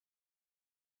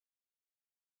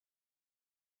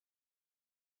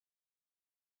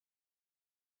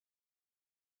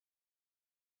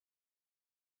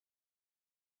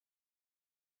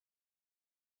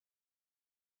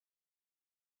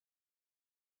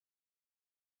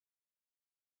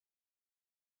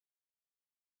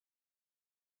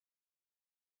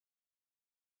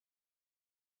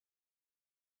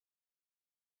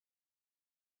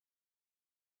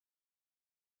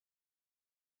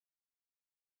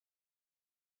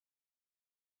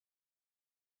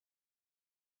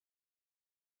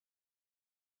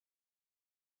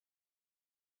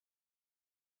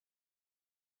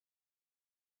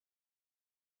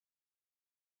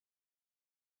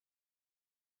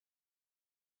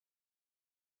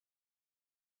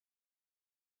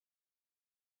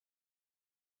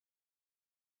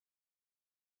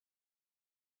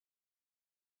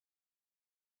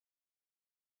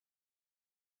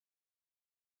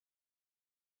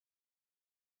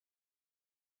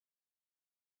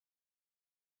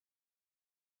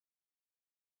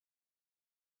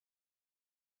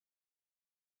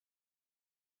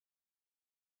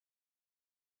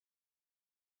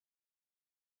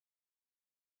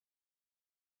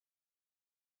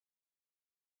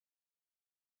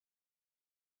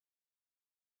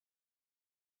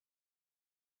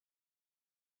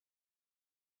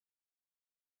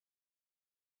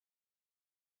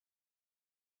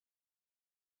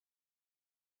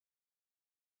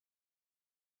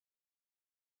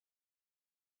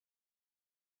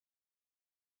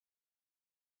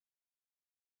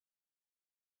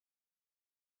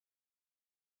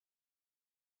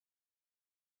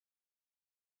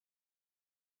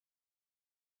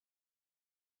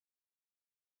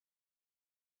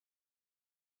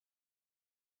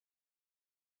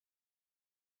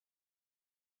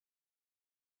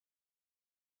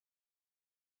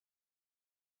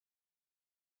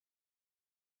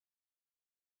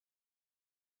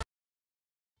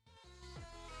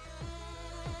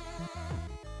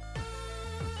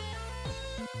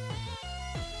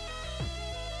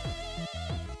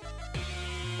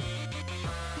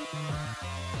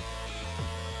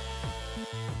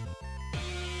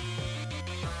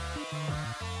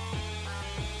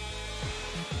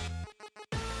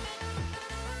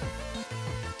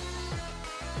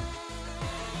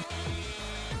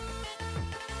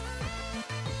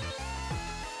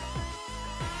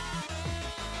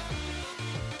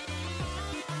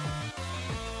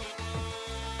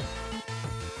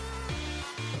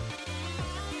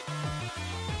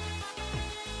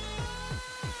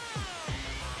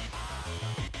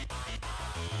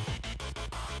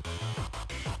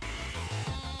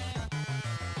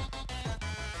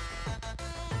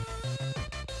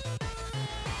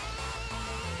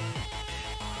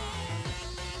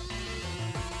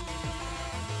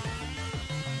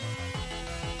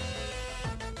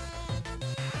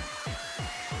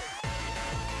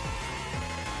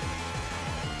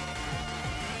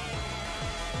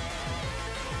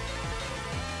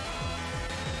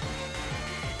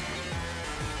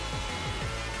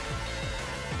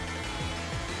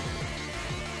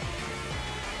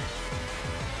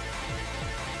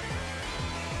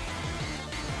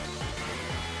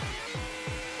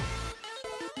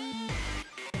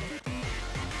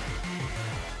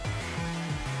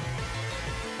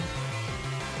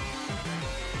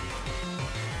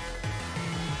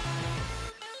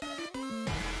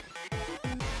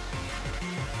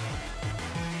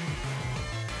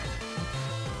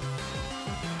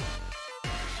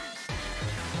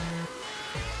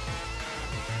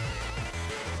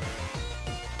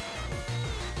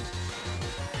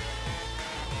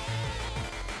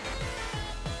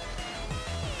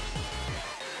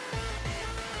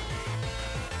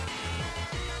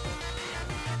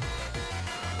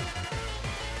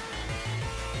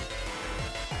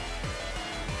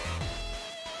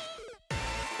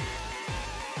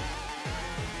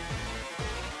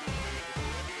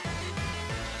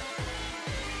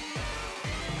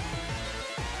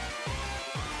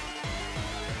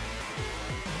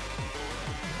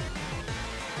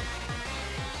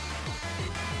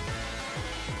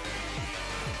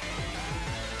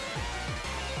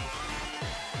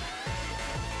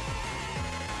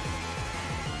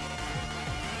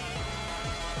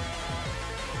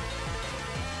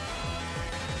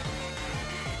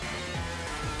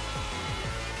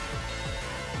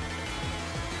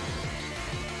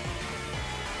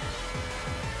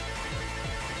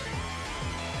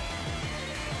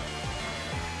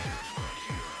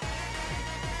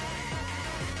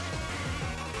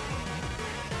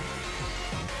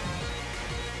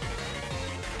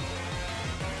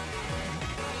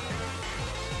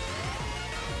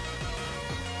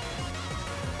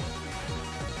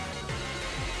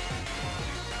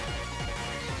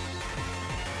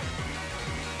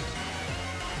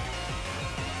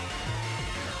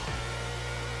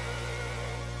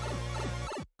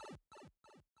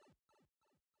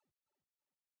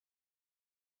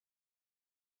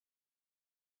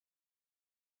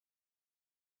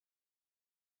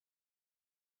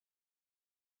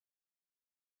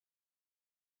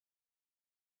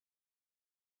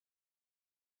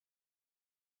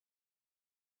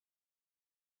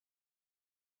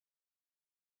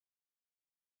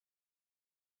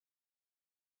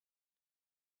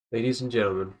Ladies and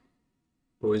gentlemen,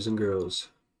 boys and girls,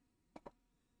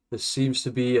 this seems to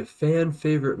be a fan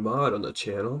favorite mod on the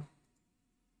channel.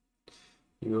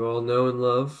 You all know and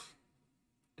love,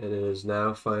 and it has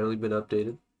now finally been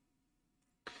updated.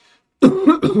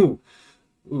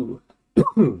 Ooh.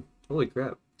 Holy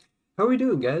crap. How are we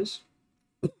doing, guys?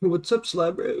 What's up,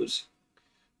 Slab Bros?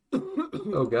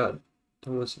 Oh god,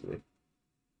 don't listen to me.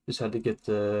 Just had to get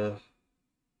the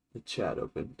chat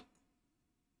opened.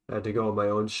 I had to go on my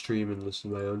own stream and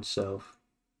listen to my own self.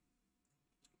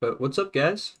 But what's up,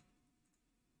 guys?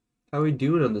 How are we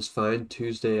doing on this fine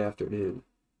Tuesday afternoon?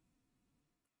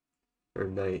 Or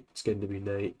night. It's getting to be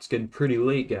night. It's getting pretty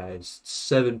late, guys. It's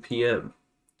 7 p.m.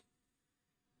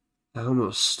 I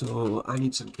almost stole. I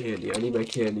need some candy. I need my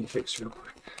candy fixed real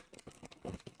quick.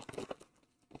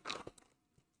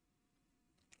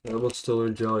 I almost stole her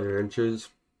Jolly Ranchers.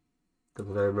 And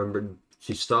then I remembered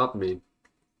she stopped me.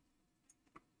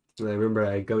 And I remember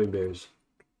I had gummy bears.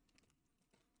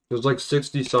 It was like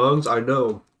 60 songs. I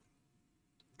know.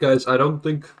 Guys, I don't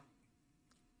think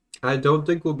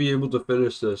we'll be able to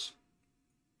finish this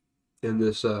in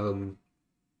this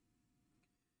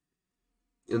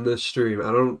stream.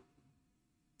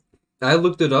 I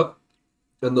looked it up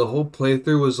and the whole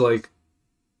playthrough was like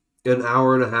an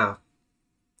hour and a half.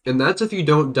 And that's if you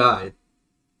don't die.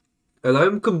 And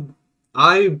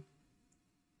I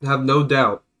have no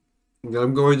doubt that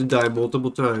I'm going to die multiple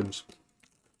times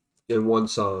in one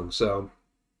song. So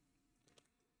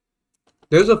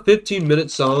there's a 15-minute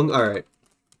song. All right.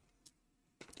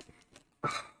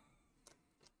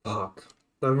 Fuck.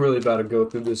 I'm really about to go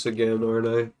through this again, aren't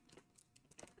I?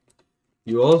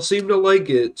 You all seem to like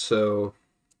it, so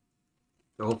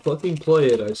I'll fucking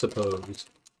play it, I suppose.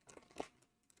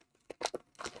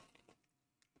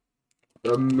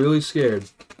 I'm really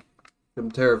scared. I'm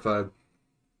terrified.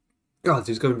 God,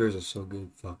 these gummy bears are so good.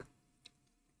 Fuck.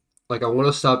 Like, I want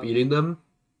to stop eating them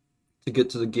to get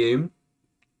to the game,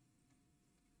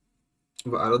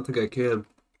 but I don't think I can.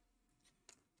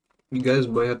 You guys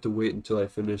might have to wait until I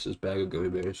finish this bag of gummy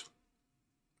bears.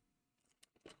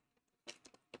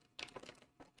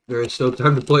 There is still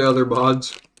time to play other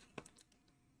mods.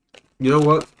 You know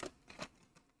what?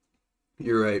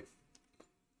 You're right.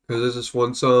 Because there's this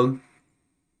one song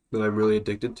that I'm really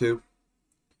addicted to.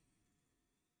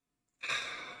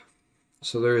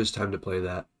 So there is time to play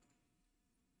that.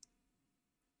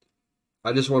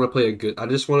 I just want to play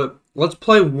let's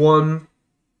play one.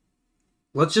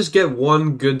 Let's just get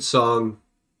one good song.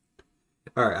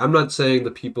 Alright, I'm not saying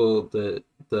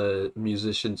the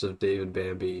musicians of Dave and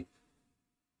Bambi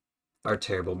are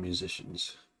terrible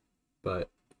musicians, but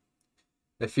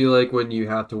I feel like when you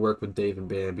have to work with Dave and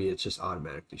Bambi, it's just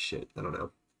automatically shit. I don't know.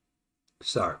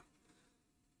 Sorry.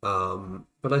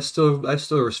 But I still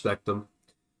respect them.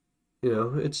 You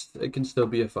know, it can still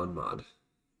be a fun mod.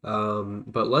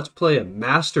 But let's play a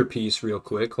masterpiece real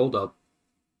quick. Hold up.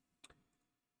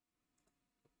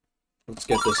 Let's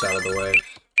get this out of the way.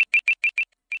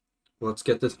 Let's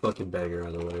get this fucking banger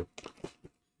out of the way.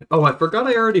 Oh, I forgot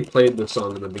I already played the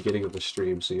song in the beginning of the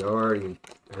stream, so you already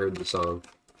heard the song.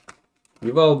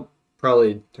 You've all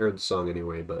probably heard the song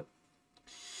anyway, but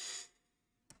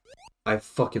I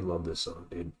fucking love this song,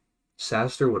 dude.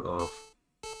 Saster went off.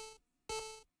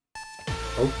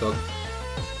 Oh, fuck.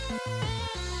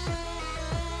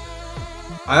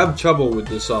 I have trouble with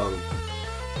this song.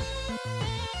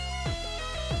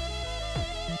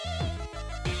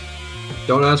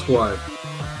 Don't ask why.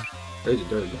 Crazy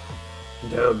dirty.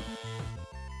 Damn.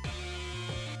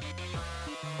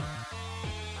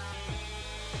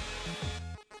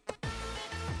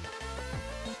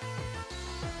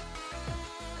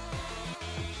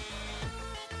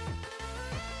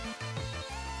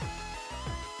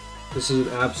 This is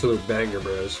an absolute banger,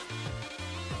 bros.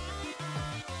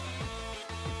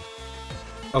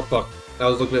 Oh fuck. I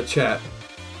was looking at chat.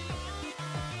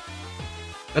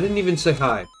 I didn't even say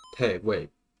hi. Hey, wait.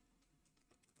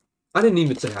 I didn't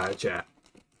even say hi, chat.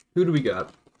 Who do we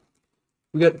got?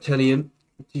 We got Tenian.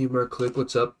 DMR Click,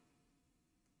 what's up?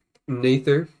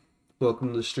 Nather,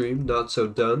 welcome to the stream. Not So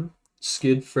Done.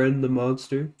 Skid Friend the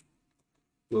Monster,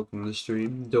 welcome to the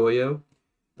stream. Doyo.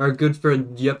 Our good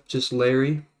friend, yep, just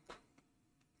Larry.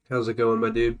 How's it going, my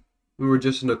dude? We were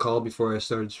just in a call before I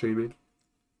started streaming.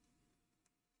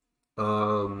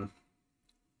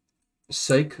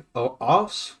 Psych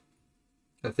Offs,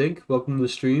 I think. Welcome to the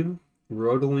stream.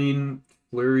 Rodaline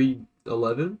Flurry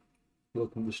 11.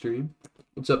 Welcome to the stream.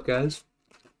 What's up, guys?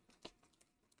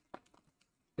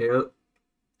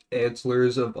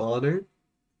 Antlers of Honor.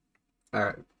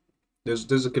 Alright.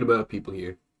 There's a good amount of people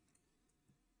here.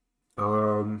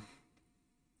 Hold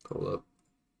up.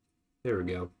 There we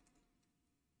go.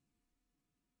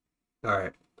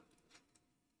 Alright.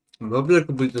 I'm hoping to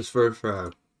complete this first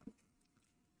round.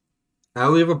 I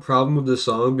only have a problem with this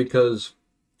song because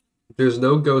there's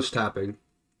no ghost tapping.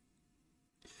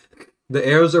 The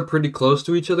arrows are pretty close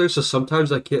to each other, so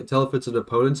sometimes I can't tell if it's an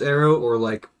opponent's arrow or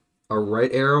like a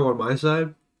right arrow on my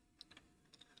side.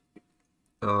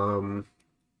 And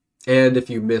if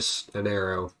you miss an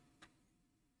arrow,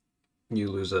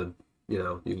 you lose you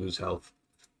lose health.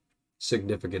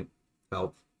 Significant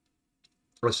health.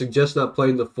 I suggest not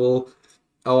playing the full.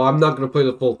 Oh, I'm not going to play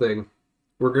the full thing.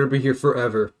 We're going to be here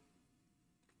forever.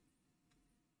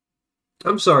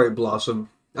 I'm sorry, Blossom.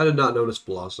 I did not notice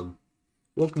Blossom.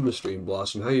 Welcome to stream,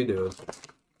 Blossom. How you doing?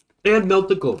 And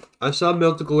Meltical. I saw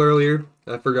Meltical earlier.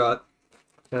 I forgot.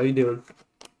 How you doing?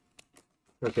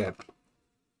 Okay.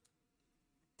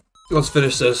 Let's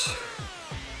finish this.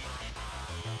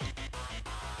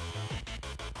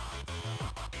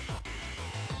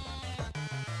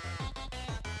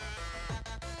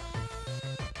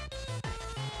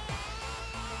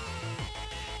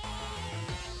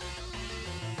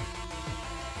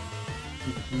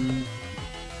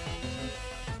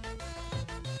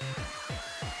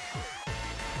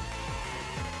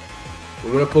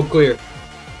 I'm gonna pull clear.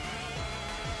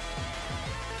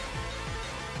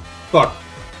 Fuck.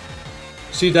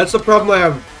 See, that's the problem I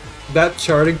have. That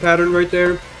charting pattern right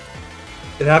there.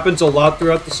 It happens a lot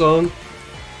throughout the song.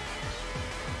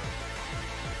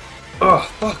 Oh,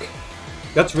 fuck.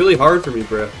 That's really hard for me,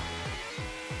 bro.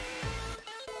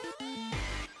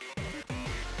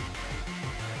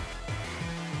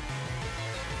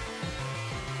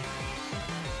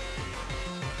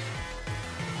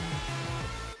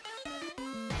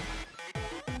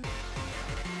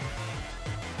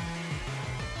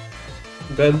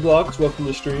 Ben Blocks, welcome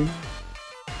to stream.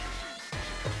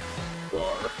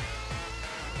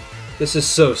 This is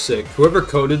so sick. Whoever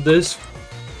coded this,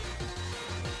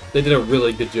 they did a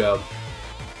really good job.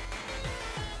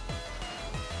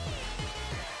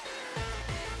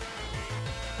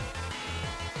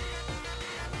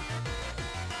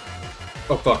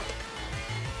 Oh, fuck.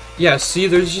 Yeah, see,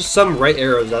 there's just some right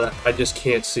arrows that I just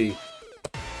can't see.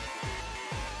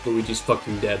 Luigi's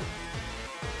fucking dead.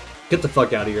 Get the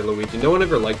fuck out of here, Luigi. No one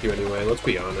ever liked you anyway, let's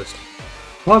be honest.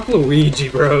 Fuck Luigi,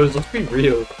 bros. Let's be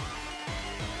real.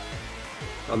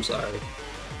 I'm sorry.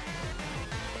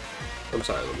 I'm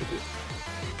sorry, Luigi.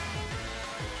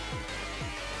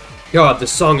 God,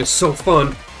 this song is so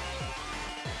fun.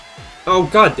 Oh,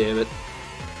 god damn it.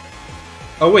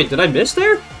 Oh, wait, did I miss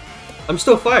there? I'm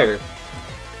still fire.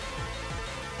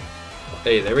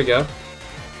 Hey, there we go.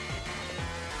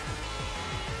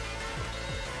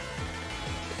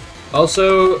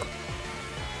 Also...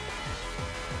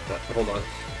 hold on.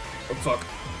 Oh, fuck.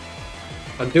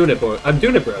 I'm doing it, boy. I'm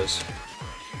doing it, bros.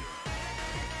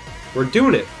 We're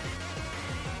doing it.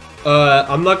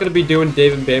 I'm not gonna be doing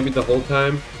Dave and Bambi the whole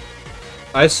time.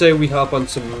 I say we hop on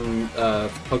some,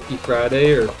 Funky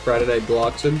Friday or Friday Night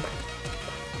Bloxin.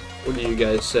 What do you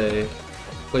guys say?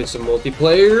 Play some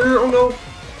multiplayer? Oh no!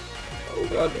 Oh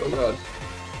god, oh god.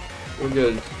 We're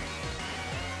good.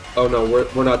 Oh no,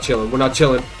 we're not chilling. We're not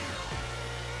chilling.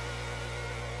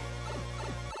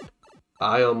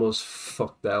 I almost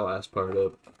fucked that last part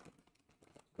up.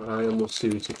 I almost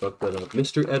seriously fucked that up.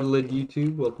 Mr. Edlin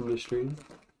YouTube, welcome to stream.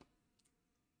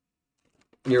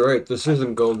 You're right, this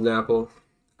isn't Golden Apple.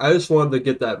 I just wanted to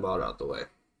get that mod out the way.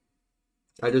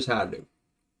 I just had to.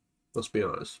 Let's be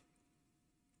honest.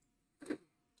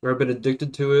 I've been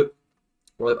addicted to it.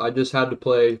 Well, I just had to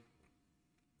play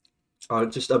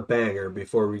just a banger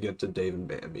before we get to Dave and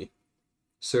Bambi.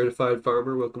 Certified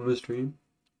Farmer, welcome to the stream.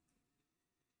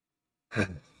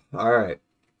 Alright.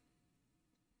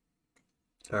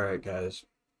 Alright, guys.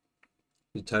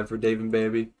 Is it time for Dave and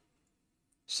Bambi?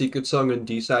 Secret song and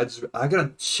D-sides. I gotta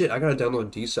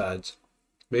download D-sides.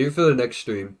 Maybe for the next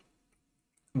stream.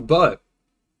 But,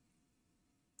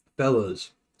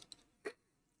 fellas,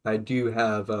 I do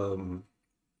have, I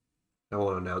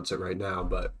won't announce it right now,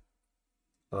 but,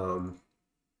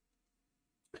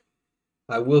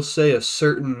 I will say a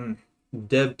certain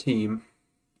dev team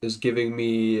is giving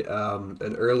me,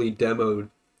 an early demo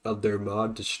of their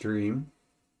mod to stream.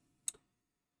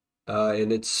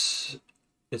 And it's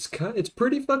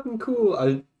pretty fucking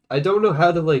cool. I don't know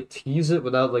how to, like, tease it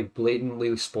without, like,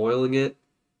 blatantly spoiling it.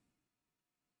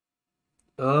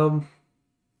 You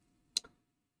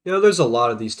know, there's a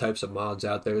lot of these types of mods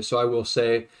out there, so I will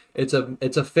say it's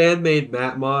a fan-made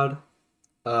map mod,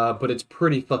 but it's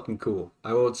pretty fucking cool.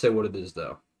 I won't say what it is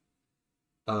though.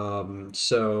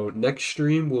 So next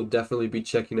stream we'll definitely be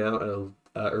checking out a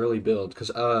early build because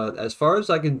as far as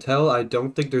I can tell, I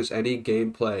don't think there's any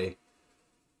gameplay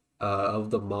of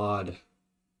the mod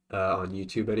on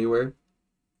YouTube anywhere.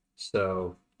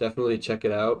 So definitely check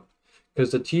it out.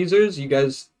 Because the teasers, you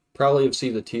guys probably have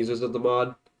seen the teasers of the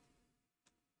mod.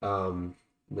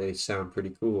 They sound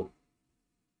pretty cool.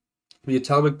 The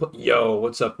Atomic... Yo,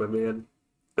 what's up, my man?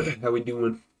 How we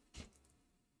doing?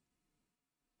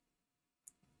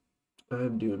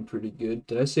 I'm doing pretty good.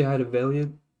 Did I say hi to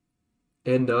Valiant?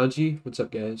 And Najee? What's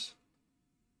up, guys?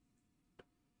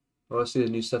 Honestly, the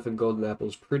new stuff in Golden Apple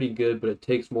is pretty good, but it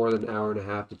takes more than an hour and a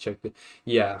half to check the...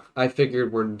 Yeah, I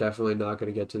figured we're definitely not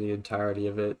going to get to the entirety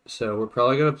of it. So we're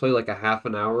probably going to play like a half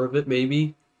an hour of it,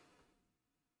 maybe.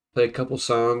 Play a couple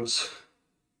songs.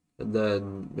 And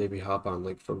then maybe hop on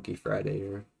like Funky Friday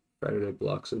or Friday Night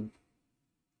Blocks and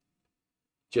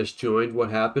just joined. What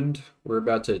happened? We're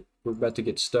about to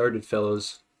get started,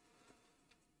 fellas.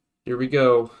 Here we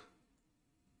go.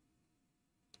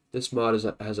 This mod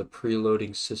has a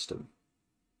preloading system.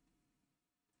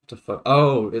 What the fuck?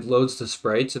 Oh, it loads the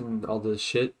sprites and all this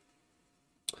shit.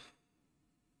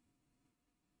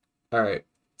 Alright.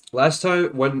 Last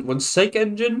time when Psych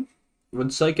Engine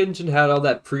had all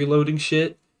that preloading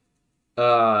shit,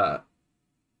 or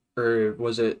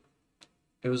was it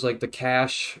was like the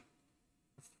cache,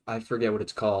 I forget what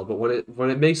it's called, but when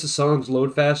it makes the songs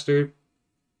load faster,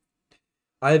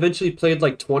 I eventually played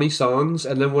like 20 songs,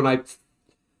 and then when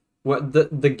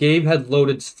the game had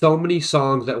loaded so many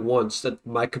songs at once that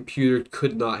my computer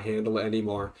could not handle it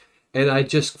anymore. And I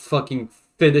just fucking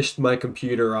finished my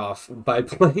computer off by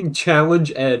playing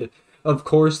Challenge Ed. Of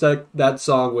course that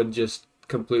song would just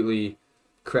completely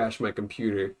crash my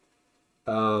computer.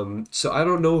 So I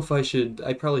don't know if I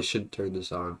probably should turn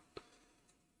this on.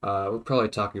 We're probably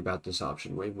talking about this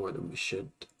option way more than we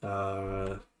should.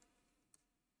 I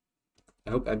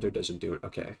hope enter doesn't do it.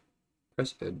 Okay.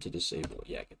 Press N to disable.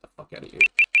 Yeah, get the fuck out of here.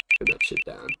 Put that shit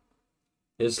down.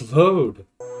 It's load.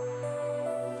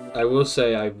 I will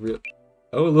say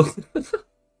oh, look.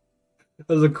 That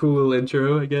was a cool little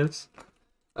intro, I guess.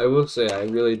 I will say I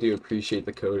really do appreciate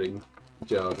the coding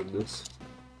job in this.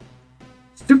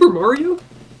 Super Mario?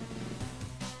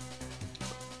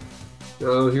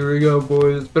 Oh, here we go,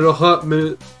 boys. It's been a hot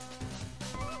minute.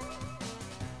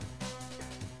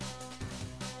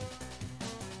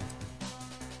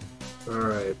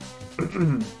 Alright.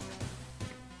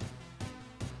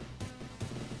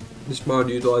 This mod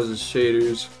utilizes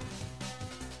shaders.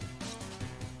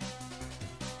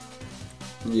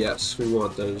 Yes, we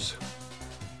want those.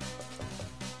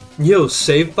 Yo,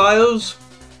 save files?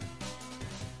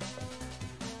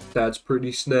 That's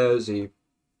pretty snazzy.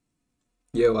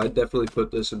 Yo, I'd definitely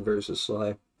put this in Versus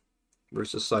Sly.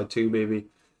 Versus Sly 2, maybe.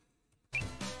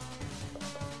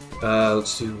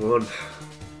 Let's do one.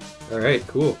 Alright,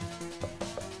 cool.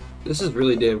 This is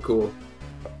really damn cool.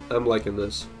 I'm liking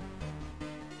this.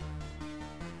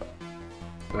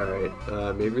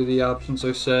 Alright, maybe the options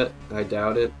are set. I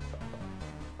doubt it.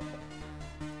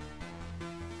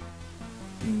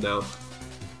 No.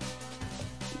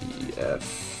 E,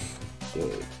 F, A.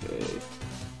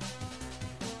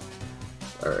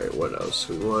 Alright, what else?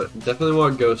 We definitely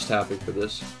want ghost tapping for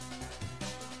this.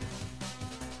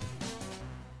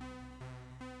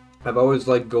 I've always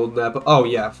liked Golden Apple. Oh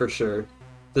yeah, for sure.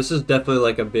 This is definitely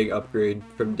like a big upgrade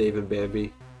from Dave and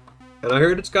Bambi. And I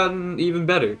heard it's gotten even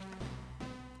better.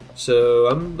 So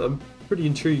I'm pretty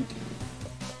intrigued.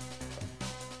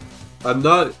 I'm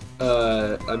not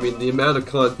I mean the amount of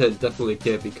content definitely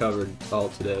can't be covered all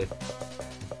today.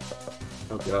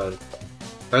 Oh god.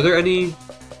 Are there any...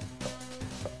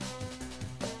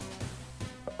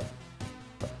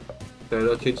 Can I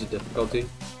not change the difficulty?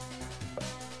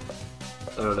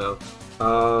 I don't know.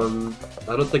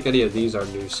 I don't think any of these are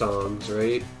new songs,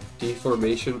 right?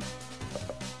 Deformation.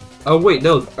 Oh wait,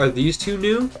 no, are these two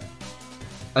new?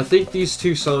 I think these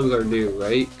two songs are new,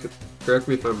 right? Correct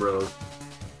me if I'm wrong.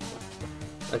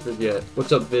 I forget.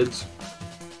 What's up, vids?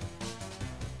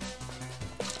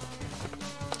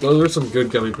 Those are some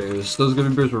good gummy bears. Those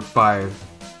gummy bears were fire.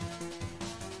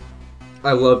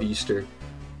 I love Easter.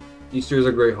 Easter is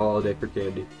a great holiday for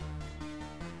candy.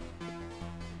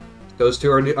 Those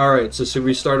two are new. Alright, so should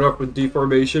we start off with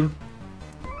Deformation?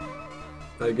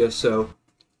 I guess so.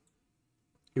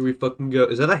 Here we fucking go.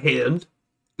 Is that a hand?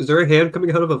 Is there a hand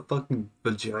coming out of a fucking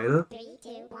vagina? 3, 2,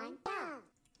 1, go!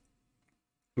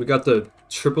 We got the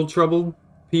Triple Trouble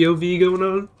POV going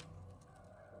on.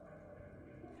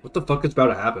 What the fuck is about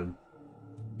to happen?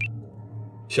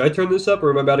 Should I turn this up or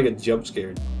am I about to get jump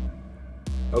scared?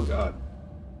 Oh god.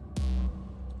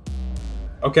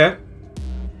 Okay.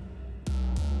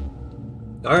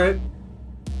 Alright.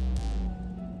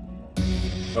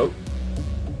 Oh.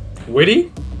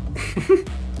 Witty?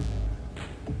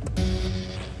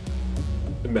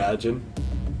 Imagine.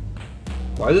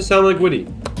 Why does it sound like Woody?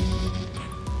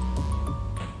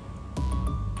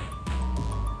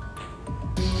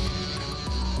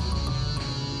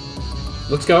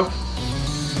 Let's go.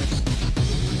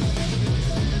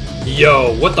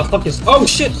 Yo, what the fuck is... Oh,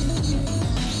 shit!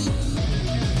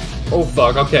 Oh,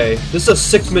 fuck, okay. This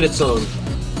is a 6-minute song.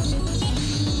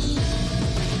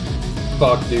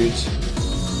 Fuck, dudes.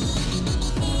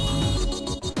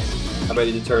 I might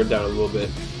need to turn it down a little bit.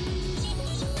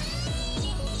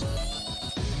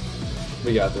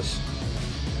 We got this.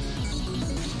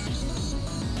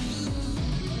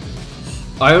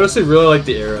 I honestly really like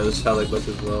the arrows, how they look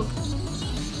as well.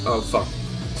 Oh, fuck.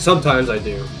 Sometimes I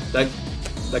do. That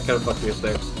kind of fucked me up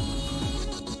there.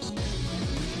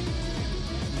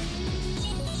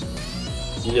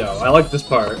 Yo, I like this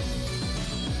part.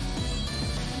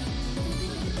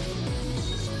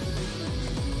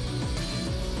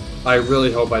 I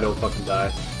really hope I don't fucking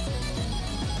die.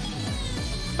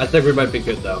 I think we might be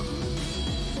good, though.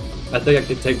 I think I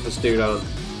can take this dude on.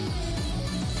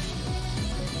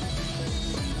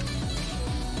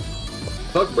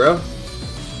 Fuck, bro.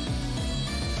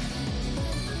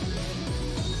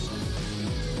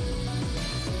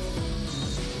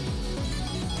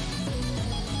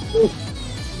 Ooh.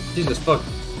 Jesus, fuck.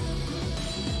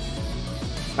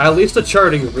 At least the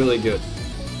charting is really good.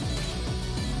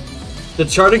 The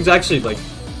charting's actually, like...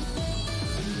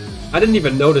 I didn't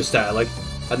even notice that, like...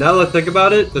 And now that I think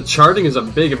about it, the charting is a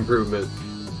big improvement.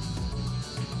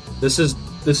 This is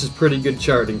pretty good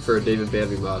charting for a David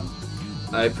Bambi mod.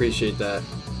 I appreciate that.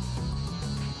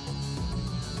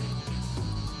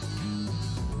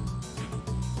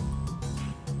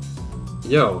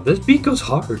 Yo, this beat goes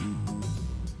hard.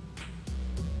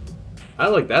 I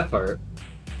like that part.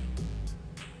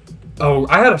 Oh,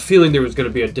 I had a feeling there was going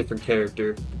to be a different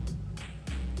character.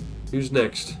 Who's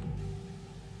next?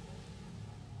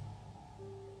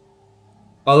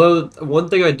 Although, one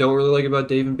thing I don't really like about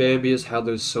Dave and Bambi is how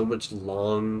there's so much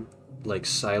long, like,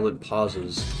 silent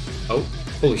pauses. Oh,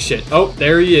 holy shit. Oh,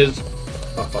 there he is.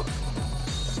 Oh, fuck.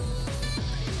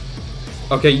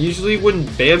 Okay, usually when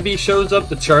Bambi shows up,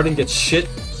 the charting gets shit.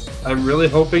 I'm really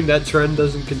hoping that trend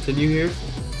doesn't continue here.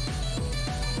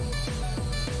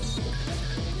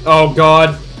 Oh,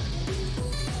 God.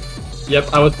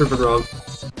 Yep, I was proven wrong.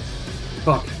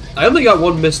 Fuck. I only got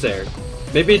one miss there.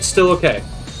 Maybe it's still okay.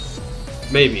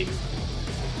 Maybe.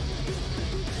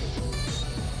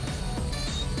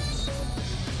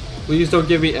 Please don't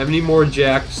give me any more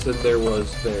jacks than there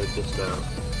was there just now.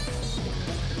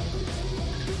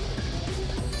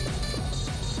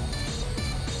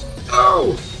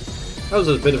 Oh! That was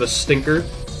a bit of a stinker.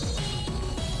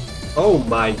 Oh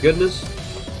my goodness.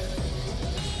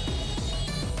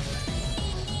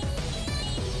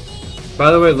 By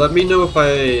the way, let me know if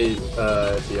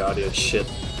the audio is shit.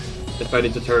 If I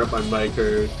need to turn up my mic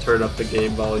or turn up the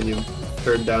game volume,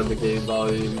 turn down the game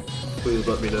volume, please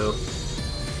let me know.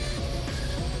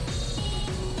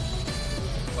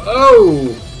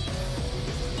 Oh!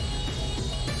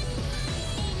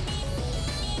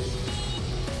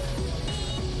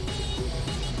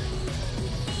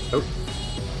 Oh.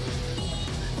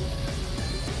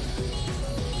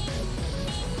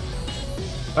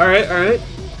 Alright, alright.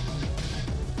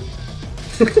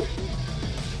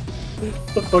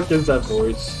 What the fuck is that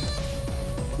voice?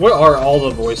 What are all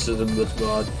the voices in this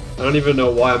mod? I don't even know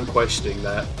why I'm questioning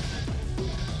that.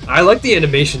 I like the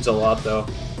animations a lot, though.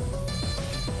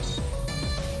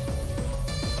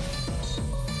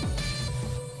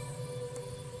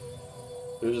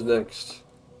 Who's next?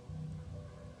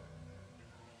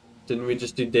 Didn't we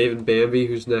just do Dave and Bambi?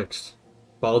 Who's next?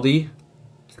 Baldi?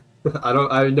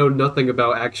 I know nothing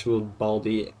about actual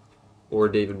Baldi or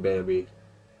Dave and Bambi.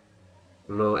 I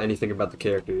don't know anything about the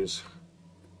characters.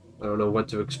 I don't know what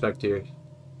to expect here.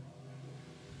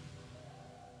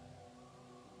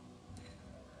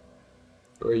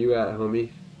 Where are you at, homie?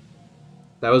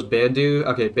 That was Bandu?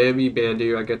 Okay, Bambi,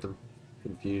 Bandu, I get them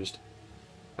confused.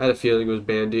 I had a feeling it was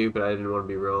Bandu, but I didn't want to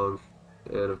be wrong.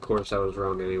 And of course I was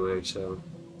wrong anyway, so...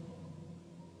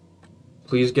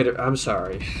 Please get it. I'm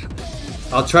sorry.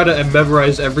 I'll try to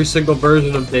memorize every single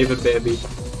version of Dave and Bambi.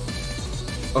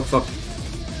 Oh, fuck.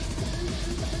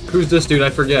 Who's this dude? I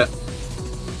forget.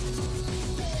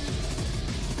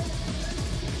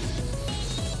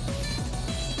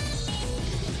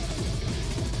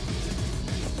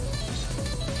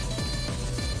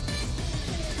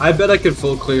 I bet I could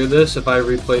full clear this if I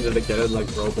replayed it again in like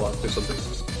Roblox or something.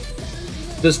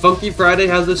 Does Funky Friday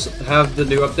have the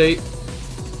new update?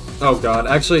 Oh god,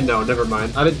 actually no, never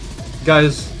mind.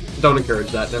 Guys, don't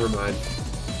encourage that, never mind.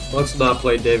 Let's not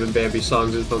play Dave and Bambi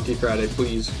songs in Funky Friday,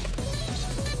 please.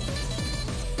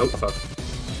 Oh, fuck.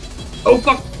 Oh,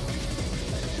 fuck!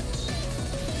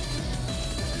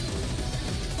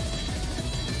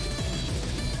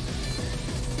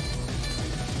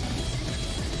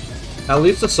 At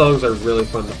least the songs are really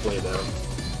fun to play now.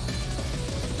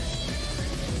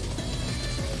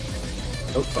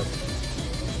 Oh, fuck.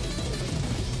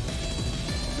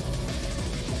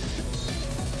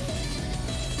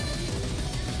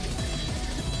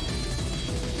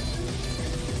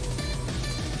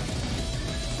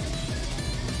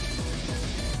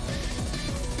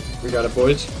 We got it,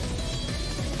 boys.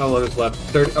 How long is left?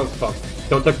 30. Oh, fuck.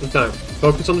 Don't touch the time.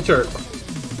 Focus on the chart.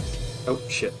 Oh,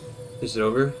 shit. Is it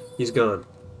over? He's gone.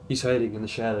 He's hiding in the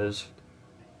shadows.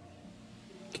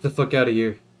 Get the fuck out of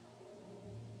here.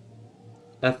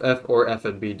 FF or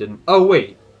FNB didn't... Oh,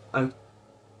 wait.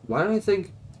 Why did I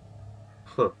think...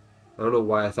 Huh. I don't know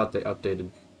why I thought they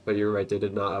updated. But you're right, they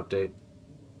did not update.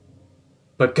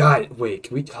 But God, wait.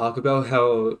 Can we talk about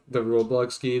how the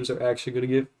Roblox games are actually going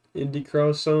to get Indie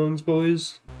Cross songs,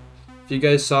 boys? If you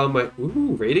guys saw my...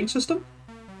 Ooh, rating system?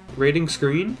 Rating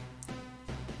screen?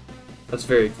 That's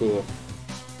very cool.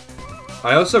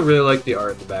 I also really like the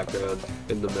art in the background,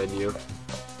 in the menu.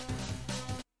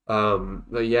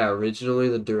 But yeah, originally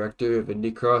the director of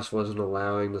Indie Cross wasn't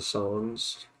allowing the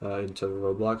songs into the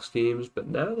Roblox games, but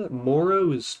now that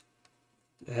Moro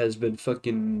has been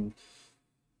fucking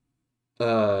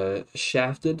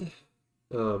shafted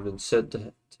and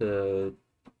sent to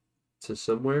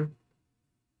somewhere,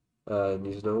 and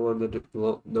he's no longer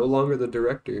the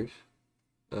director.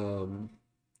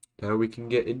 Now we can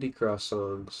get Indie Cross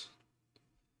songs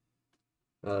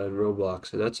in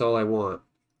Roblox, and that's all I want.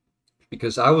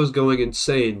 Because I was going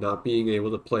insane not being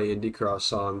able to play Indie Cross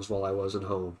songs while I wasn't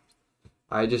home.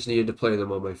 I just needed to play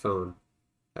them on my phone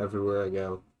everywhere I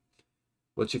go.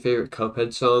 What's your favorite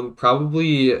Cuphead song?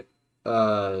 Probably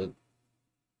Technicolor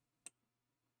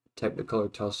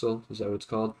Tussle. Is that what it's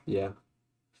called? Yeah.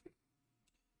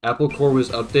 Apple Core was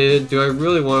updated. Do I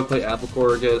really want to play Apple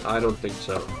Core again? I don't think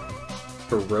so.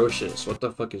 Ferocious. What the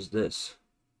fuck is this?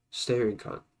 Staring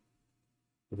con.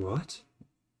 What?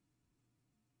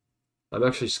 I'm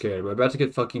actually scared. Am I about to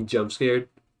get fucking jump scared?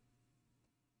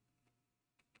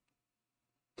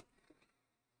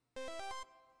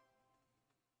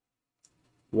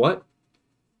 What?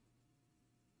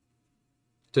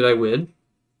 Did I win?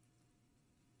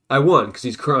 I won, because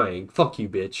he's crying. Fuck you,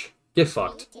 bitch. Get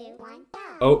fucked.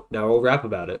 Oh, now we'll rap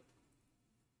about it.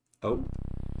 Oh.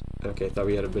 Okay, thought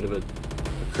we had a bit of a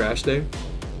crash there.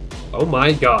 Oh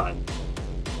my god.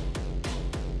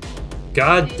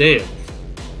 God damn.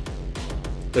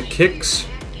 The kicks.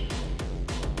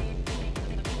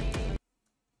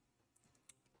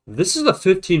 This is a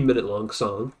 15-minute long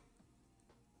song.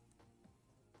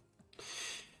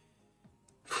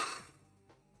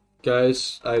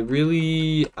 Guys,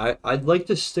 I'd like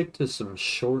to stick to some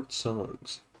short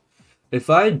songs. If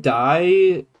I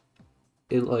die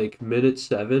in like minute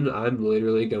 7, I'm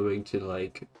literally going to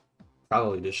like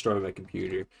probably destroy my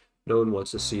computer. No one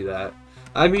wants to see that.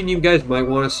 I mean, you guys might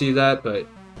want to see that, but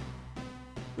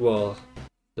well,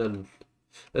 then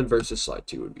Versus Slide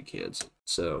 2 would be canceled.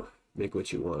 So make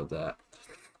what you want of that.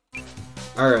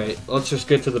 Alright, let's just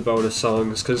get to the bonus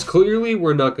songs, because clearly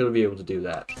we're not going to be able to do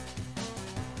that.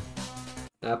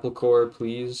 Apple Core,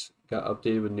 please. Got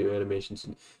updated with new animations.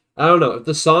 I don't know. If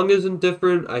the song isn't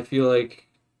different, I feel like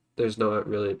there's not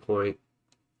really a point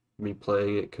in me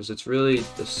playing it, because it's really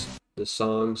the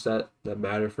songs that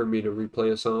matter for me to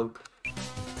replay a song.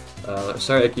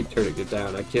 Sorry I keep turning it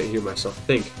down. I can't hear myself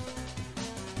think.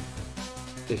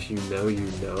 If you know, you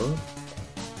know.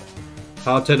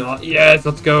 Top 10. Yes,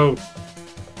 let's go.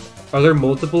 Are there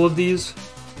multiple of these?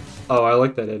 Oh, I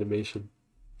like that animation.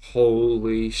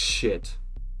 Holy shit.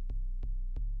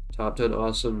 Top 10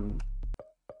 awesome.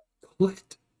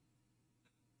 What?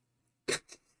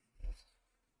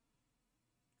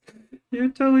 You're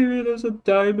telling me there's a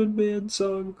Diamond Man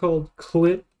song called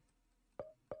Clit?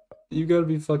 You gotta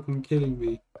be fucking kidding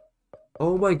me.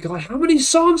 Oh my god, how many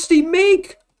songs did he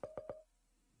make?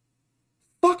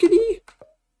 Fucking he?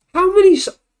 How many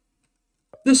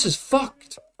This is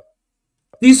fucked.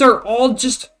 These are all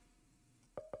just...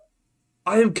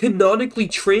 I am canonically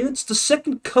trans? The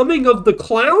second coming of the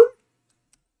clown?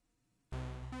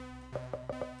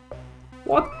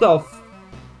 What the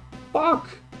fuck?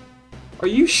 Are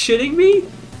you shitting me?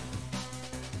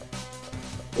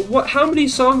 What? How many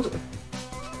songs?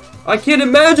 I can't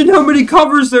imagine how many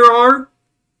covers there are!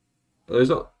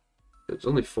 There's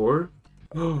only 4?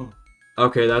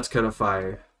 Okay, that's kind of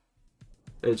fire.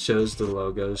 It shows the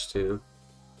logos too.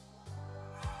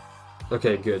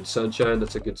 Okay, good. Sunshine,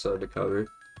 that's a good song to cover.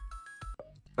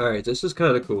 Alright, this is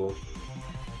kind of cool.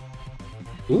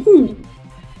 Ooh.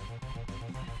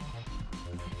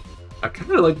 I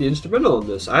kind of like the instrumental on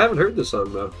this. I haven't heard this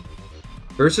song though.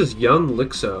 Versus Young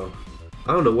Lixo.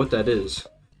 I don't know what that is.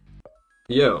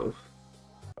 Yo.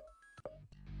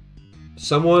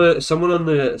 Someone on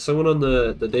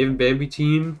the Dave and Bambi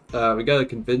team. We gotta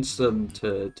convince them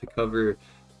to cover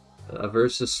a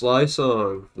Versus Sly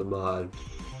song. The mod.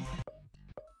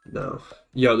 No.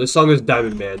 Yo, this song is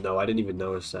Diamond Man though. I didn't even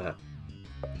notice that.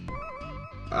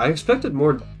 I expected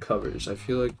more covers. I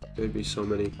feel like there'd be so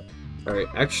many. Alright,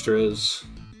 extras.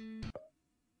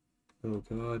 Oh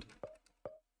god.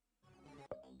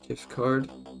 Gift card.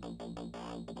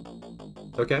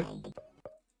 Okay.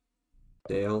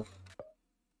 Dale.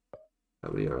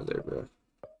 How many are there, bro?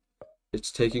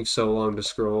 It's taking so long to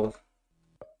scroll.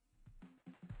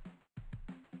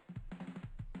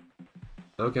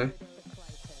 Okay.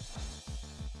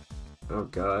 Oh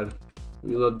god.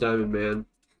 We love Diamond Man.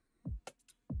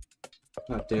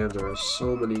 God damn, there are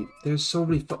so many. There's so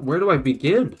many. Where do I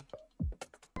begin?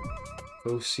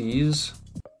 OCs.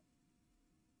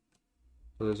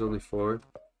 Oh, there's only 4.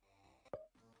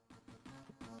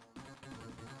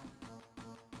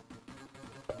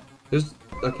 There's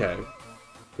okay.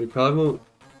 We probably won't.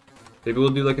 Maybe we'll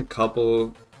do like a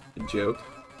couple joke.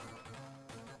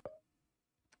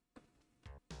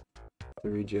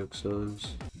 3 joke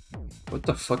songs. What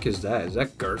the fuck is that? Is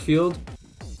that Garfield?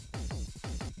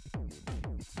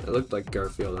 It looked like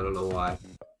Garfield, I don't know why.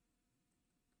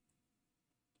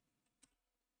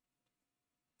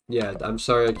 Yeah, I'm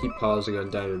sorry I keep pausing on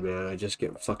Diamond Man, I just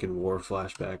get fucking war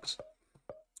flashbacks.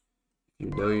 You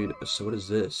know you know. So what is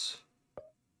this?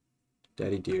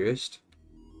 Daddy Dearest?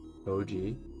 OG?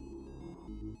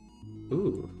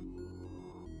 Ooh.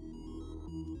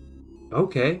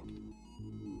 Okay.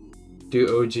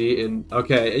 Do OG and...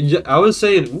 Okay, I was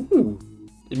saying, ooh.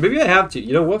 Maybe I have to.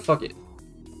 You know what? Fuck it.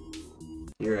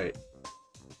 You're right.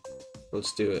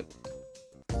 Let's do it.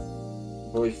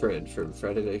 Boyfriend from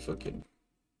Friday Night Fucking.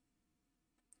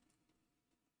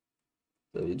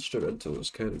 The instrumental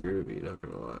was kind of groovy, not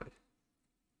gonna lie.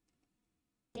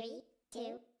 3,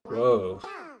 2, 1. Whoa.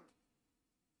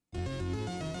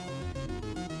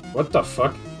 What the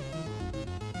fuck?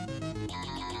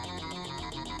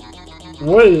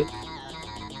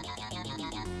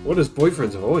 What is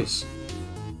Boyfriend's voice?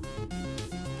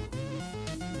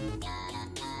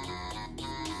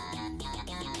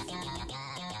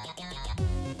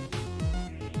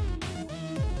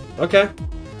 Okay.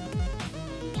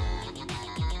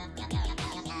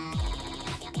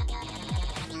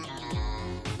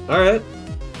 Alright.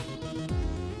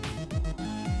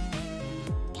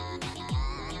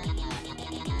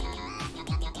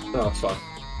 Oh, fuck.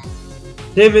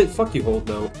 Damn it, fuck you, hold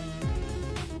note.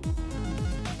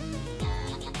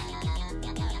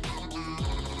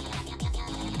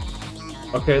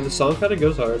 Okay, the song kind of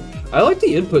goes hard. I like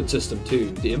the input system, too.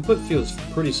 The input feels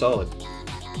pretty solid.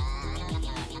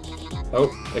 Oh,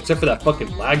 except for that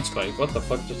fucking lag spike. What the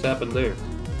fuck just happened there?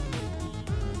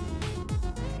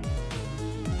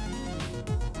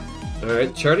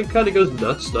 Alright, charting kind of goes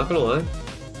nuts, not gonna lie.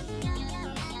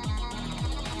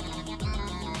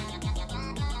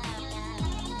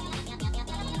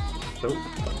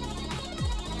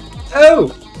 Oh!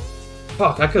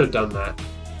 Fuck, I could have done that.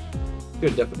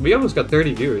 We almost got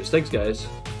 30 viewers. Thanks, guys.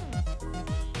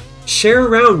 Share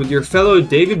around with your fellow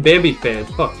David Bambi fans.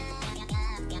 Fuck.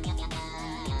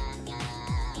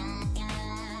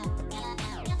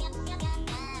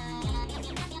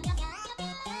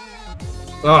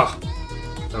 Ah,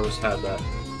 I almost had that.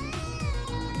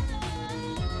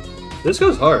 This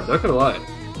goes hard, not gonna lie.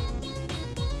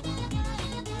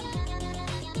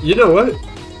 You know what?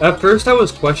 At first I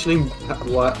was questioning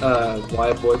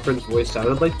why Boyfriend's voice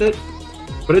sounded like that,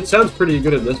 but it sounds pretty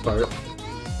good in this part.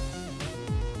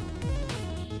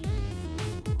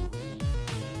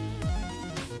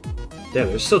 Damn,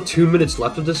 there's still 2 minutes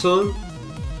left of this song?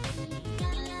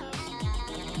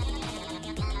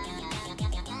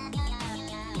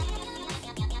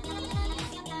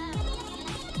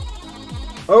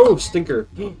 Oh, stinker.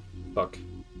 Fuck.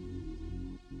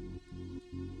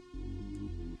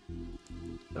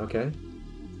 Okay.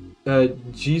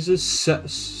 Jesus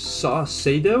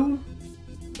Saucedo?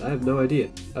 I have no idea.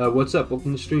 What's up?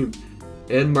 Welcome to the stream.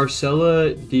 And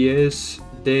Marcela Diaz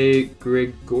de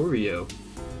Gregorio.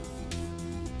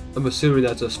 I'm assuming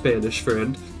that's a Spanish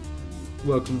friend.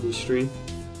 Welcome to the stream.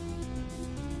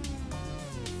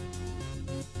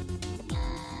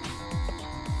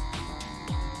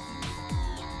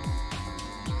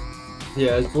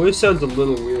 Yeah, his voice sounds a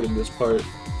little weird in this part.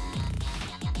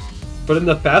 But in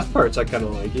the fast parts, I kind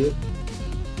of like it.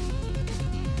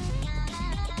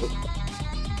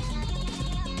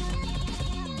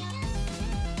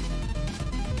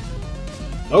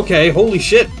 Okay, holy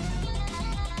shit!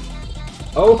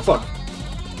 Oh, fuck.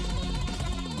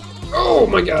 Oh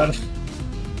my god!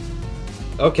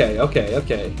 Okay, okay,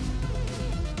 okay.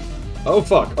 Oh,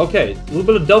 fuck, okay. A little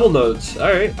bit of double notes.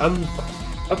 Alright, I'm...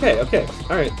 Okay, okay,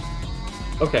 alright.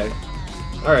 Okay.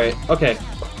 Alright, okay.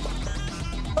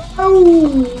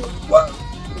 Oh! Whoa!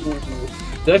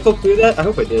 Did I full clear that? I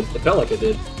hope I did. It felt like I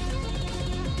did.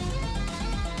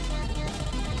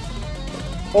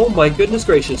 Oh my goodness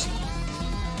gracious.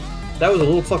 That was a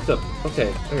little fucked up.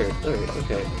 Okay, alright, alright,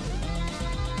 okay.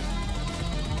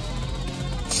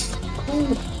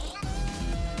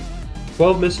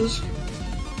 12 misses.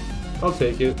 I'll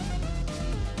take it.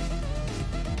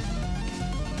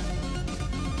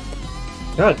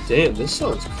 God damn, this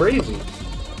song's crazy.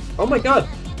 Oh my god.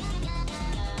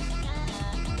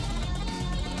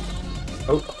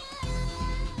 Oh.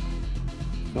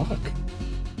 Fuck.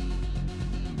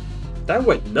 That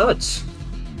went nuts.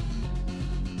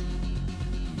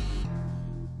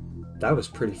 That was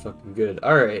pretty fucking good.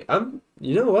 Alright,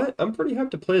 you know what? I'm pretty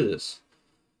hyped to play this.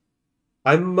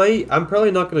 I'm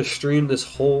probably not gonna stream this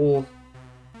whole...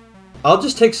 I'll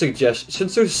just take suggestions.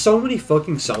 Since there's so many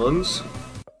fucking songs,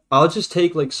 I'll just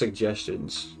take, like,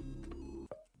 suggestions.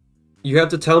 You have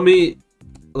to tell me,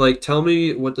 like, tell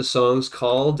me what the song's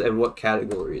called and what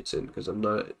category it's in, because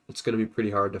it's gonna be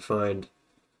pretty hard to find.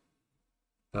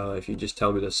 If you just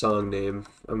tell me the song name,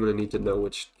 I'm gonna need to know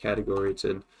which category it's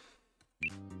in.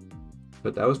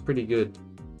 But that was pretty good.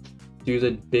 Do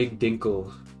the big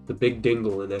dinkle. The big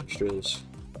dingle in extras.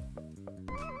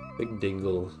 Big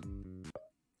dingle.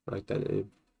 I like that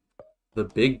name. The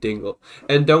big dingle.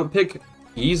 And don't pick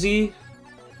easy.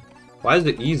 Why is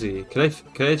it easy? Can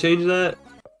I change that?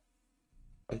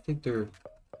 I think they're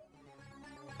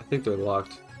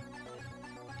locked.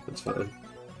 That's fine.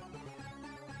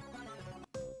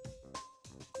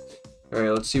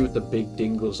 Alright, let's see what the big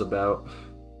dingle's about.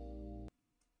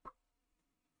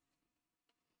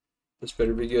 This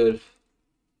better be good.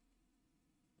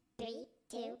 3,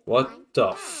 2, 1. What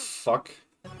the fuck?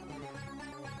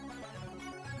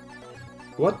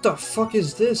 What the fuck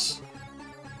is this?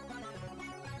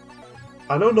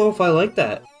 I don't know if I like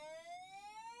that.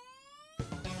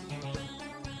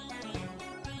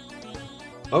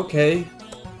 Okay.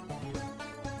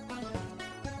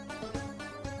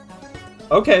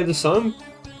 Okay, the song.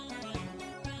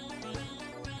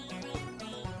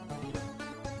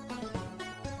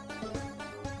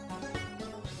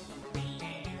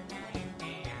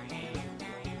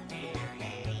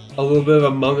 A little bit of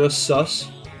Among Us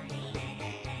sus.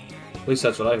 At least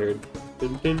that's what I heard.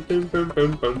 Dun, dun, dun, dun,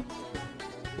 dun, dun.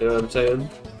 You know what I'm saying?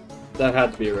 That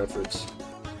had to be a reference.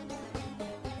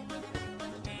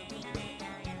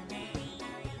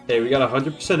 Hey, we got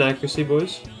 100% accuracy,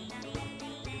 boys.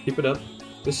 Keep it up.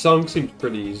 This song seems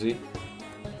pretty easy.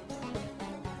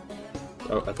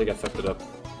 Oh, I think I fucked it up.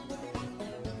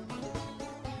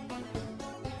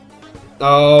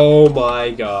 Oh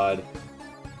my god.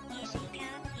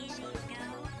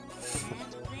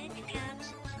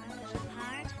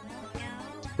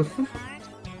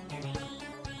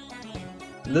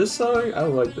 This song? I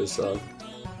like this song.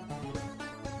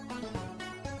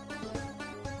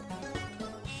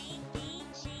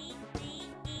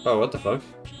 Oh, what the fuck?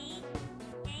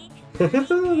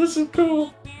 This is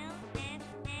cool.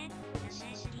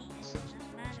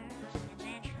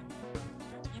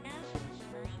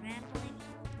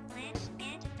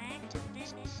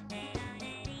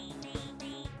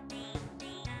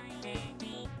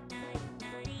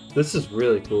 This is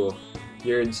really cool.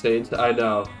 You're insane. I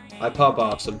know. I pop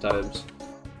off sometimes.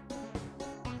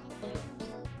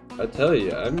 I tell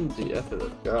you, I'm the effing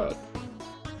of God.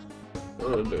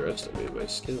 Don't underestimate my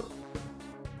skill.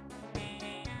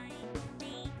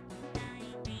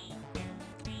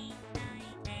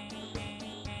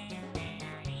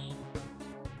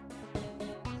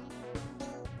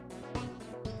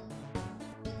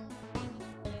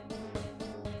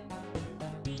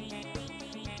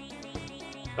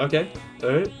 Okay,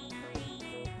 alright.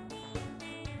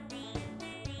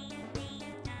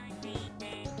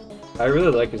 I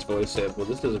really like his voice sample.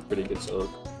 This is a pretty good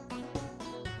song.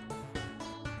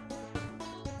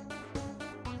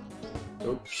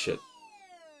 Oh, shit.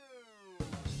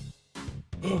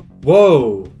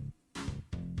 Whoa!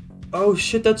 Oh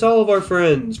shit, that's all of our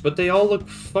friends, but they all look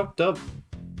fucked up.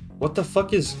 What the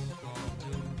fuck is...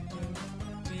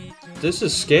 This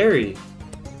is scary.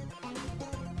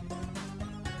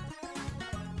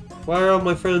 Why are all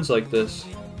my friends like this?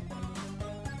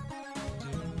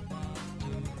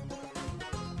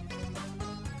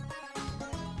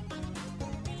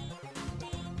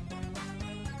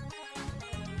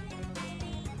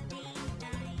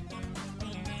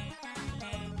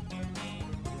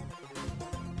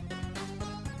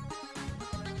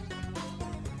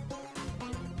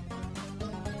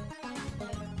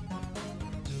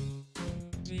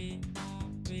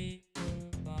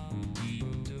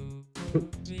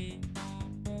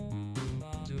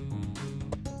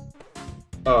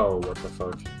 Oh, what the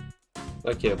fuck.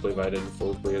 I can't believe I didn't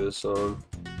full clear this song.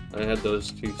 I had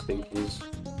those two stinkies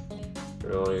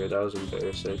earlier. That was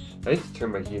embarrassing. I need to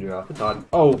turn my heater off. It's on.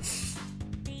 Oh!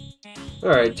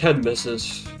 Alright, 10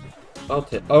 misses. I'll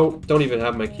take. Oh, don't even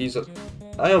have my keys up.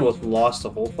 I almost lost the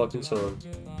whole fucking song.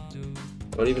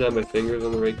 Don't even have my fingers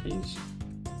on the right keys.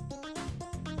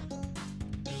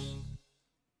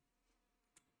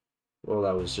 Well,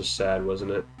 that was just sad,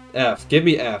 wasn't it? F. Give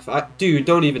me F. Dude,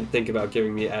 don't even think about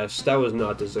giving me Fs. That was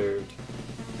not deserved.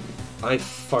 I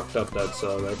fucked up that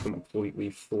song. I completely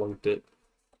flunked it.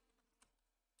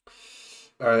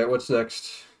 Alright, what's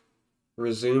next?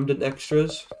 Resumed and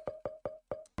extras?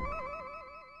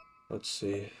 Let's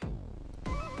see.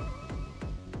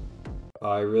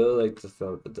 I really like the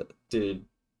thumb. Dude,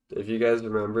 if you guys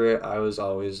remember, I was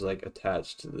always like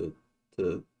attached to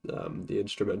the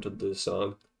instrumental to this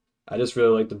song. I just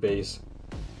really like the bass.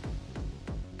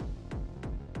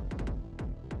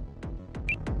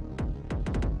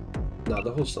 Nah,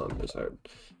 the whole song is hard.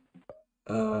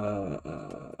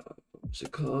 What's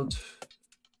it called?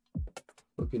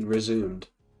 Fucking Resumed.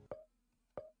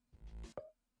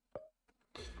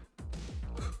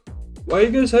 Why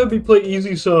you guys have me play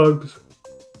easy songs?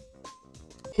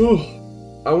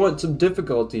 I want some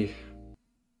difficulty.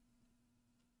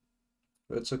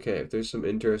 That's okay. If there's some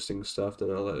interesting stuff,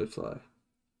 then I'll let it fly.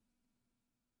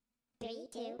 3,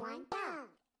 2, 1, go!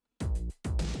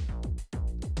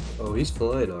 Oh, he's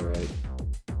flying alright.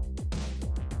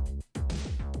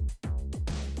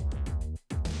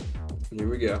 Here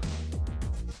we go.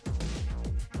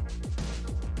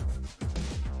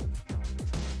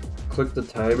 Click the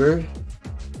timer.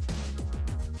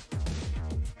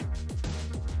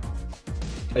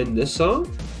 In this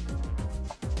song?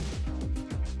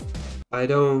 I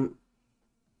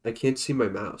can't see my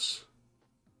mouse.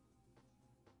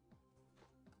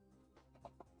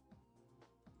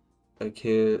 I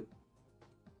can't.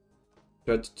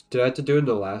 Did I have to do it in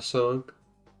the last song?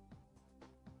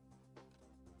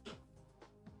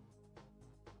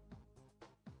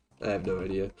 I have no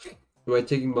idea. Am I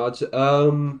taking mods?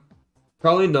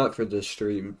 Probably not for this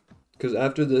stream. Because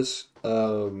after this,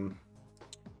 I'm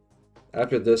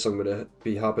gonna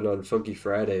be hopping on Funky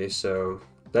Friday, so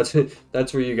that's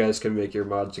where you guys can make your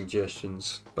mod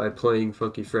suggestions by playing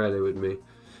Funky Friday with me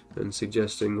and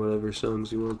suggesting whatever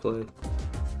songs you want to play.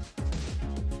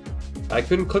 I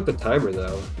couldn't click the timer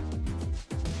though.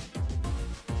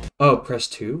 Oh, press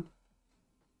 2?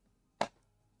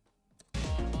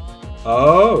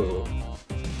 Oh!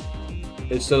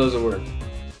 It still doesn't work.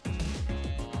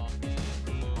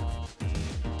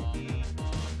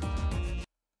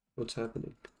 What's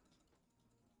happening?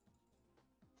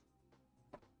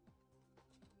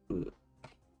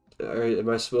 Alright, am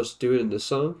I supposed to do it in this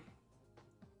song?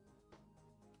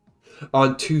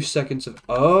 On 2 seconds of...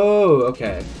 Oh,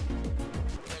 okay.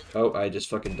 Oh, I just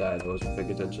fucking died. I wasn't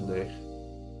paying attention there.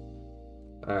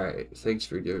 Alright, thanks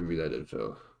for giving me that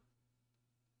info.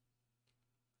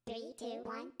 3, 2,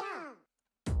 1,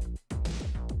 go!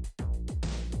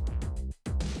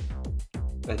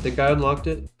 I think I unlocked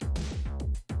it.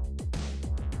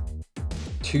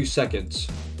 2 seconds.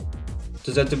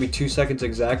 Does that have to be 2 seconds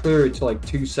exactly, or it's like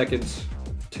 2 seconds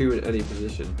 2 in any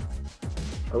position?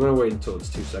 I'm gonna wait until it's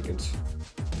 2 seconds.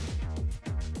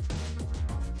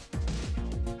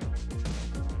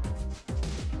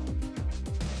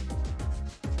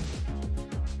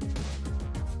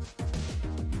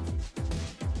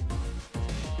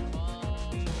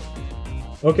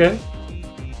 Okay.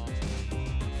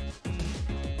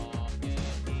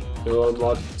 It'll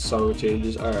unlock song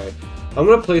changes. Alright. I'm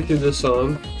gonna play through this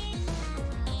song.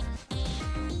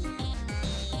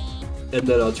 And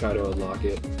then I'll try to unlock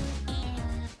it.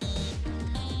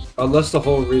 Unless the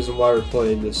whole reason why we're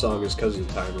playing this song is because of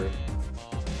the timer.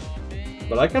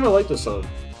 But I kinda like this song.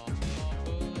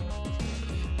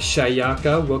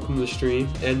 Shayaka, welcome to the stream.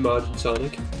 And Majin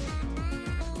Sonic.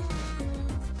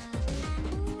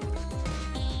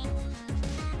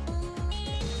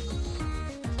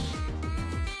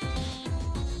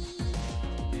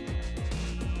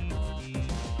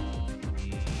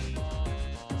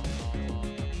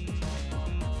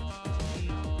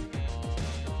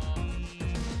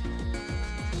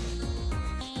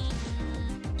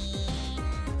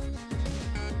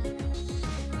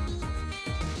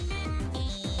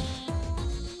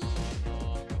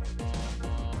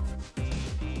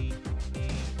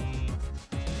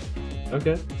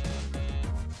 Okay.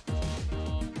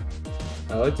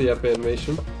 I like the up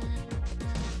animation.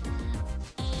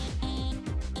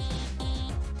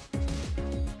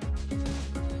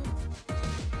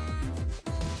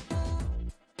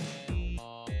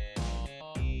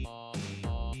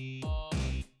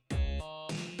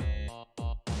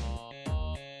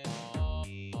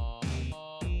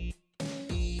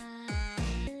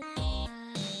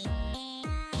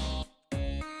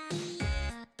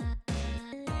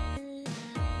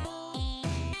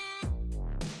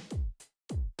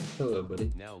 Hello,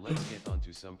 buddy. Now let's get on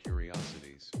to some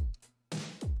curiosities.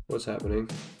 What's happening?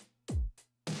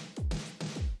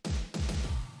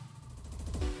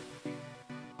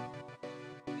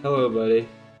 Hello, buddy.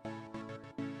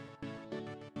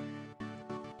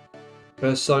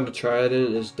 Best song to try it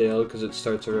in is Dale because it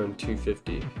starts around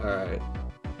 250. Alright.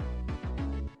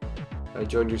 I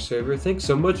joined your server. Thanks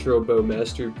so much, Robo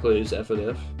Master who plays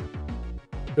FNF.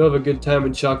 You'll have a good time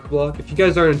in Chock-a-Block. If you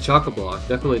guys aren't in Chock-a-Block,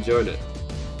 definitely join it.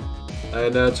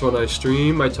 And that's when I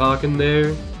stream, I talk in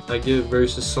there, I give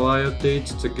versus Sly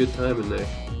updates, it's a good time in there.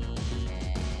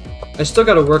 I still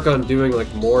gotta work on doing like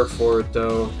more for it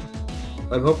though.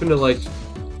 I'm hoping to like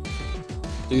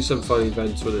do some fun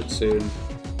events with it soon.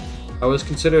 I was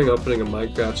considering opening a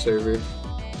Minecraft server.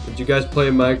 Would you guys play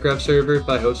a Minecraft server if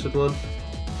I hosted one?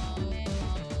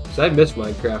 Cause I miss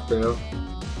Minecraft, bro.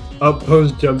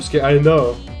 Outpost jump scare, I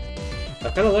know.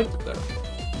 I kinda liked it though.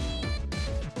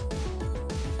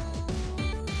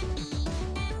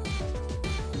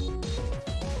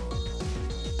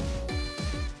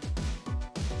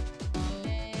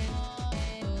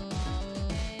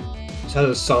 It has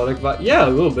a Sonic vibe. Yeah, a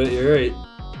little bit, you're right.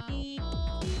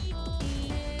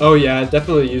 Oh yeah, it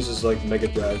definitely uses like Mega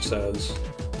Drive sounds.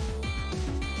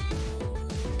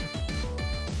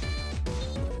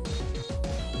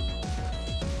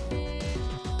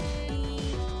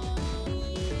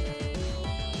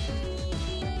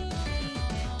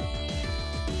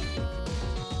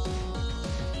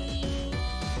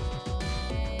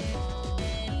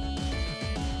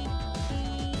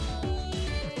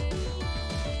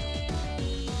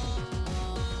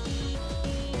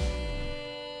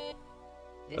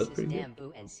 This is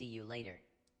Bambu and see you later.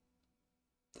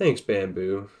 Thanks,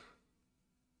 Bamboo.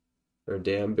 Or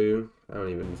Damboo. I don't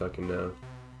even fucking know.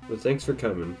 But thanks for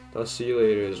coming. I'll see you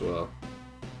later as well.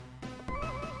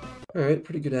 Alright,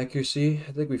 pretty good accuracy.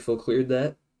 I think we full cleared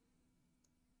that.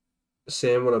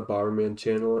 Sam on a Bomberman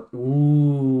channel.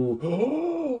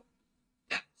 Ooh.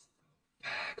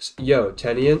 Yo,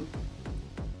 Tenian.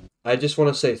 I just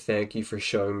want to say thank you for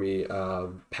showing me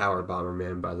Power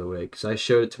Bomberman, by the way, because I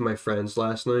showed it to my friends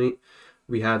last night.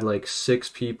 We had like 6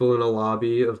 people in a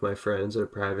lobby of my friends at a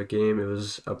private game. It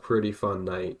was a pretty fun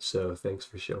night, so thanks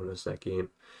for showing us that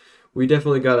game. We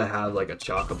definitely got to have like a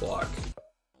Chock-a-Block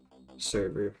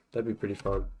server. That'd be pretty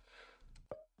fun.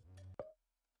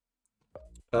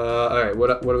 Alright,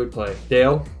 what do we play?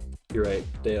 Dale? You're right,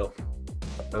 Dale.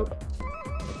 Oh,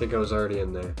 I think I was already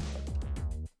in there.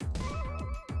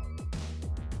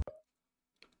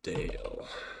 Dale.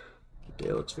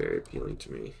 Dale looks very appealing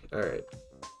to me. Alright.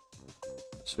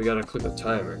 So we gotta click the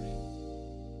timer.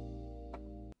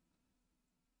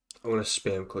 I wanna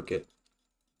spam click it.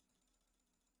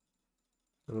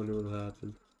 I wonder what'll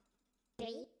happen.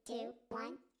 3, 2,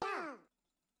 1, go!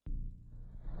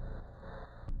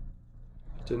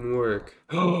 It didn't work.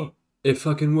 Oh! It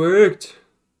fucking worked!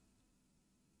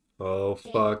 Oh,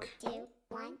 fuck. 3, 2,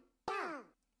 1, go!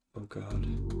 Oh, God.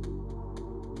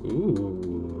 Ooh.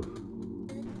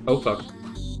 Oh, fuck.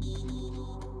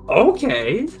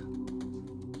 Okay!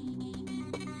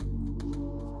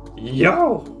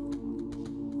 Yo!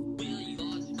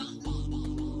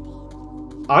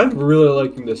 I'm really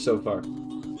liking this so far.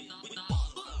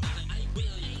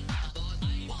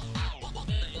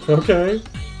 Okay.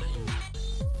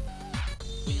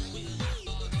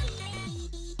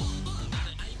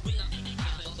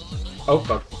 Oh,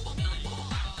 fuck.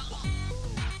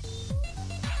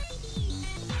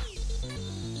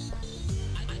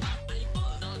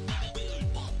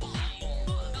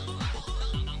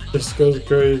 This goes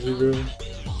crazy, bro.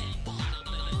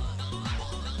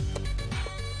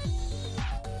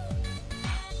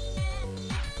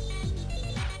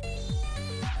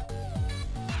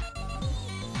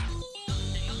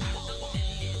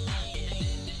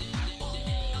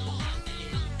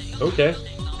 Okay.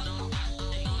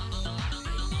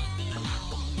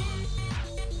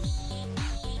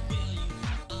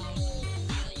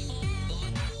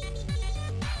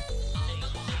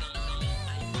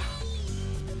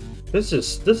 This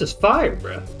is fire,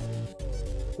 bro.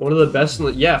 One of the best in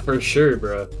the, yeah, for sure,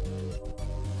 bro.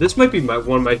 This might be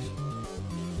this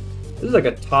is like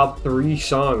a top 3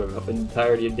 song of the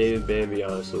entirety of David Bambi,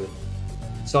 honestly.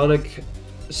 Sonics,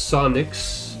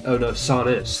 oh no,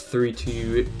 Sonis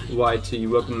 32YT,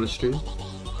 welcome to the stream.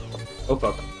 Oh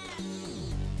fuck.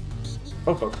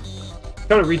 Oh fuck.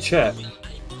 Trying to read chat.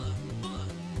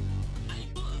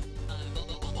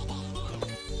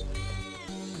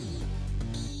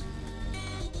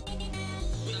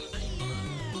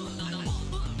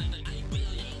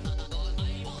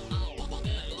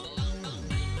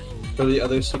 For the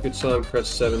other secret song, press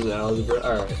 7 in algebra.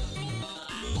 Alright.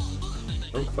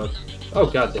 Oh, fuck. Oh,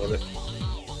 god damn it.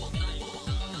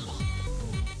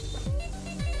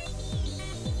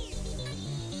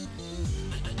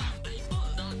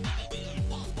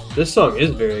 This song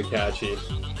is very catchy.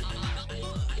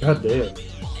 God damn.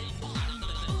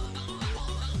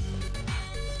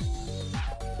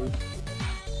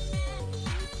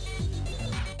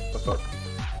 Oh, fuck.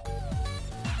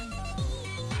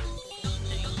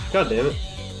 God damn it.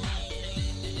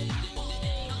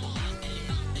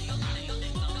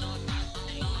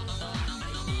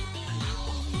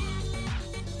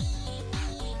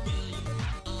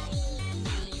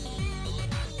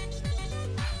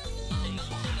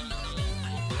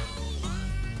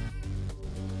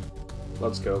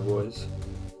 Let's go, boys.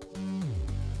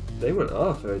 They went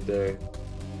off right there.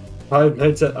 5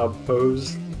 nights at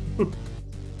Outpost.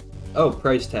 Oh,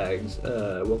 price tags.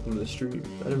 Welcome to the stream.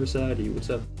 I never said hi to you.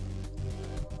 What's up?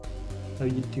 How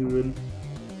you doing?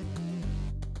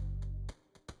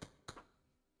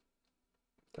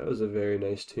 That was a very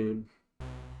nice tune.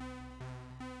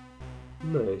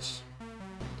 Nice.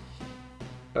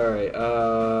 Alright,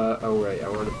 oh right, I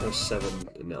want to press 7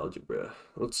 in algebra.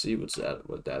 Let's see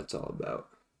what that's all about.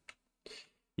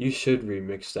 You should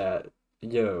remix that.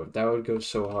 Yo, that would go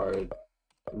so hard.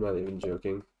 I'm not even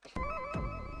joking.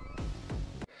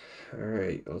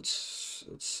 Alright, let's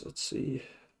see.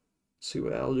 See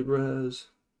what algebra has.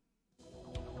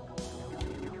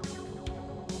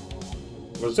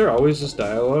 Was there always this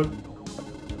dialogue?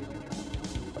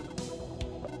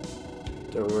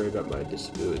 Don't worry about my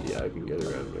disability, I can get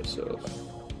around myself.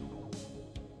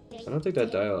 I don't think that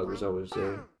dialogue was always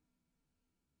there.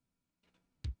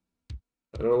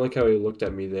 I don't like how he looked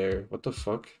at me there. What the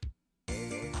fuck?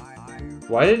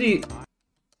 Why did he...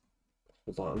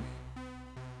 Hold on.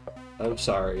 I'm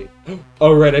sorry.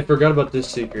 Oh right, I forgot about this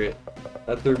secret.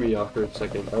 That threw me off for a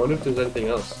second. I wonder if there's anything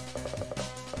else.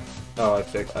 Oh, I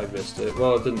missed it.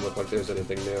 Well, it didn't look like there was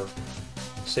anything new.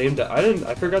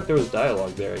 I forgot there was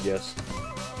dialogue there, I guess.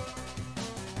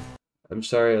 I'm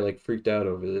sorry I like freaked out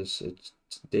over this.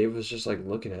 Dave was just like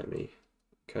looking at me.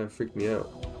 Kind of freaked me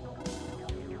out.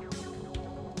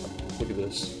 Look at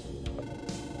this.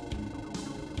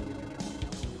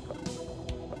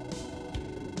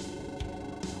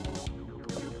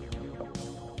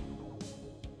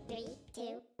 Three,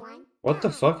 two, one. What the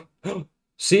fuck?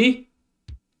 See?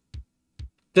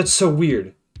 That's so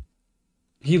weird.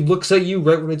 He looks at you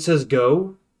right when it says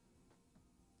go,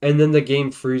 and then the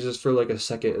game freezes for like a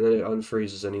second, and then it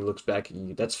unfreezes, and he looks back at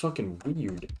you. That's fucking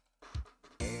weird.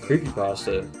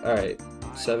 Creepypasta. Alright,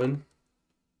 7.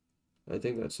 I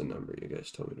think that's the number you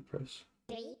guys told me to press.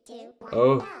 3, 2, 1.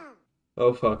 Oh.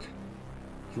 Oh, fuck.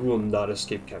 You will not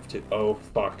escape captivity. Oh,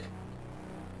 fuck.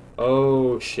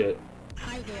 Oh, shit.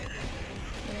 Hi there.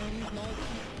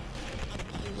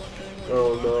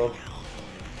 Oh, no.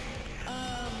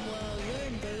 Well, you're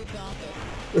in Dave's office.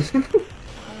 This is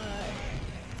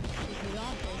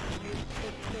office. You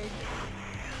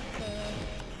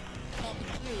talk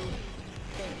to.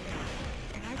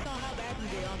 And I saw how bad you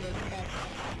did on those tests.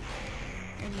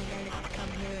 And you managed to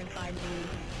come here and find me.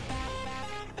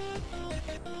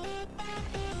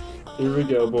 Here we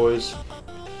go, boys.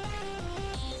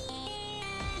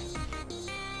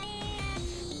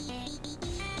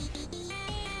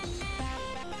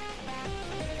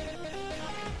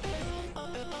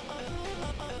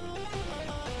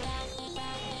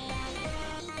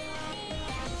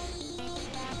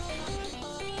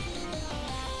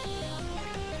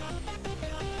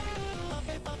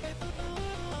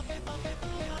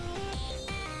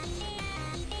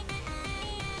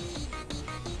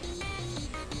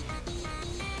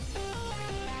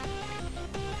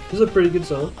 This is a pretty good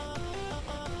song.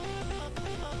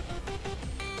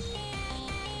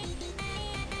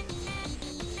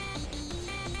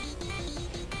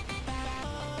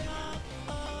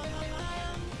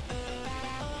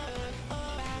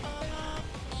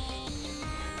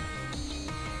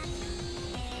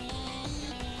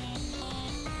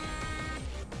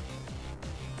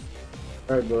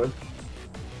 Alright, bud.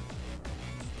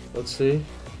 Let's see.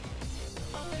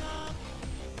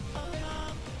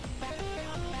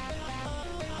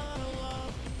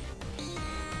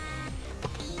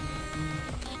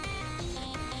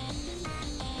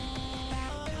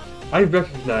 I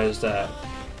recognize that.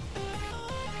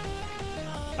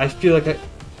 I feel like I...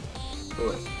 Oh,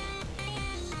 wait.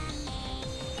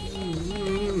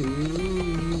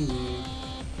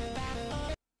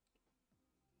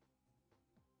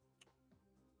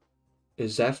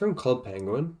 Is that from Club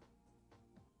Penguin?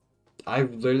 I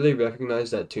literally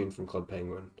recognize that tune from Club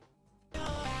Penguin.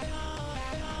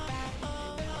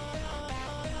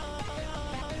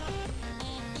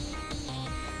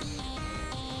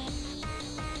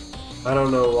 I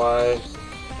don't know why.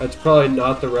 That's probably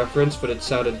not the reference, but it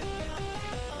sounded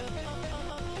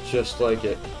just like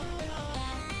it.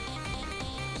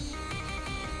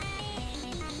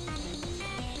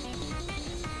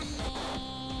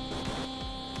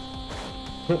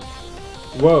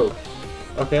 Whoa.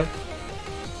 Okay.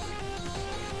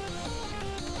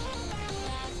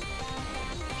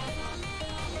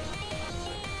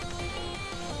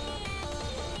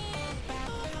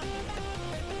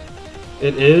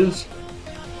 It is?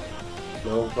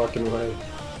 No fucking way.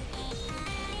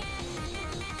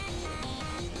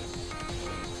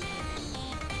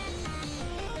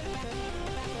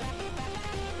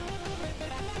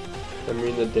 I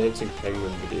mean the dancing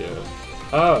penguin video.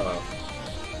 Oh.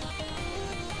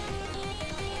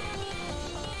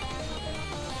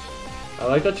 I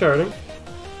like that charting.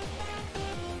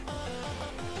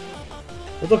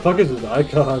 What the fuck is this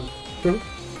icon?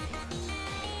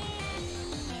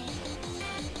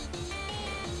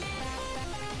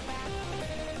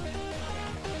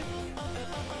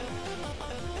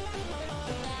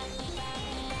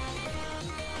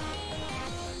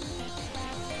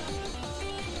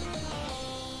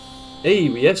 Hey,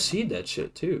 we FC'd that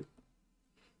shit too.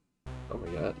 Oh my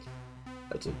god.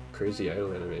 That's a crazy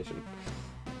idle animation.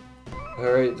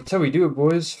 Alright, that's how we do it,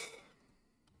 boys.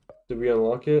 Did we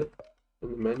unlock it in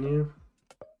the menu?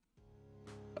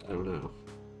 I don't know.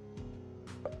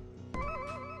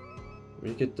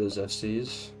 We get those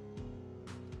FCs.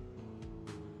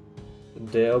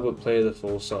 Dale, but play the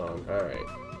full song. Alright.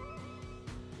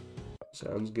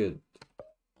 Sounds good.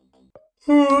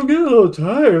 Oh, I'm getting a little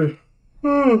tired.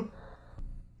 Oh.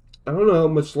 I don't know how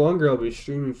much longer I'll be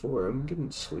streaming for. I'm getting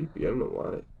sleepy. I don't know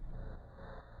why.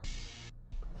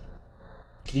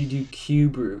 Can you do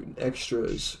cube root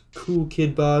extras? Cool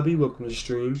Kid Bobby, welcome to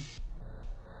stream.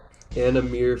 And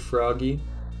Amir Froggy.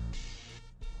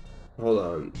 Hold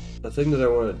on. The thing that I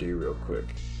want to do real quick.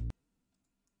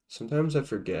 Sometimes I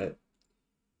forget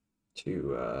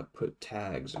to put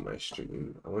tags in my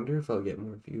stream. I wonder if I'll get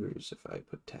more viewers if I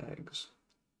put tags.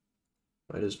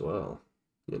 Might as well,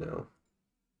 you know.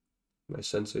 Am I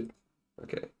censored?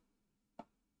 Okay.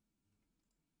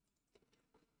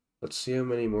 Let's see how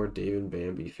many more Dave and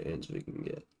Bambi fans we can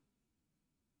get.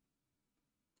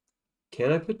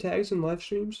 Can I put tags in live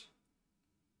streams?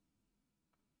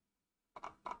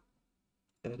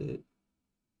 Edit.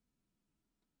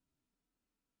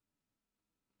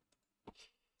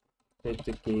 Make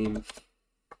the game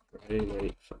Friday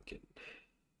night fucking.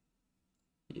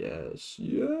 Yes,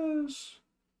 yes.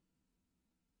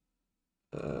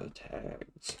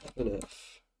 Tags.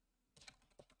 NF.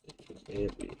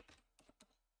 Bambi.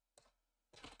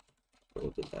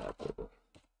 Golden apple.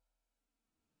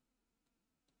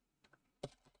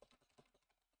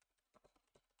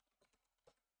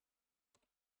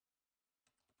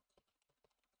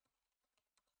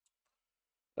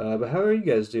 But how are you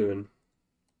guys doing?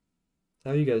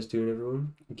 How are you guys doing,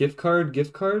 everyone? Gift card,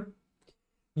 gift card?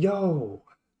 Yo!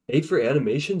 8 for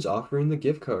Animations offering the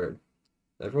gift card.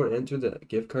 Everyone enter the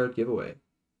gift card giveaway.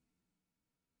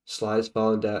 Slides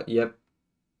falling down. Yep.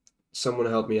 Someone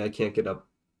help me. I can't get up.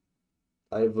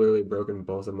 I've literally broken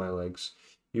both of my legs.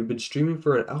 You've been streaming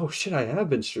for an... Oh, shit, I have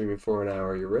been streaming for an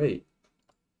hour. You're right.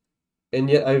 And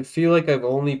yet I feel like I've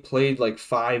only played like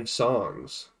 5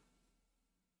 songs.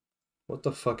 What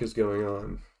the fuck is going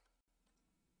on?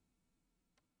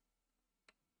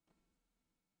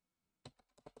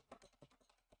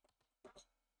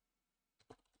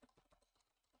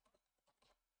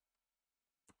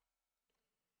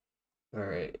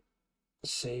 Alright.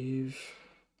 Save.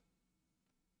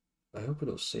 I hope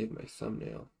it'll save my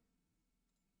thumbnail.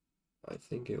 I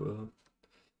think it will.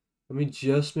 Let me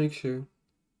just make sure.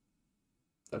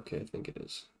 Okay, I think it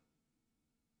is.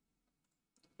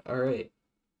 Alright.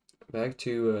 Back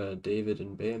to David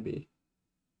and Bambi.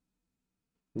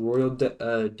 Royal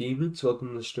Demons, welcome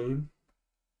to the stream.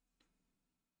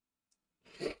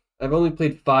 I've only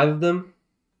played 5 of them.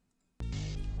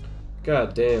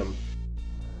 God damn.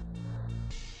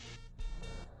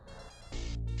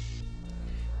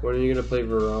 When are you gonna play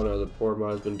Verona? The poor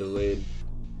mod's been delayed.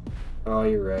 Oh,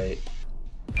 you're right.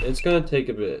 It's gonna take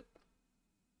a bit.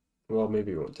 Well,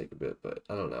 maybe it won't take a bit, but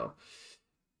I don't know.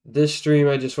 This stream,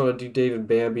 I just want to do Dave and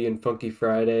Bambi and Funky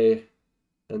Friday.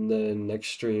 And then next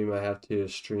stream, I have to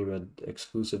stream an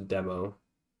exclusive demo.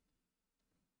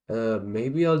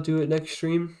 Maybe I'll do it next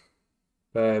stream.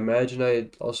 But I imagine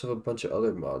I also have a bunch of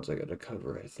other mods I gotta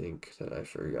cover, I think, that I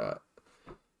forgot.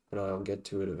 But I'll get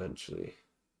to it eventually.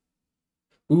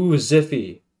 Ooh,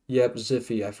 Ziffy. Yep,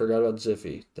 Ziffy. I forgot about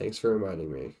Ziffy. Thanks for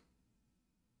reminding me.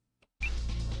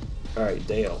 Alright,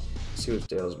 Dale. Let's see what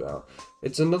Dale's about.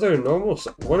 It's another normal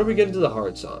song. When are we getting to the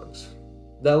hard songs?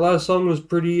 That last song was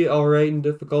pretty alright in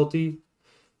difficulty.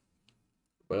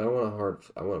 But I want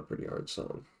a pretty hard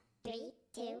song. 3,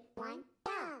 2, 1,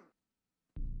 go!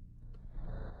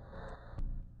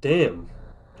 Damn.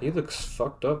 He looks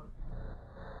fucked up.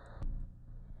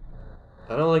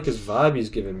 I don't like his vibe he's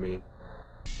giving me.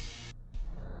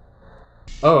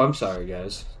 Oh, I'm sorry,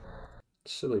 guys.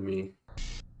 Silly me.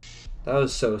 That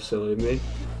was so silly of me.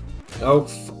 Oh,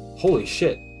 holy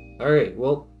shit. Alright,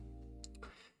 well.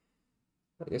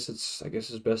 I guess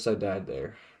it's best I died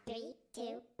there. 3,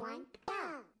 2, 1, go!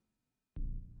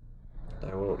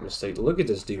 I won't mistake. Look at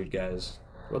this dude, guys.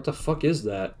 What the fuck is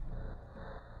that?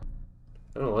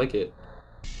 I don't like it.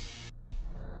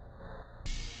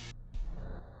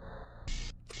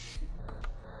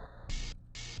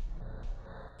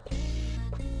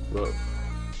 Whoa.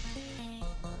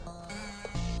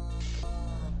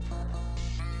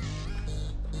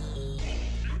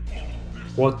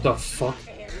 What the fuck?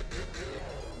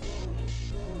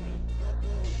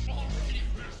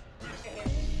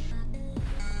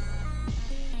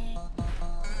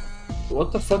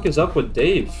 What the fuck is up with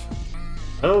Dave?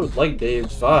 I don't like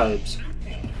Dave's vibes.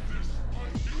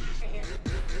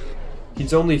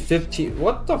 He's only 15.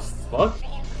 What the fuck?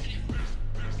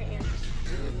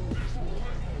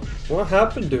 What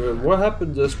happened to him? What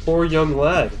happened to this poor young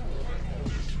lad?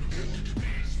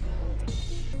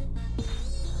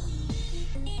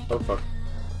 Oh fuck.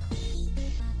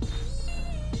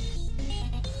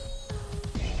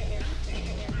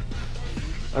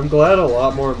 I'm glad a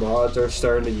lot more mods are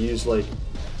starting to use like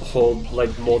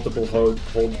multiple hold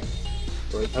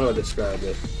like, how do I describe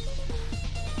it?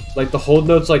 Like the hold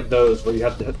notes like those where you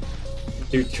have to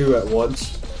do two at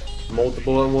once,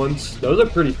 multiple at once. Those are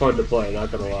pretty fun to play,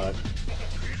 not gonna lie.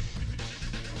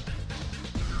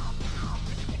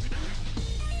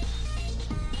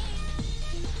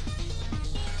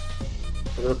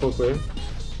 I'm gonna pull clear.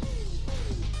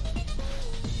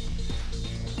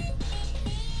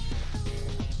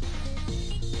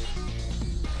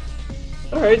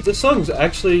 Alright, this song's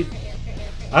actually...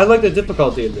 I like the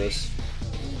difficulty in this.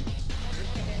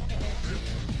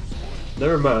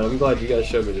 Never mind, I'm glad you guys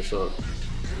showed me this song.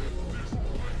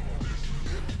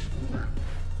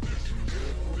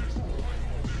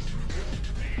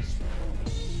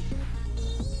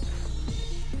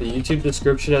 The YouTube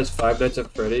description has Five Nights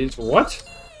at Freddy's. What?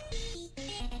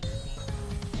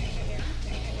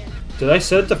 Did I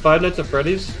set it to Five Nights at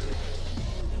Freddy's?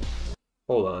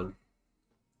 Hold on.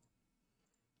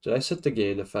 Did I set the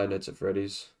game to Five Nights at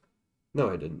Freddy's?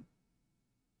 No, I didn't.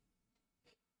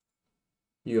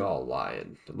 You all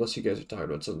lying. Unless you guys are talking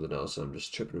about something else and I'm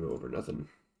just tripping over nothing.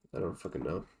 I don't fucking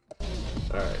know.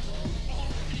 Alright.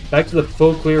 Back to the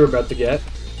full clear we're about to get.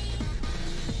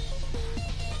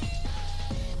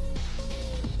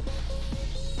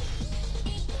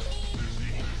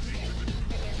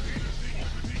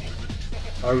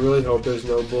 I really hope there's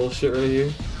no bullshit right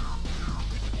here.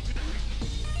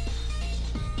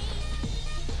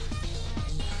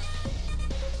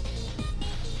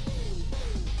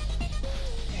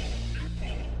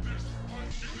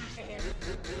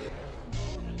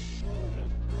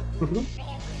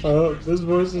 This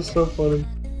voice is so funny.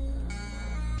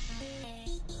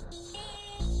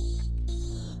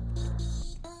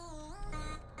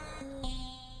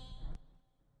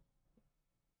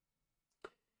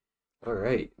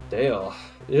 Alright, Dale.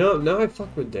 You know, now I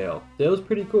fuck with Dale. Dale's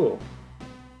pretty cool.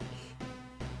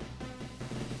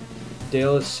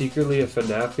 Dale is secretly a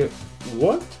FNAF.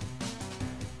 What?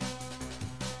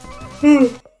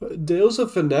 Dale's a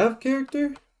FNAF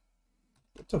character?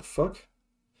 What the fuck?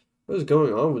 What is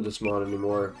going on with this mod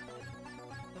anymore?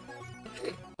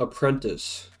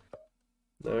 Apprentice.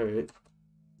 Alright.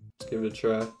 Let's give it a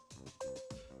try.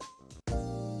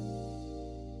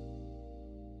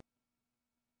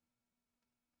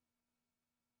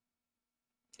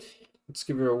 Let's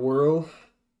give her a whirl.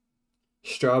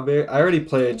 Strawberry. I already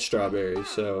played Strawberry,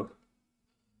 so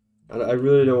I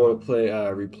really don't want to play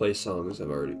replay songs I've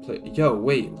already played. Yo,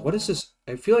 wait, what is this?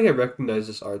 I feel like I recognize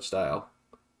this art style.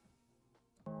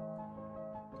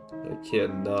 I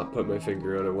cannot put my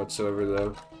finger on it whatsoever,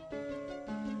 though.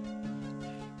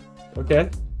 Okay.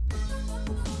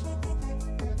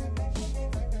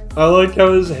 I like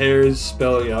how his hair is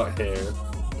spelling out hair.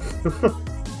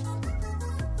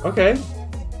 Okay.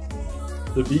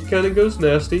 The beat kind of goes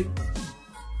nasty.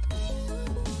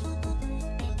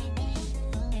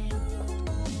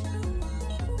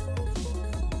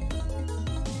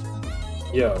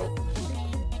 Yo.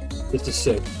 This is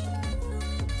sick.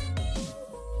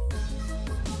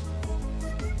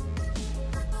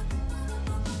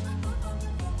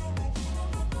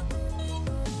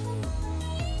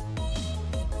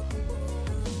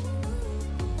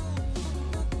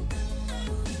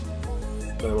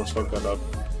 I almost fucked that up.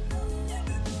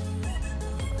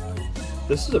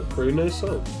 This is a pretty nice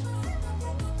song.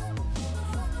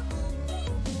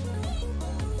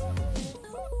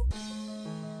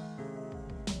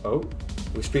 Oh,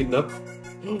 we're speeding up.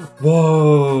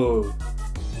 Whoa!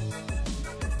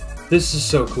 This is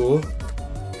so cool.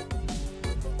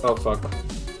 Oh fuck.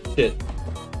 Shit.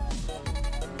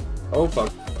 Oh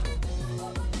fuck.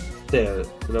 Damn it.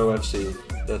 No FC.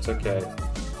 That's okay.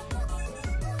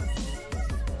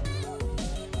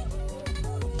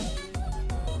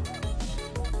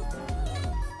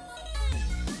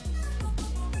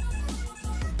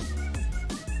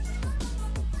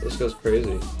 This goes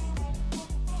crazy.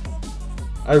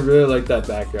 I really like that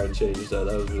background change though.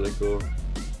 That was really cool.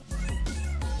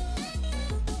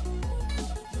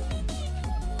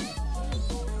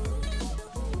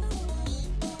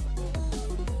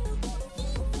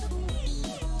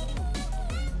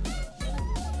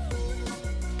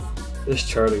 This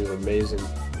charting is amazing.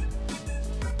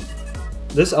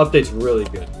 This update's really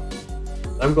good.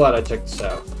 I'm glad I checked this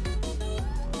out.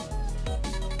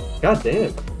 God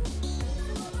damn.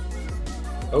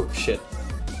 Oh shit.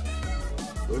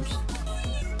 Oops.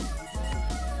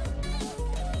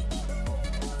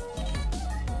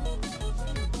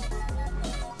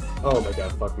 Oh my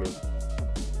god, fuck me.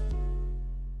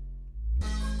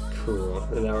 Cool,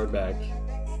 and now we're back.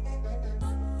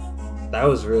 That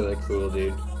was really cool,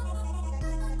 dude.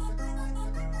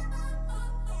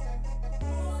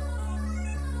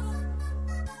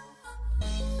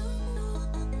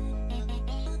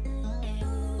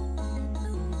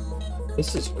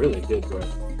 This is really good, bro.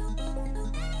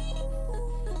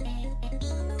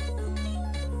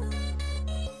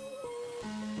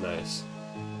 Nice.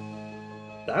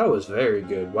 That was very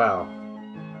good. Wow.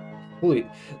 Holy,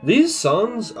 these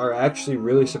songs are actually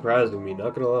really surprising me,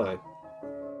 not gonna lie.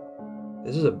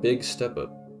 This is a big step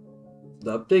up.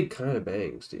 The update kind of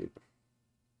bangs, dude.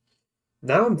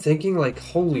 Now I'm thinking like,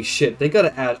 holy shit, they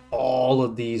gotta add all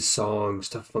of these songs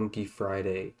to Funky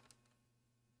Friday.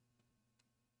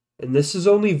 And this is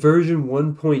only version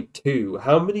 1.2.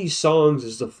 How many songs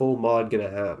is the full mod gonna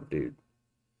have, dude?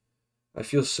 I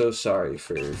feel so sorry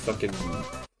for fucking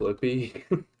Flippy.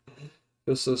 I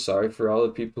feel so sorry for all the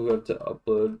people who have to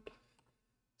upload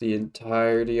the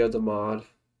entirety of the mod.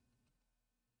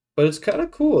 But it's kind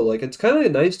of cool. Like, it's kind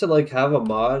of nice to, like, have a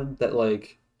mod that,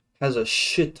 like, has a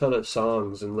shit ton of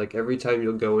songs. And, like, every time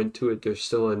you'll go into it, there's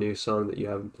still a new song that you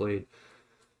haven't played.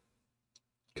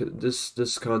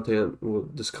 This content will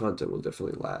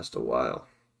definitely last a while.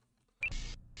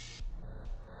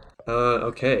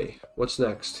 Okay. What's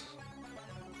next?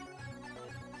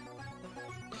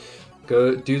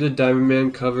 Go do the Diamond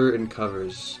Man cover in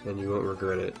covers, and you won't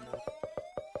regret it.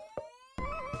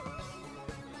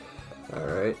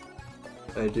 Alright.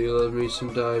 I do love me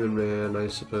some Diamond Man, I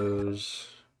suppose.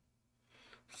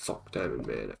 Fuck Diamond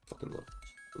Man, I fucking love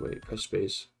it. Wait, press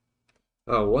space.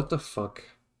 Oh, what the fuck?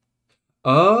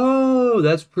 Oh,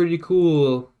 that's pretty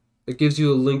cool. It gives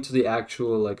you a link to the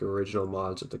actual, like, original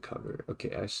mods of the cover.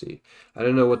 Okay, I see. I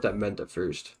didn't know what that meant at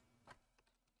first.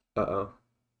 Uh-oh.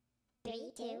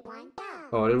 3, 2, 1, go!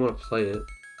 Oh, I didn't want to play it.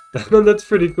 That's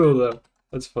pretty cool, though.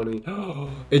 That's funny.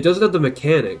 It doesn't have the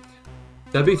mechanic.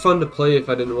 That'd be fun to play if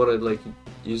I didn't want to, like,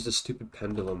 use the stupid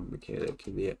pendulum mechanic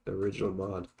in the original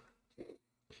mod.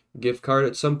 Gift card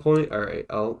at some point? Alright,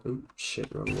 oops,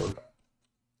 shit, wrong one.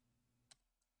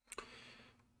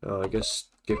 Oh, I guess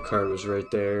gift card was right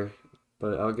there.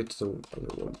 But I'll get to the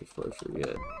other one before I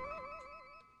forget.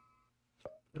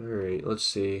 Alright, let's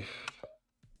see.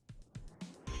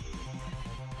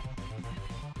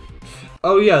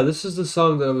 Oh yeah, this is the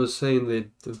song that I was saying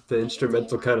the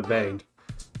instrumental kind of banged.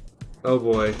 Oh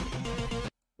boy.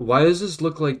 Why does this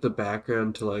look like the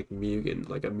background to like Mugen,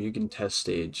 like a Mugen test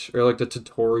stage? Or like the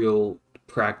tutorial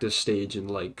practice stage in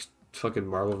like fucking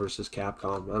Marvel vs.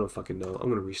 Capcom? I don't fucking know. I'm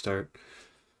gonna restart.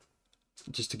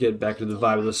 Just to get back to the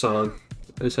vibe of the song.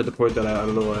 I just had to point that out, I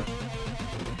don't know why.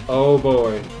 Oh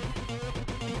boy.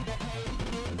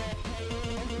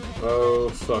 Oh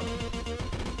fuck.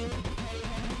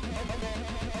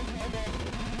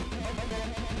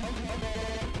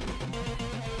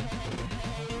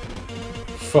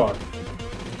 Fuck.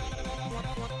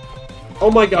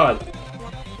 Oh my god.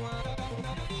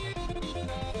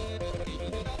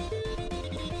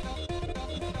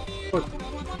 What?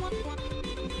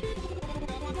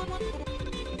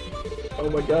 Oh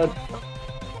my god.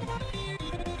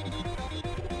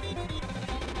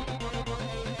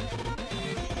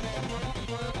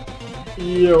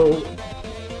 Yo.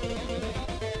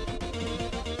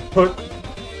 Fuck.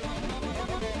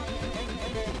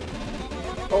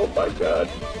 Oh my god.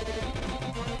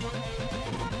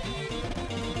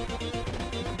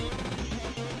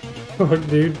 fuck,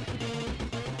 dude?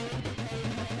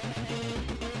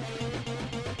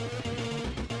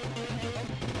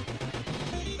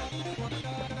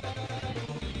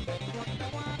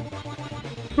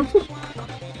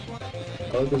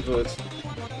 I like his voice.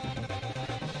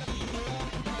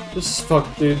 This is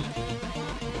fucked, dude.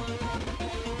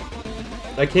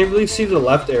 I can't really see the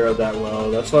left arrow that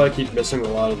well. That's why I keep missing a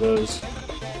lot of those.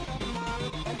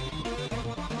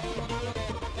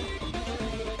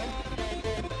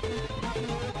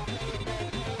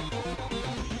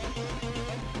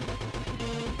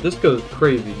 This goes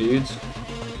crazy, dudes.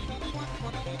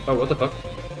 Oh, what the fuck?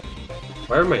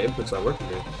 Why are my inputs not working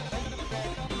here?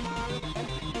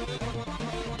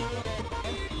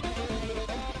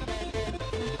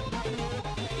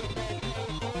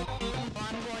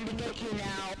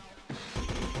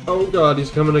 Oh god, he's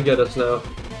coming to get us now.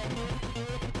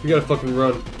 We gotta fucking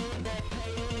run.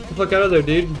 Get the fuck out of there,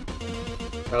 dude.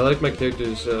 I like my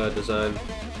character's design.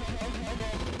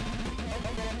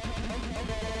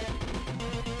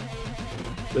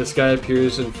 This guy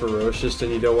appears in Ferocious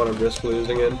and you don't want to risk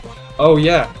losing him. Oh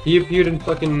yeah, he appeared in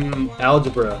fucking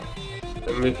Algebra.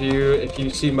 And if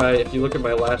you look at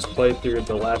my last playthrough,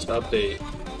 the last update,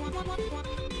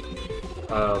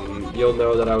 you'll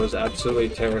know that I was absolutely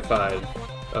terrified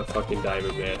of fucking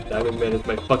Diamond Man. Diamond Man is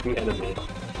my fucking enemy.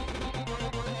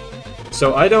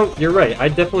 So you're right, I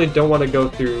definitely don't want to go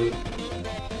through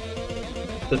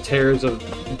the terrors of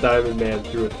Diamond Man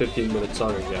through a 15-minute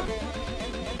song again.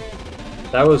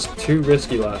 That was too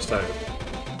risky last time.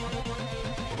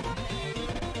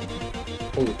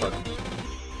 Holy fuck.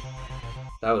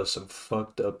 That was some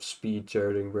fucked up speed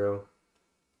charting, bro.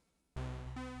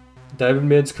 Diamond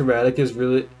Man's chromatic is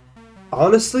really...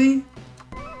 Honestly,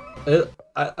 I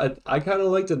kind of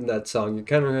liked it in that song. You're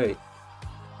kind of right.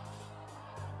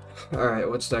 Alright,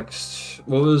 what's next?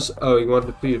 What was... Oh, you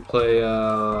wanted me to play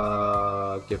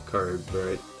gift card,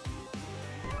 right?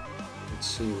 Let's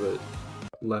see what...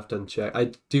 Left Unchecked.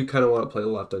 I do kind of want to play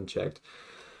Left Unchecked,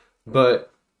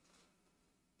 but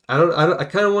I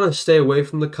kind of want to stay away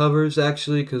from the covers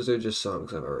actually, because they're just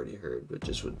songs I've already heard, but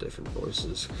just with different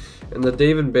voices. And the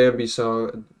Dave and Bambi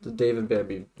song, the Dave and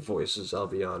Bambi voices, I'll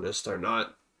be honest, are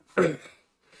not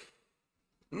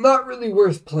really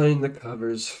worth playing the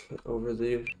covers over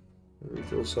the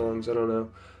original songs. I don't know.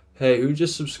 Hey, who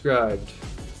just subscribed?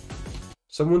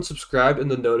 Someone subscribed and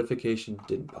the notification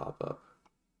didn't pop up.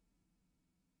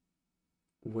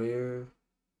 Where?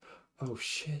 Oh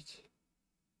shit.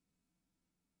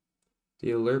 The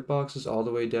alert box is all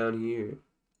the way down here.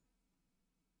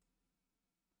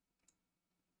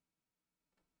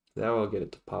 Now I'll get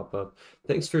it to pop up.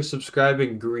 Thanks for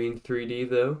subscribing, Green 3D,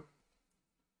 though.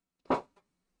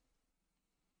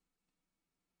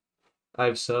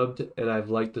 I've subbed and I've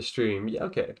liked the stream. Yeah,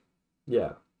 okay.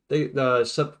 Yeah.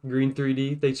 Sub Green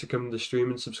 3D, thanks for coming to the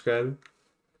stream and subscribing.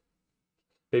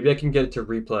 Maybe I can get it to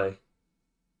replay.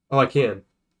 Oh, I can.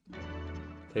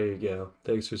 There you go.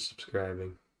 Thanks for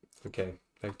subscribing. Okay,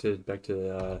 back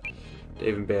to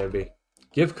Dave and Bambi.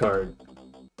 Gift card.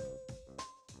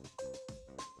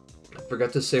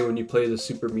 Forgot to say when you play the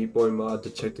Super Meat Boy mod to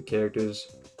check the characters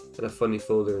in a funny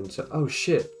folder and so. Oh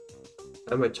shit!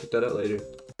 I might check that out later.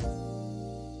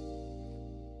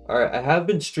 All right, I have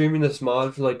been streaming this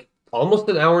mod for like almost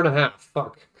an hour and a half.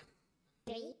 Fuck.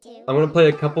 3, 2, I'm gonna play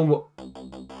a couple more.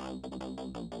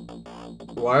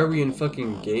 Why are we in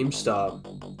fucking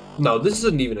GameStop? No, this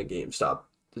isn't even a GameStop.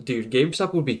 Dude,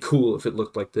 GameStop would be cool if it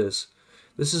looked like this.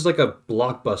 This is like a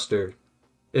Blockbuster.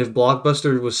 If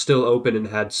Blockbuster was still open and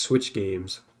had Switch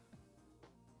games.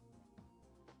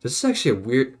 This is actually a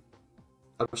weird...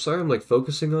 I'm sorry I'm like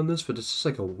focusing on this, but this is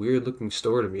like a weird looking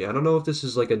store to me. I don't know if this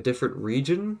is like a different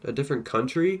region, a different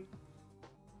country.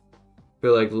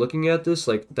 But like looking at this,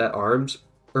 like that arms...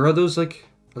 Or are those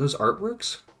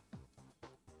artworks?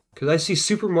 Because I see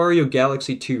Super Mario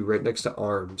Galaxy 2 right next to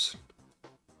ARMS.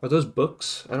 Are those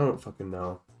books? I don't fucking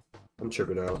know. I'm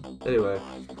tripping out. Anyway.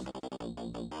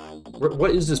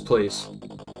 What is this place?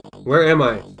 Where am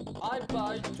I? I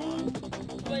buy 2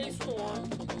 Play Store.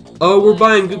 Oh, we're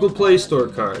buying Google Play Store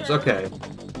cards. Okay.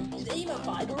 Is even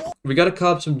 $5? We gotta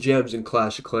cop some gems in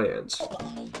Clash of Clans.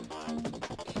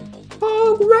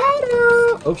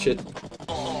 Oh, oh shit.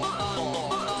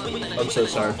 I'm so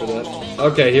sorry for that.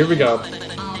 Okay, here we go.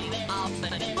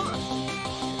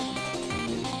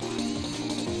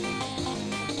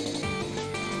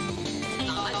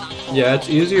 Yeah, it's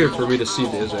easier for me to see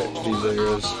these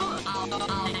areas.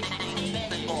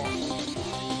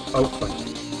 Oh, fuck.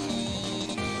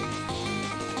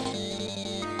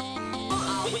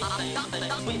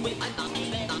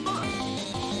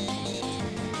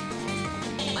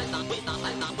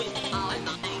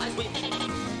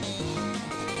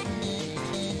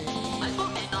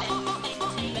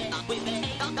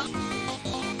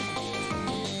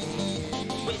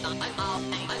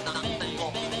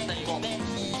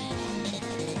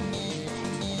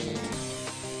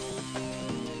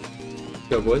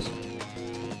 Go, boys.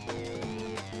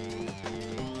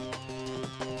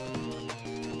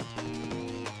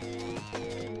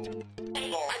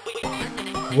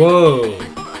 Whoa!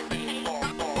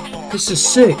 This is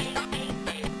sick!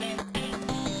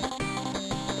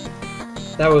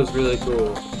 That was really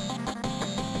cool.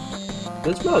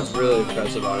 This mod's really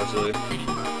impressive, honestly.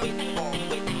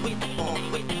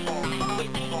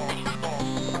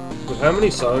 With how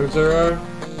many songs there are?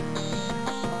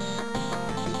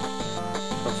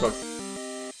 Oh fuck.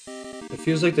 It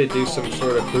feels like they do some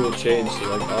sort of cool change to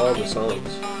like all the songs.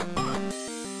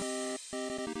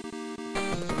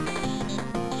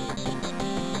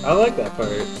 I like that part.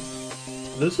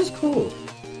 This is cool.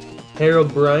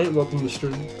 Harold Bryant, welcome to the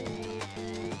stream.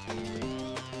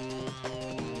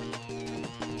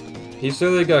 He's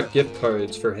certainly got gift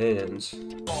cards for hands.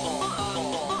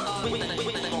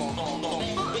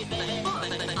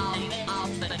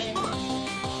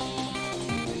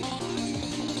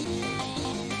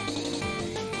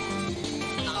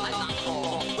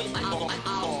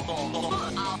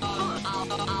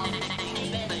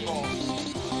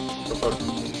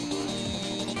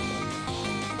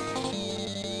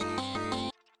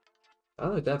 I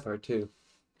like that part too.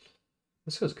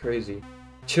 This goes crazy.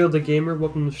 Chill the Gamer,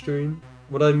 welcome to the stream.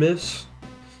 What I miss?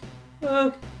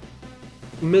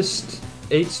 Missed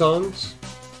 8 songs.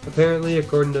 Apparently,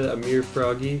 according to Amir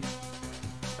Froggy,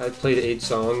 I played 8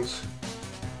 songs.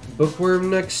 Bookworm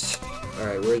next.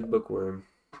 Alright, where's Bookworm?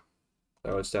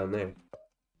 Oh, it's down there.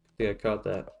 I think I caught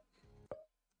that.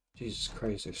 Jesus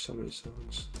Christ, there's so many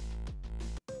songs.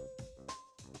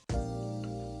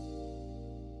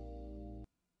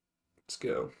 Let's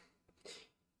go.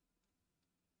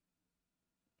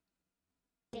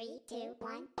 3, 2,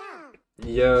 1, go!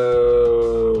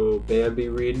 Yo, Bambi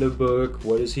reading a book.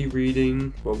 What is he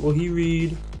reading? What will he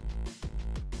read?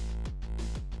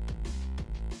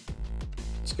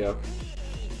 Let's go.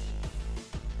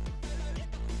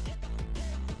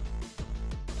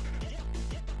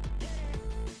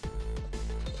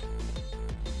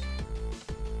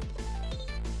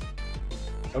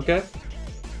 Okay.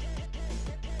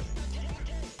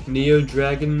 Neo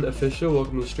Dragon Official,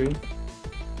 welcome to the stream.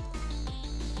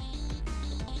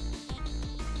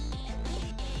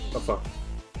 Oh fuck.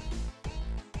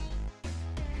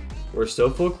 We're still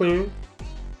full clearing.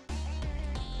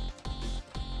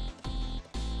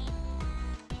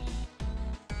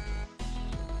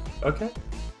 Okay.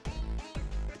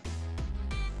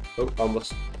 Oh,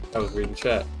 almost. I was reading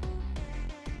chat.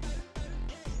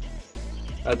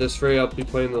 At this rate, I'll be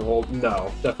playing the whole...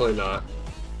 No, definitely not.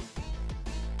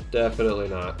 Definitely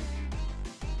not.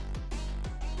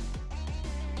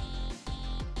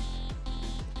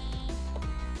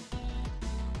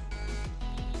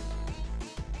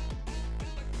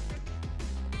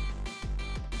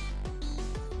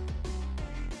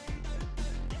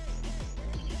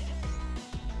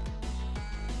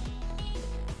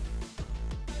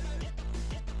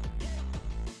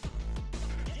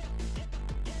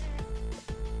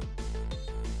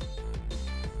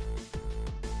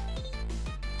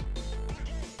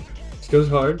 Goes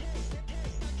hard.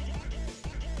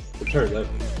 It turned up.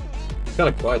 It's kind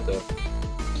of quiet though.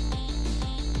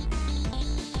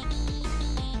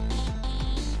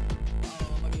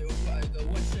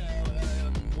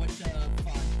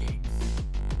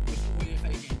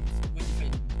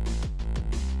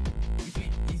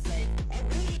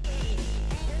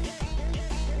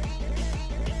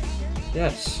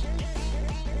 Yes.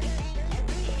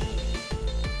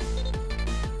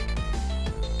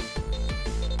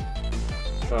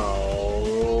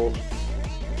 Oh,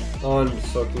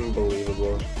 unfucking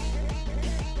believable.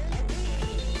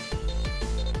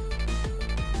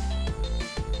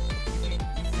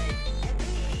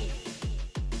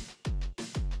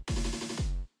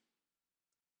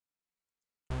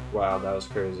 Wow, that was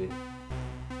crazy.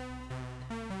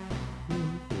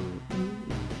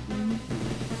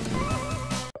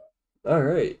 All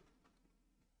right.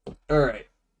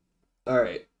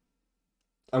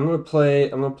 I'm gonna play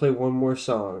one more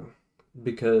song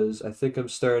because I think I'm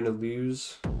starting to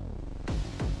lose.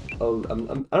 Oh,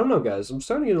 I don't know, guys. I'm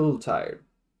starting to get a little tired.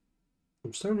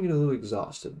 I'm starting to get a little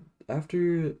exhausted.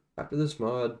 After this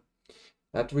mod,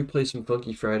 after we play some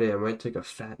Funky Friday, I might take a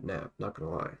fat nap. Not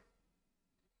gonna lie.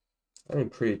 I am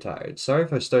pretty tired. Sorry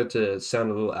if I start to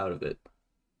sound a little out of it.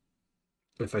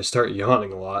 If I start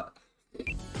yawning a lot.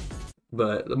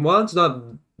 But the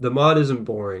mod isn't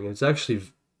boring. It's actually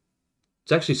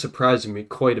surprising me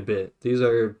quite a bit. These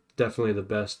are definitely the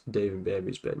best Dave and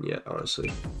Bambi's been yet,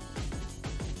 honestly.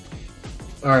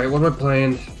 Alright, what am I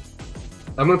playing?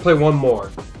 I'm gonna play one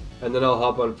more, and then I'll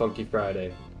hop on Funky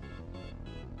Friday.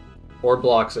 Or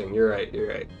Bloxing. You're right, you're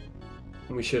right.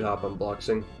 We should hop on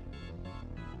Bloxing.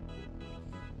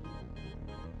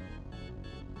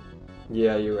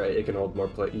 Yeah, you're right. It can hold more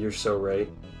play. You're so right.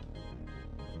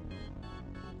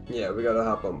 Yeah, we gotta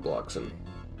hop on Bloxing.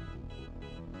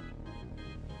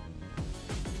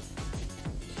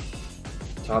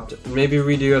 Maybe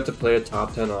we do have to play a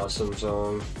top 10 awesome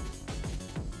song.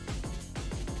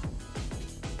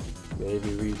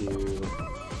 Maybe we do.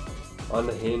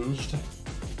 Unhinged.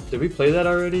 Did we play that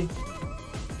already?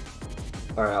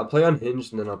 Alright, I'll play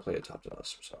Unhinged and then I'll play a top 10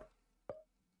 awesome song.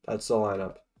 That's the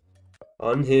lineup.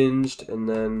 Unhinged and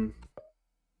then...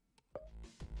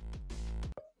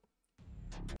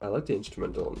 I like the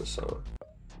instrumental in this song.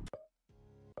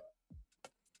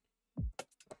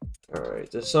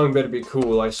 Alright, this song better be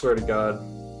cool, I swear to God.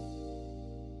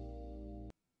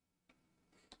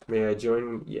 May I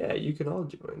join? Yeah, you can all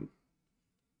join.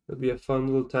 It'll be a fun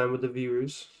little time with the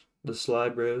viewers. The Sly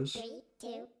Bros. 3,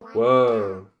 2, 1.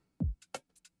 Whoa.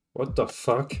 What the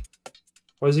fuck?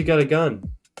 Why has he got a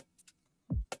gun?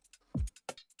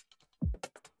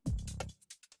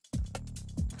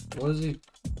 What is he?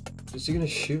 Is he gonna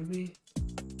shoot me?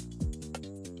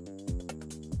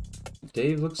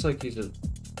 Dave looks like he's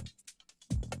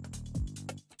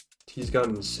gone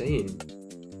insane.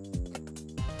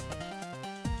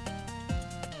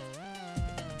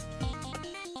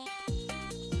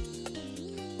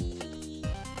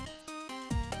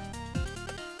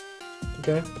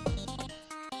 Okay.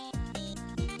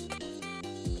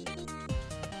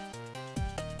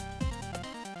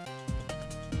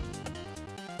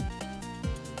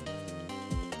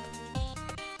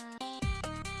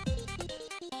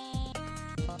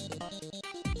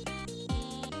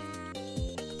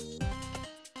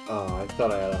 Oh, I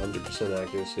thought I had 100%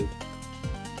 accuracy.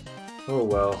 Oh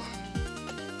well.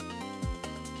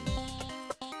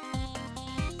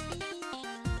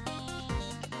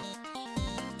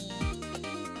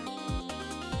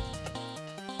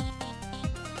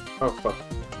 Oh fuck.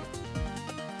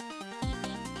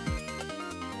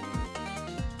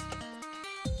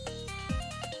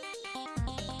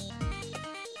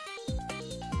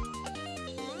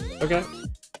 Okay.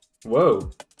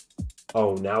 Whoa.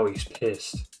 Oh, now he's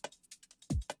pissed.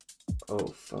 Oh,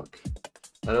 fuck.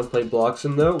 I don't play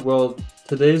Bloxing though? Well,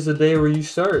 today's the day where you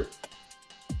start.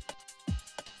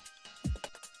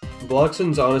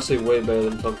 Bloxing's honestly way better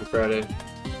than Funky Friday.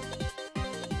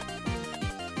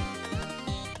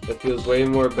 It feels way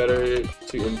more better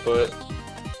to input.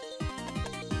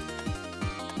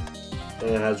 And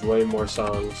it has way more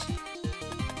songs.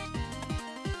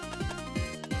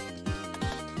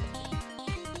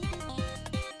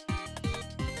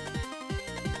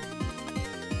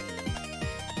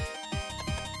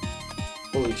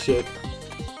 Holy shit.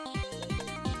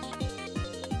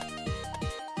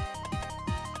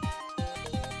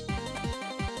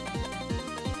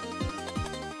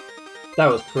 That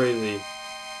was crazy.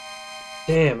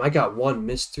 Damn, I got one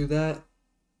miss through that.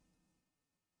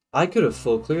 I could have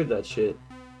full cleared that shit.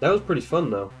 That was pretty fun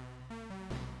though.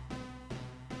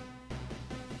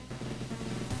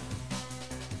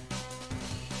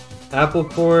 Apple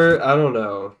Core, I don't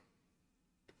know.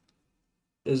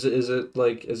 Is it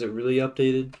really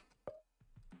updated?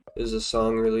 Is the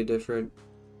song really different?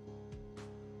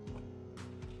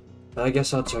 I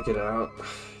guess I'll check it out.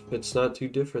 If it's not too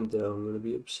different though, I'm gonna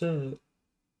be upset.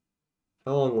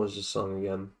 How long was this song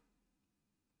again?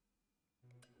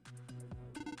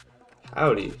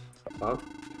 Howdy. Pop,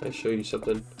 can I show you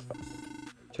something?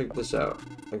 Check this out.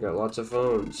 I got lots of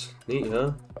phones. Neat,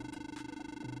 huh?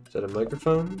 Is that a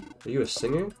microphone? Are you a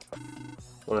singer?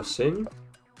 Wanna sing?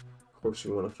 Of course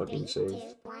we wanna fucking 3, sing.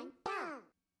 2, 1, go.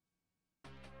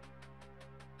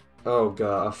 Oh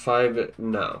god, a 5...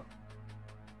 No.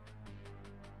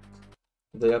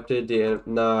 They updated the...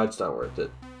 Nah, it's not worth it.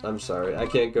 I'm sorry. I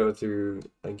can't go through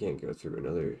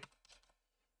another...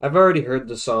 I've already heard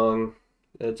the song.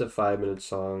 It's a 5-minute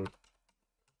song.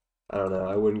 I don't know.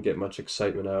 I wouldn't get much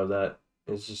excitement out of that.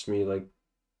 It's just me, like...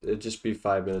 It'd just be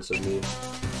 5 minutes of me.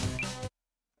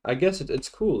 I guess it's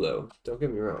cool, though. Don't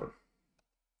get me wrong.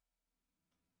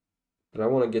 But I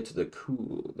want to get to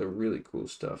the really cool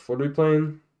stuff. What are we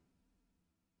playing?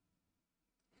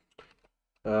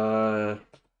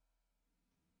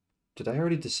 Did I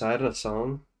already decide on a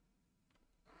song?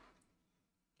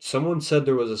 Someone said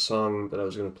there was a song that I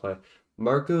was going to play.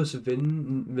 Marcos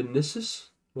Vinicius,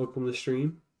 welcome to the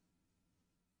stream.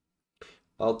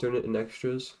 Alternate and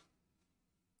extras.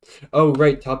 Oh,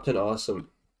 right, top 10 awesome.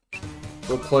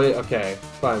 We'll play, okay,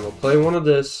 fine. We'll play one of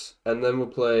this, and then we'll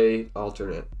play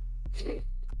alternate.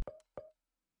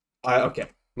 Okay.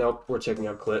 Nope, we're checking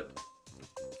out Clit.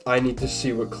 I need to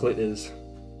see what Clit is.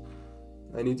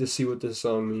 I need to see what this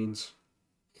song means.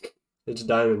 It's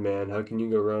Diamond Man. How can you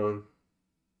go wrong?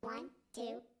 1,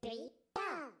 2, 3, go!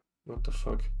 What the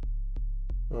fuck?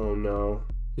 Oh no.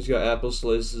 He's got apple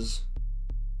slices.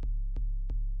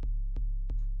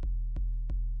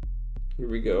 Here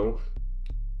we go.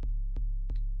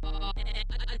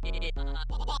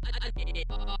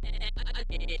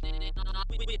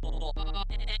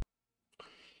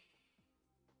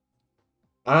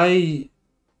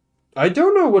 I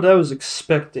don't know what I was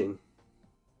expecting.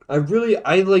 I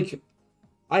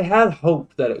had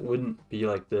hope that it wouldn't be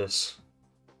like this.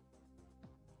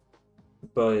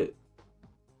 But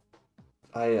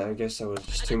I guess that was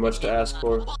just too much to ask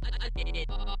for.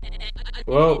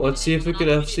 Well, let's see if we can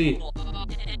FC.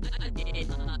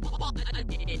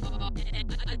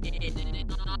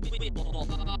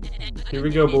 Here we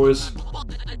go, boys.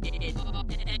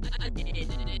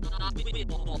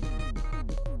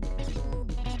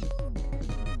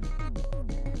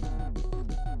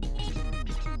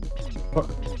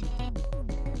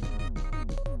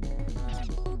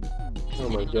 Oh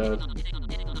my god.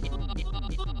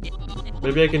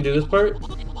 Maybe I can do this part?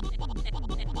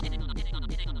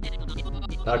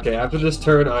 Okay, after this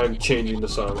turn, I'm changing the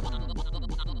song.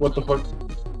 What the fuck?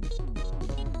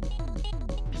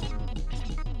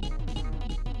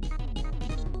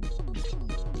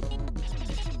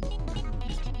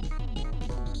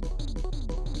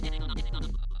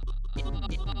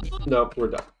 Nope, we're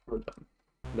done. We're done.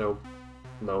 Nope.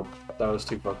 Nope. That was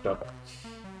too fucked up.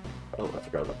 Oh, I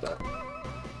forgot about that.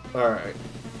 Alright.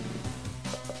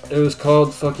 It was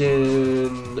called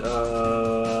fucking,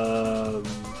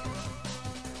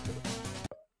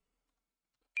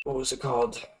 what was it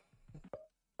called?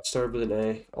 It started with an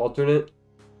A. Alternate?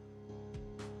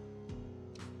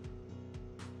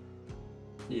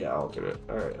 Yeah, alternate.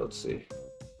 Alright, let's see.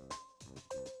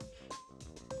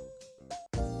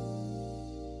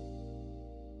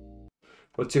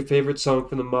 What's your favorite song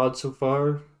from the mod so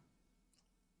far?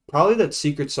 Probably that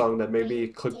secret song that made me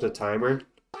click the timer.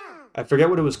 I forget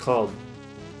what it was called.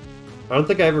 I don't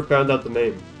think I ever found out the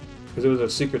name, because it was a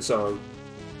secret song.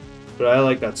 But I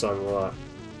like that song a lot.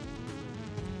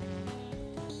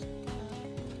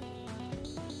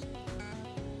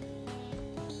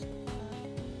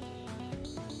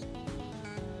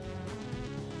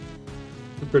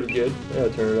 It's pretty good. I gotta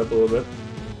turn it up a little bit.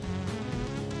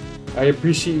 I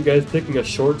appreciate you guys picking a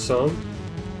short song.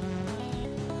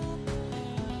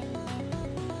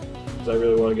 Because I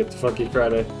really want to get to Funky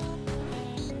Friday.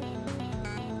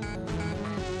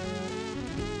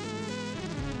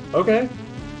 Okay.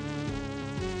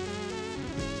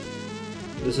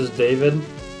 This is David.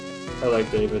 I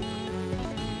like David.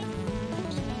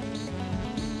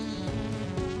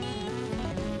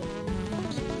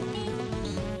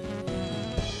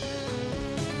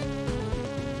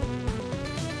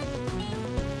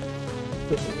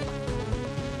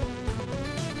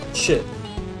 Shit.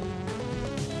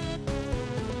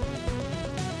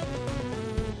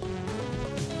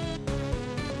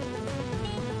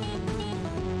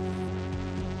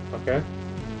 Okay.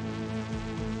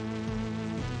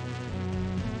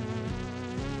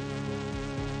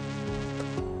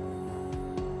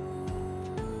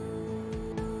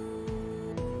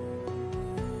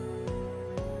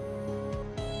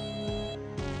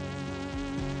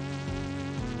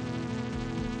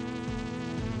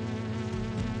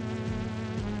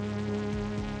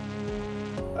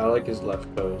 I like his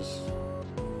left pose.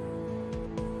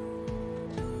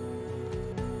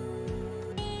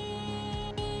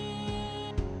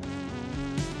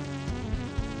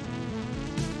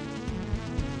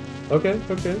 Okay,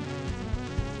 okay.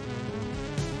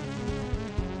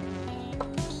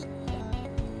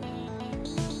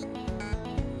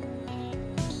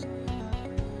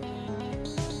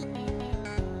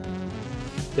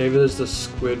 David is the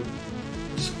Squid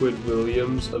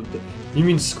Williams of the... You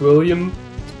mean Squilliam?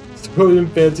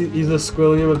 Squilliam Fancy, he's a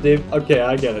Squilliam of Dave. Okay,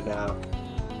 I get it now.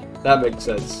 That makes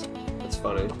sense. That's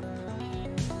funny.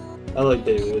 I like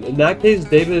David. In that case,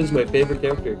 David is my favorite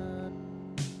character.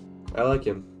 I like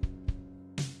him.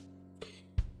 Do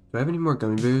I have any more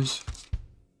gummy bears?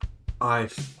 I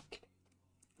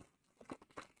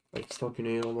fucking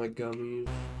ate all my gummies.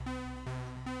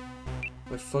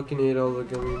 I fucking ate all the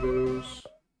gummy bears.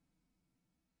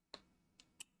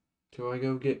 Do I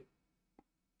go get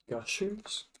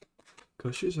Gushers?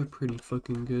 Gushers are pretty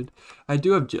fucking good. I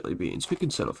do have jelly beans. We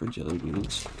can settle for jelly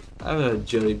beans. I haven't had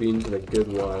jelly beans in a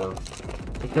good while.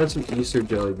 I've had some Easter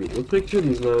jelly beans. Let's make sure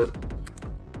these not...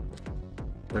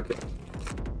 Okay.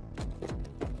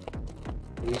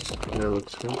 That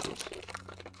looks good.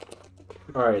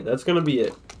 Alright, that's gonna be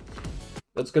it.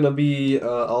 That's gonna be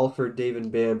all for Dave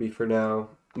and Bambi for now.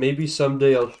 Maybe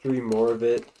someday I'll stream more of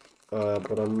it,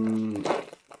 but I don't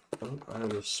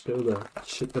know, spilled a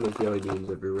shit ton of jelly beans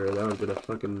everywhere. That would have been a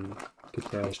fucking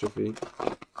catastrophe.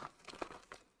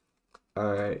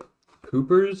 Alright.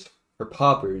 Poopers or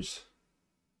poppers?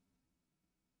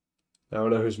 I don't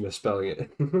know who's misspelling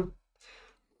it.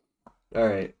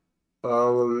 Alright.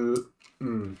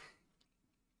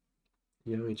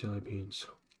 Yummy jelly beans.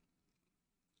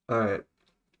 Alright.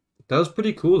 That was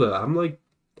pretty cool though.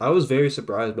 I was very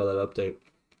surprised by that update.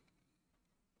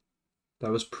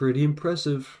 That was pretty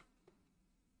impressive.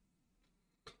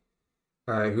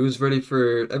 Alright, who's ready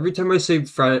for... Every time I say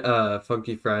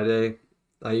Funky Friday,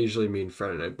 I usually mean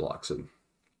Friday Night Bloxin.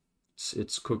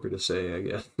 It's quicker to say, I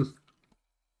guess.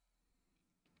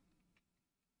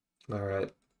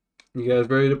 Alright. You guys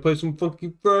ready to play some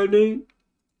Funky Friday?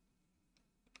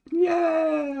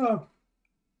 Yeah!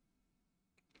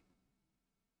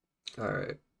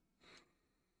 Alright.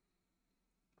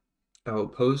 I will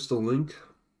post the link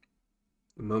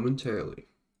momentarily.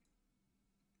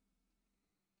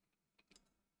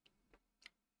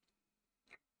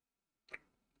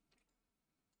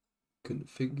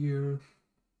 Configure.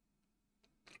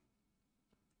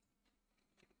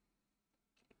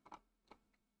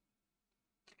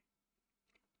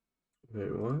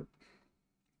 Wait, what?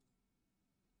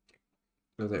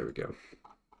 Oh, there we go.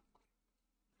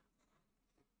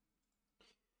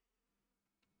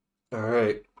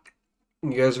 Alright.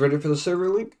 You guys ready for the server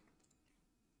link?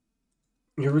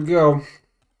 Here we go.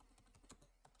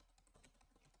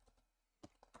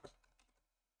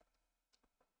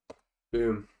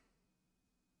 Boom.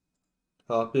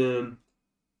 Hop in.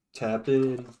 Tap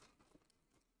in.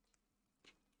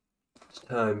 It's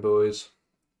time, boys.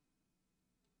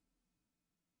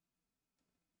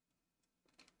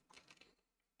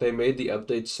 They made the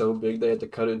update so big they had to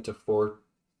cut it into 4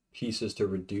 pieces to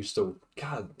reduce the...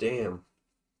 God damn.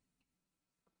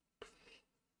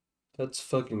 That's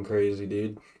fucking crazy,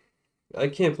 dude. I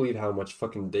can't believe how much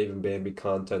fucking Dave and Bambi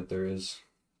content there is.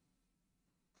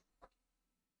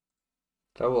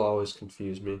 That will always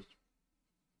confuse me.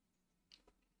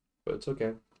 But it's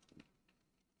okay.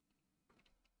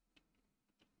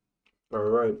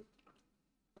 Alright.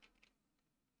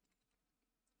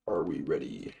 Are we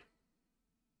ready?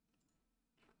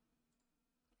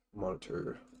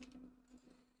 Monitor.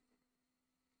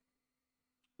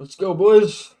 Let's go,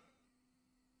 boys.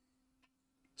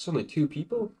 It's only 2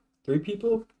 people? 3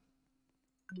 people?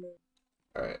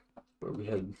 Alright. Where we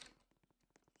heading?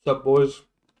 What's up, boys?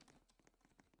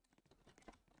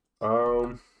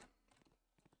 Let's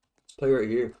play right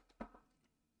here.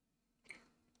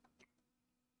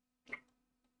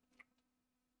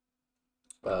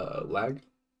 Lag?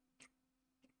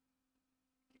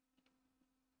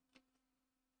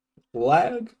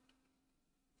 Lag?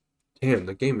 Damn,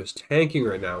 the game is tanking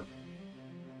right now.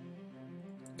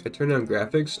 Can I turn down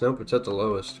graphics? Nope, it's at the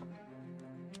lowest.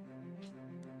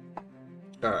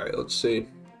 Alright, let's see.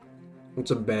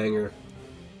 What's a banger?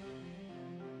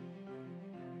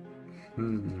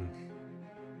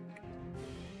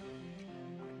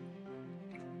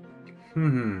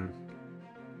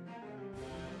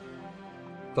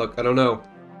 Fuck, I don't know.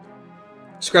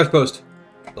 Scratch post.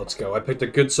 Let's go. I picked a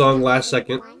good song last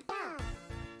second. One down.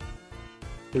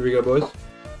 Here we go, boys.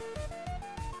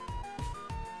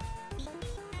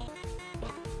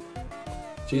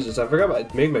 Jesus, I forgot I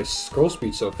made my scroll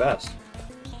speed so fast.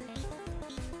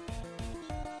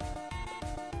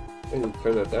 I need to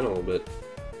turn that down a little bit.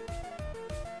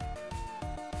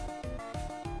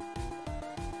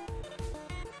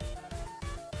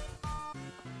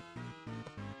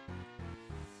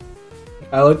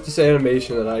 I like this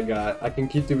animation that I got. I can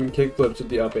keep doing kickflips with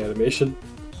the up animation.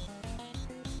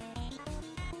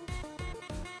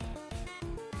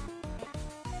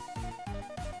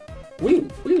 Woo,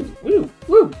 woo, woo,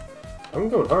 woo! I'm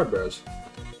going hard, bros.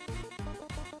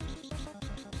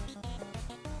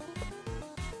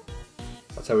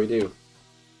 That's how we do.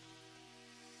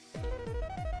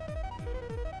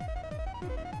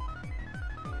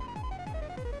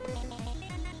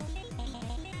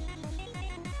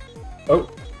 Oh,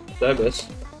 did I miss?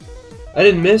 I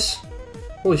didn't miss?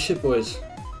 Holy shit, boys.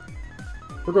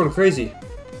 We're going crazy.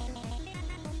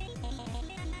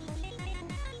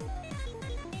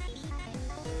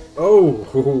 Oh,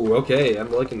 okay,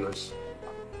 I'm liking this.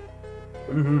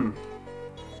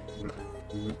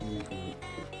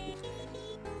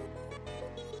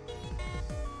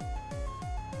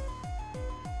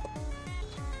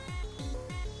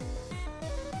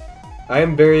 I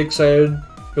am very excited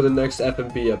for the next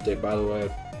FMB update, by the way.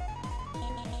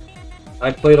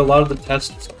 I played a lot of the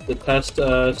test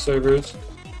servers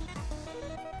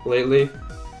lately,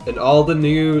 and all the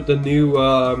new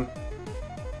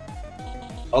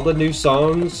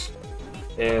songs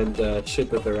and shit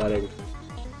that they're adding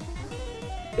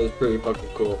is pretty fucking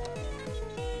cool.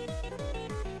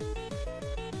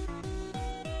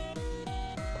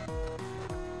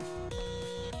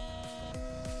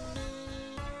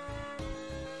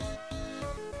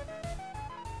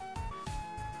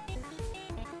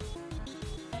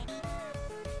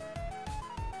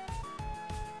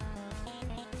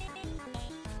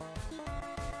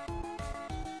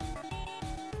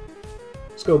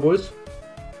 Let's go, boys.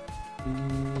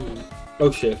 Oh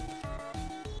shit.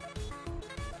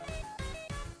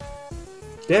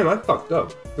 Damn, I fucked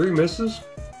up. 3 misses?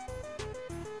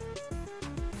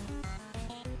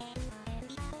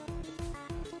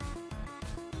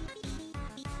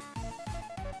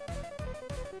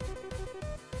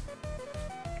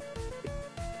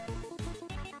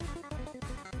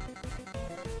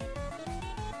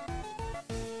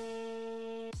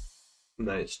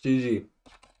 Nice. GG.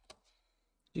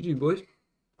 GG, boys.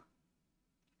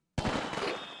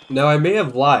 Now, I may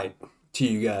have lied to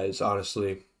you guys,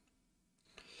 honestly.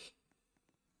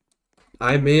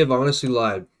 I may have honestly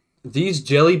lied. These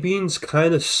jelly beans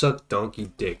kind of suck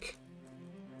donkey dick.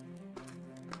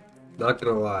 Not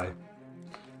gonna lie.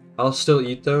 I'll still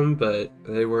eat them, but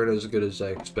they weren't as good as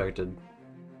I expected.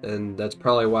 And that's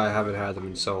probably why I haven't had them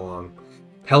in so long.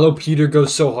 Hello Peter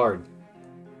goes so hard.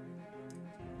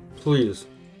 Please.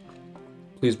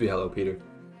 Please be Hello Peter.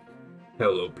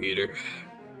 Hello Peter.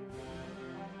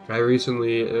 I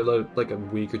recently, like a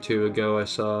week or 2 ago, I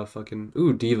saw fucking...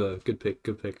 Ooh, Diva. Good pick,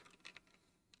 good pick.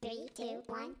 3, 2,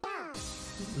 1, go!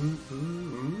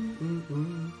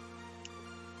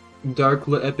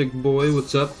 Darkla Epic Boy,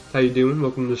 what's up? How you doing?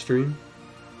 Welcome to the stream.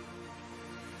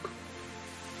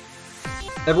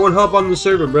 Everyone hop on the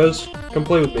server, bros. Come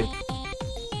play with me.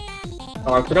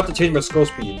 Oh, I forgot to change my scroll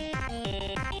speed.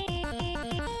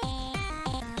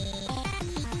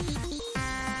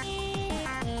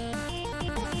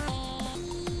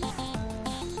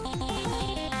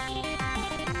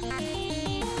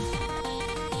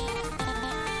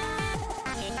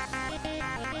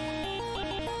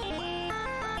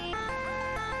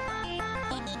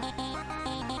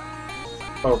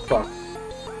 Oh fuck.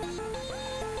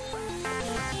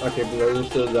 Okay, but I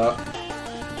just did that.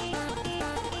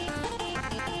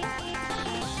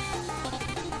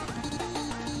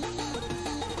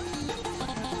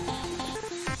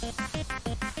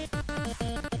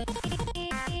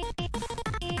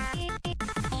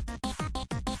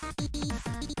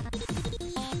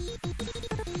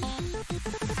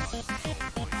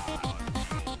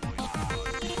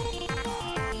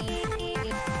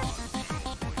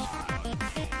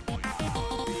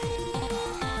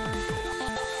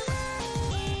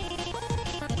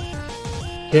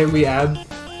 Can we add?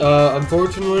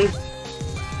 Unfortunately,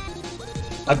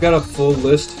 I've got a full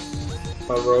list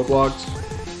on Roblox.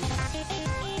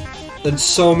 And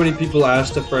so many people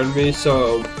asked to friend me,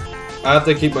 so I have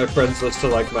to keep my friends list to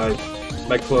like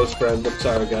my close friends. I'm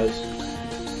sorry, guys.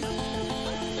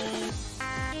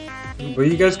 But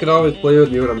you guys can always play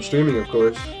with me when I'm streaming, of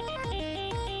course.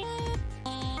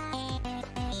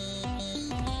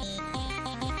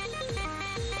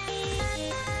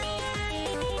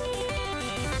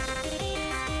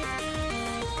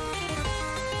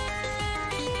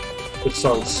 This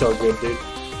song's so good, dude.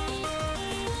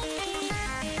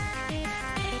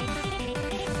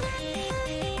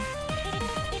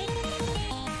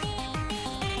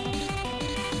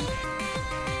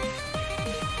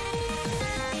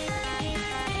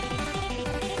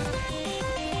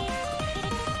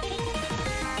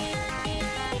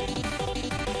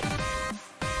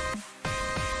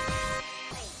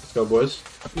 Let's go, boys.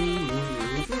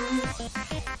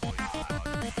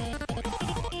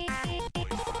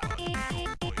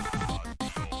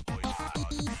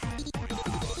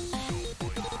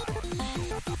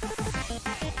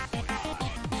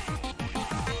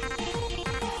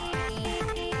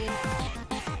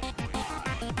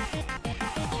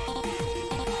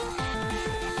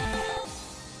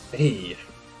 Hey.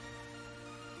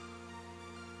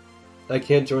 I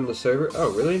can't join the server? Oh,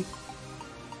 really?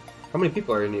 How many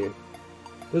people are in here?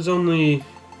 There's only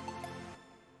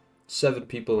 7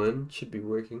 people in. Should be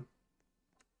working.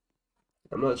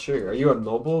 I'm not sure. Are you on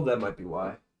mobile? That might be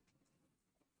why.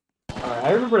 Alright,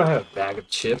 I remembered I had a bag of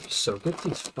chips, so get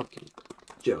these fucking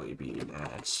jelly bean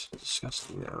ass.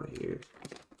 Disgusting out here.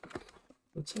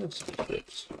 Let's have some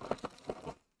chips.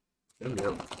 Yum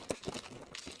yum.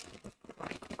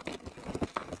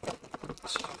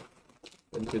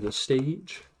 Enter the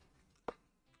stage.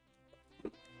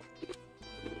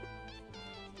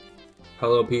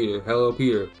 Hello, Peter. Hello,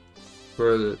 Peter.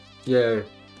 Where is it? Yeah.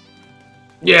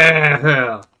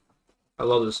 Yeah! I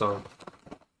love this song.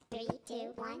 3,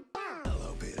 2, 1,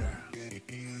 go.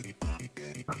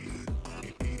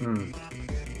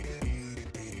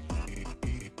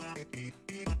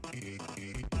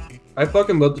 I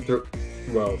fucking love the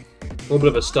well, a little bit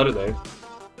of a stutter there.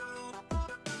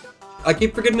 I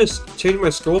keep forgetting to change my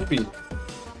scroll speed.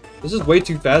 This is way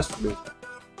too fast for me.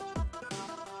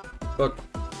 Fuck.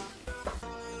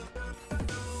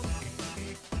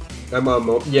 I'm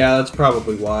on yeah, that's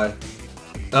probably why.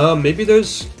 Maybe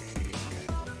there's...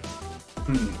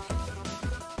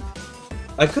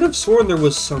 I could have sworn there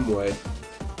was some way.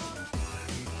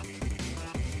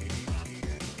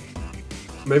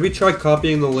 Maybe try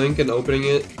copying the link and opening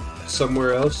it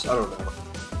somewhere else? I don't know.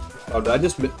 Oh, did I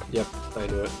just yep, I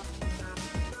knew it.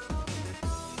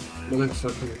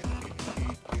 Motherfucker.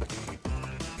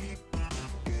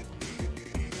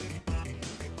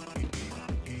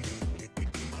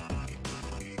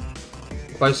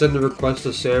 If I send a request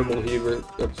to Sam, will he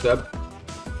accept?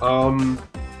 I'll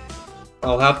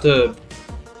have to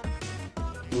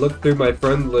look through my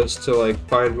friend list to like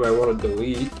find who I want to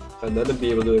delete, and then to be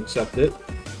able to accept it.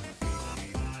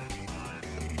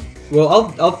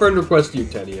 Well, I'll friend request you,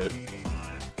 Tenia.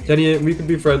 Tenia, we could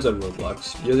be friends on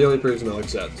Roblox. You're the only person I'll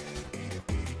accept.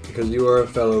 Because you are a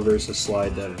fellow versus Sly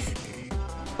dev.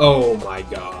 Oh my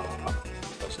god.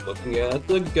 I was looking at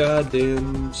the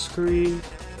goddamn screen.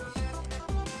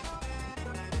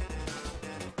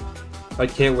 I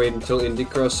can't wait until Indie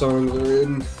Cross songs are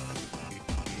in.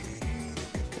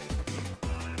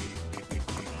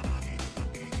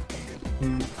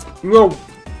 No!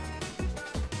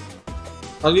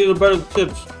 I need a better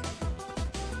tips.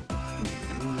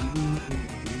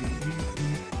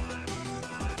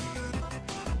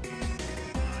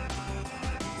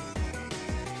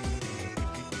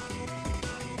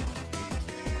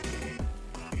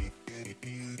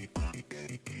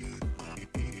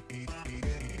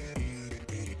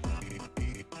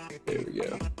 There we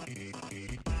go.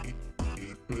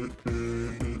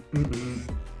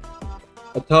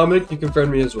 Atomic, you can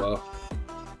friend me as well.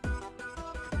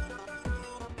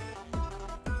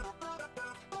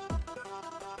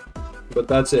 But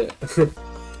that's it. That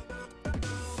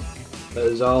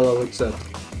is all I'll accept.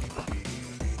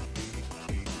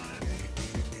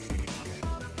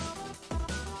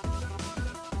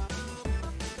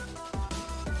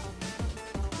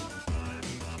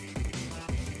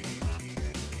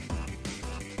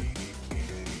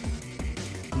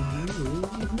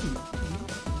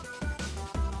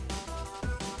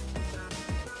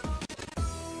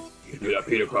 You're not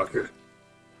Peter Parker.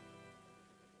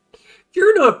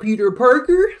 You're not Peter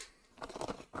Parker.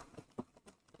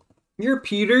 You're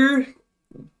Peter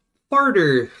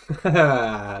Farter.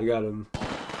 I got him.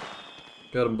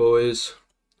 Got him, boys.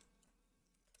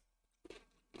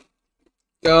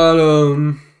 Got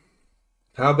him.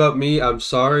 How about me? I'm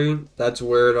sorry. That's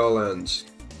where it all ends.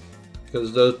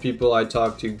 Because those people I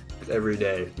talk to every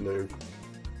day, and they're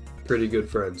pretty good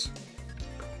friends.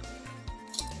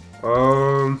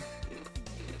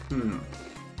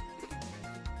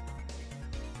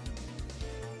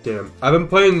 Damn. I've been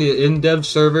playing the in-dev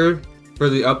server for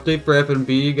the update for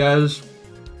F&B, guys.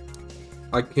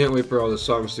 I can't wait for all the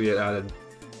songs to get added.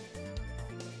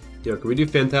 Yo, can we do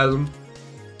Phantasm?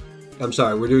 I'm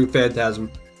sorry, we're doing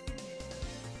Phantasm.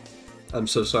 I'm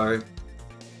so sorry.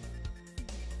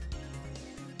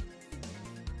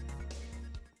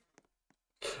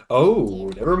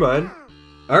 Oh, never mind.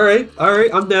 Alright,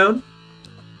 I'm down.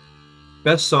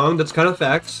 Best song, that's kind of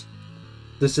facts.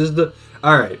 This is the...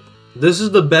 Alright. This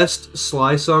is the best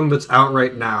Sly song that's out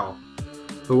right now.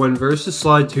 But when Versus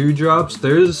Sly 2 drops,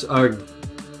 there's a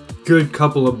good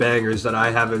couple of bangers that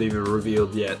I haven't even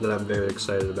revealed yet that I'm very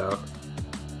excited about.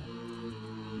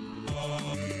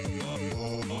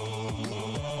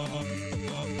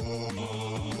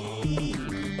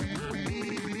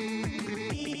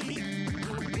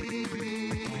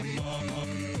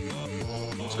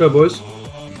 Let's go, boys.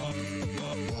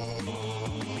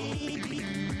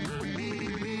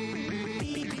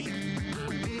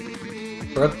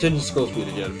 I have to change the scroll speed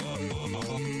again.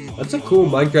 That's a cool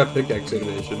Minecraft pickaxe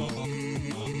animation.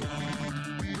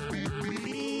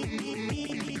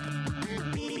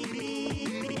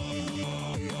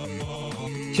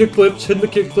 Kick flips, hit the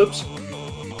kick flips.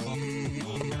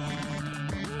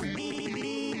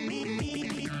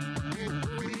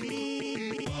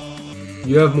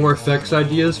 You have more effects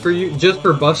ideas for you? Just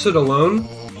for Busted alone?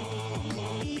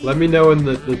 Let me know in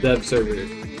the dev server.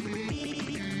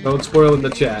 Don't spoil in the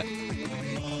chat.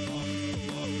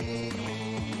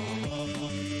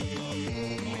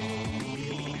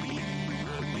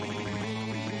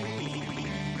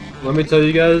 let me tell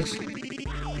you guys,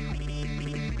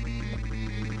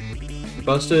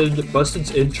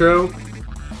 Busted's intro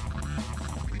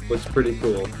was pretty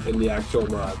cool in the actual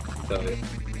mod, I'll tell you.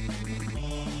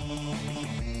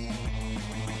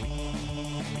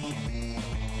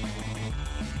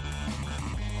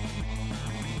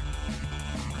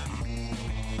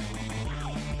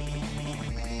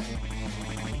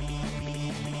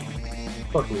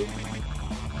 Fuck me.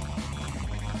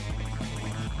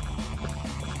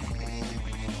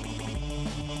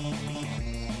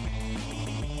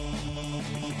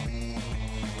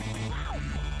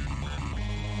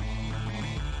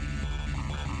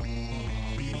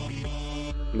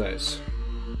 Nice.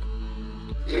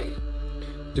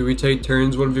 Do we take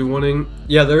turns 1v1ing?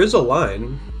 Yeah, there is a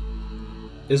line.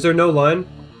 Is there no line?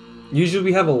 Usually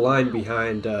we have a line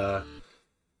behind,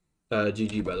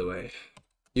 GG, by the way.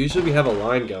 Usually we have a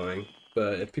line going,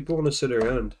 but if people want to sit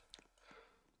around,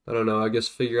 I don't know, I guess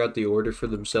figure out the order for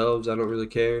themselves. I don't really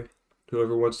care.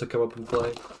 Whoever wants to come up and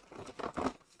play.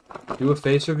 Do a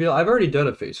face reveal? I've already done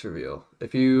a face reveal.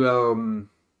 If you,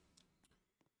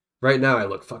 right now I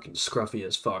look fucking scruffy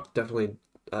as fuck. Definitely,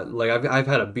 like, I've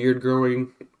had a beard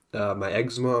growing, my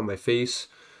eczema on my face.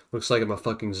 Looks like I'm a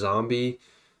fucking zombie.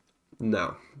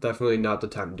 No, definitely not the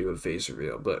time to do a face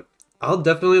reveal, but I'll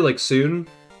definitely, like, soon.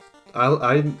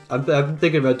 I've been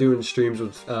thinking about doing streams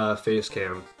with face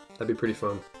cam. That'd be pretty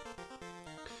fun.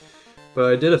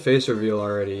 But I did a face reveal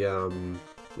already.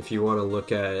 If you want to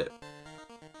look at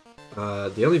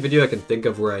the only video I can think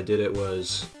of where I did it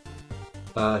was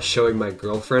showing my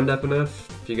girlfriend FNF.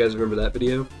 If you guys remember that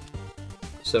video,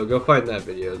 so go find that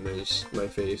video. And there's my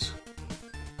face.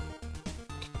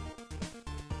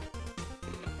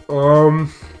 I'm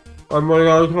running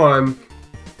out of time.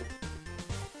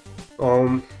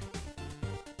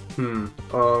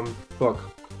 Fuck.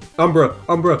 Umbra!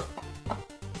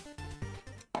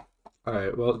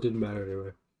 Alright, well, it didn't matter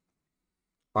anyway.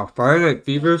 Friday Night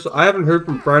Fever? So I haven't heard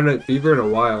from Friday Night Fever in a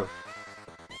while.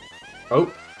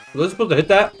 Oh, was I supposed to hit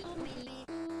that?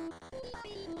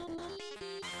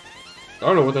 I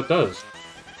don't know what that does.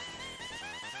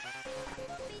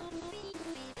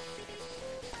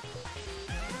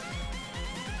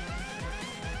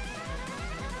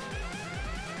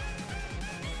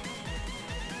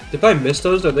 If I miss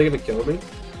those, are they gonna kill me?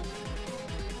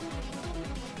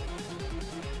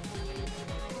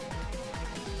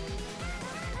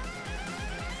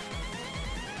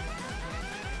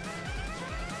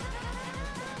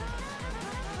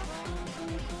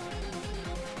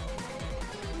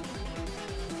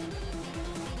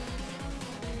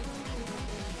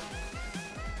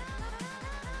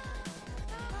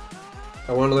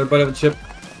 I want another bite of a chip.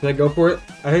 Can I go for it?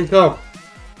 I think so.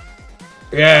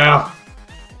 Yeah!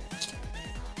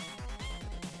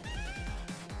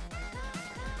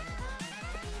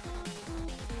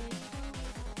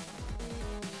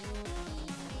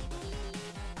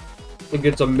 Think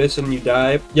it's a miss and you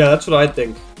die? Yeah, that's what I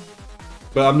think.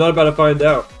 But I'm not about to find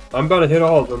out. I'm about to hit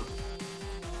all of them.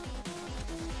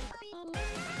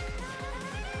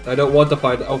 I don't want to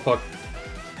find out. Oh, fuck.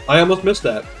 I almost missed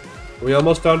that. We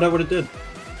almost found out what it did.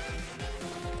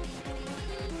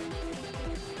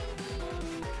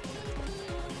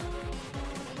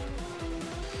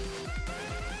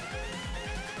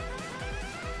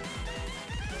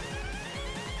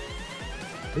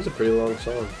 This is a pretty long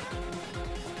song.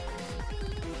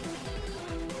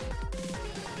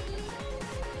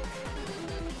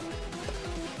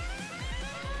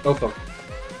 Oh fuck.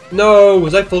 No!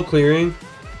 Was I full clearing?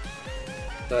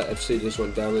 That FC just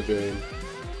went down the drain.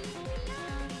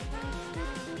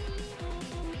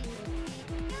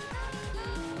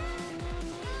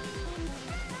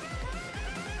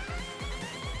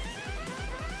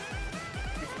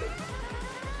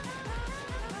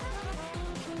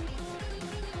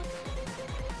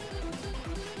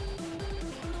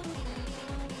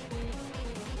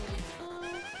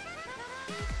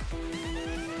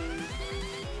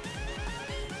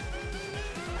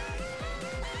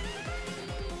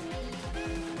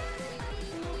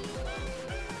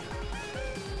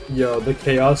 Yo, the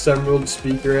Chaos Emerald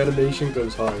speaker animation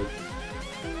goes hard.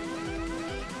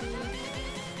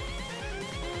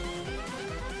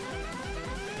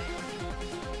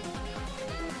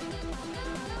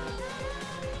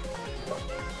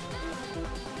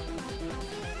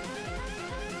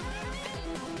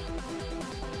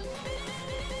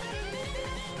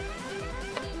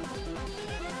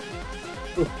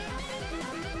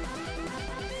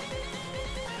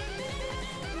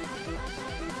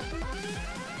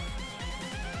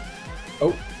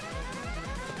 Oh.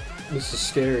 This is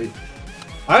scary.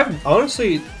 I've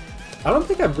honestly, I don't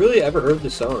think I've really ever heard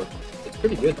this song. It's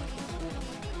pretty good.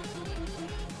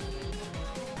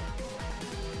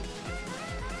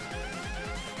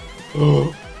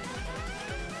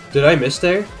 Did I miss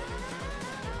there?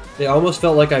 It almost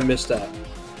felt like I missed that.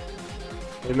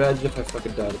 Imagine if I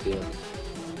fucking died at the end.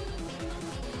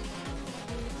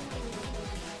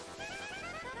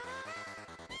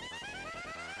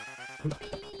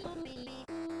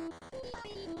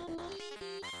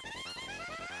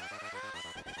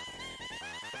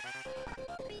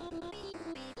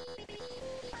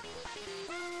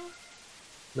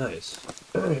 Nice.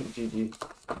 GG.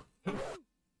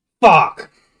 Fuck!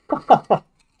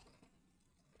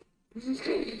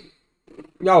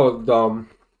 That was dumb.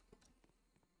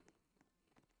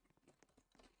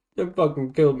 It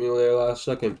fucking killed me there last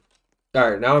second.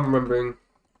 Alright, now I'm remembering.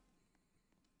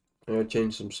 I gotta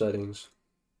change some settings.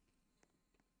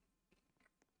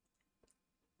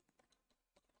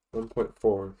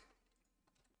 1.4.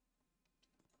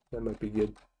 That might be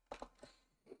good.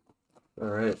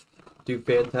 Alright. Do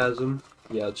Phantasm.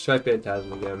 Yeah, let's try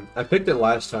Phantasm again. I picked it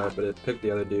last time, but it picked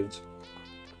the other dudes.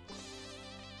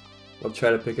 I'll try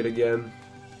to pick it again.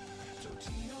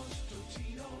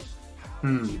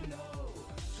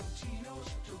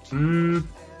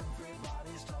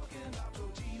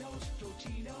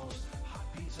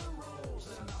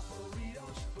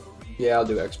 Yeah, I'll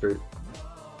do Expert.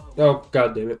 Oh,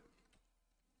 god damn it.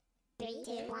 3,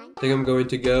 2, 1. I think I'm going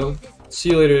to go. See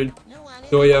you later,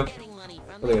 Doya.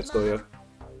 I think it's Doya.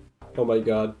 Oh my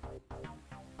god.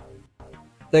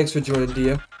 Thanks for joining,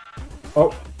 Dia.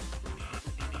 Oh.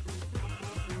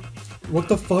 What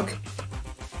the fuck?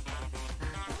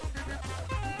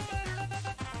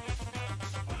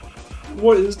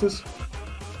 What is this?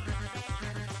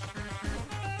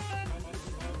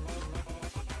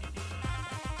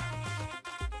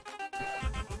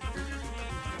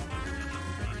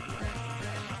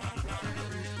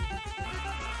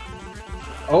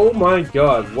 Oh my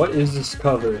god, what is this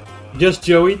cover? Just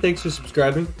Joey, thanks for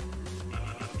subscribing.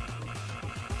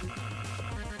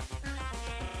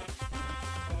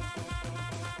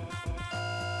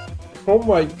 Oh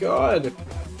my god.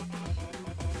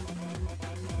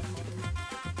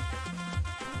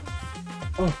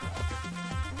 Oh.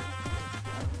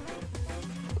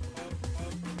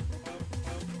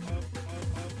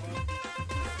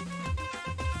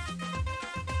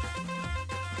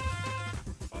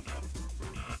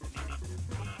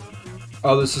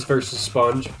 Oh, this is versus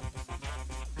Sponge.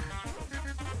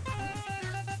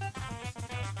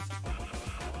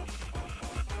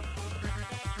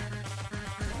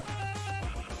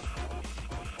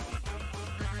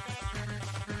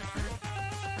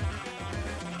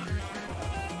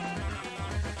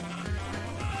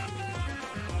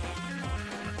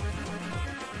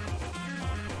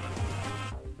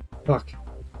 Fuck.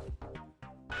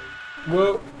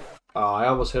 Whoa. Oh, I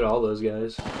almost hit all those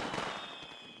guys.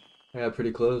 I got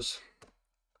pretty close.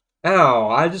 Ow,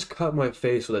 I just cut my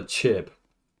face with a chip.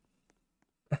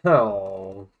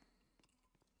 Ow.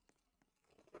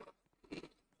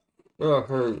 Oh,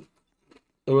 hurt.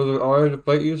 It was an honor to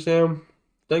fight you, Sam.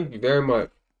 Thank you very much.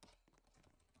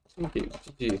 Thank you.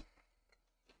 GG.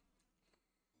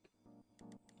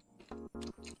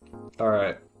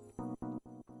 Alright.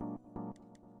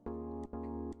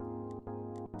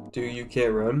 Do You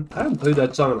Can't Run? I haven't played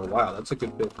that song in a while. That's a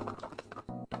good bit.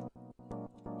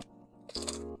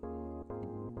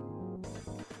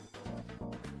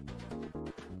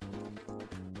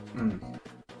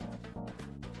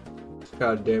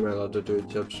 God damn, I love the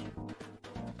dude tips.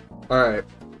 Alright.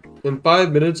 In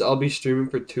 5 minutes, I'll be streaming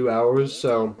for 2 hours,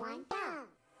 so 1, go.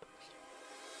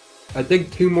 I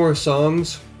think 2 more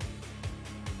songs.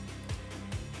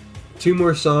 2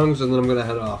 more songs, and then I'm gonna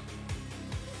head off.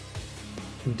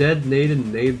 Dead Nade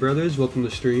and Nade Brothers, welcome to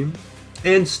stream.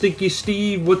 And Stinky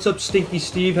Steve, what's up, Stinky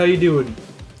Steve? How you doing?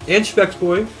 And Specs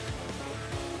Boy,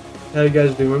 how you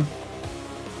guys doing?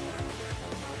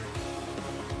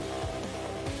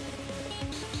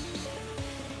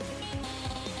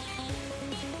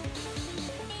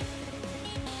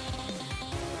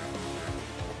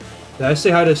 Did I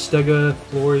say hi to Stega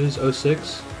Flores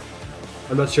 06?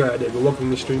 I'm not sure I did, but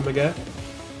welcome to the stream, my guy.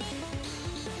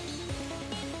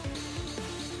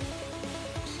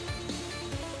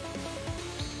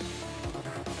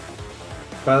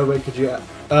 By the way, could you...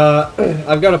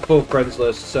 I've got a full friends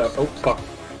list, so... Oh, fuck.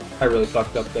 I really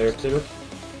fucked up there, too.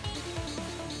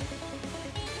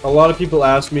 A lot of people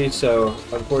ask me, so...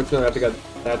 Unfortunately, I think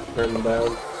I had to turn them down.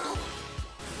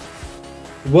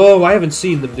 Whoa, I haven't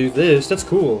seen them do this. That's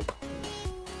cool.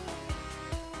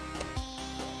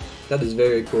 That is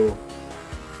very cool.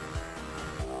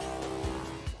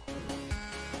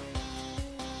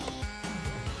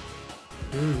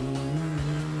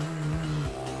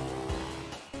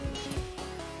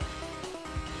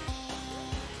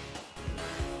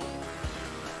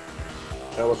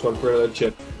 I almost went for another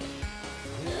chip.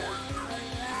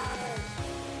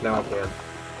 Now I can.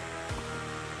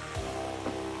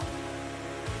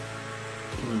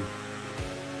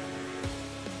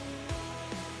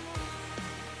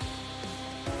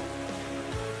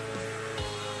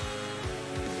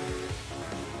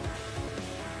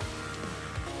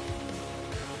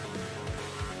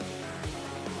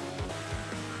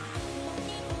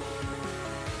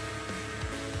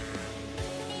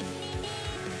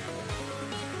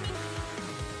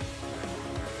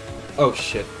 Oh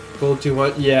shit. Full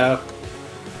 200. Yeah.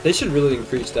 They should really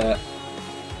increase that.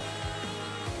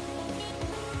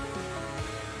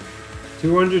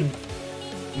 200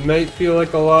 might feel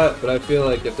like a lot, but I feel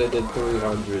like if they did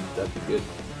 300, that'd be good.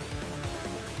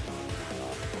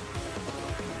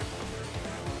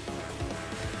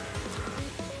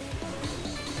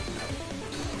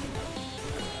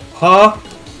 Huh?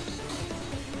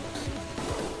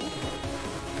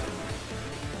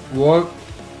 What?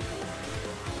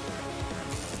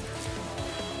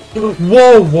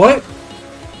 Whoa, what?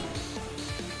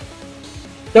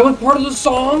 That was part of the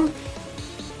song?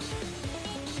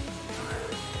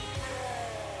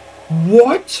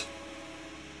 What?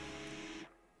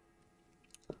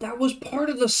 That was part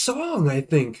of the song, I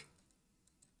think.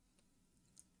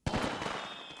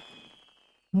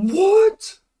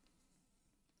 What?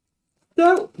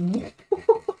 That...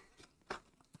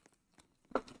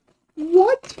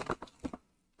 What?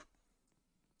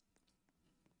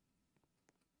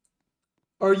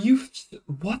 Are you...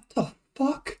 What the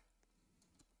fuck?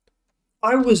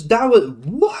 That was...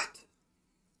 What?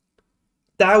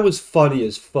 That was funny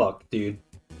as fuck, dude.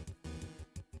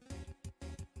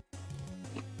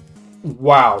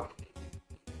 Wow.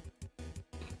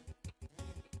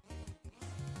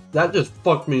 That just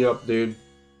fucked me up, dude.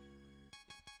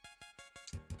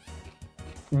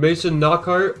 Mason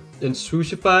Knockhart and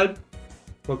Swooshified.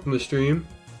 Welcome to the stream.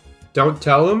 Don't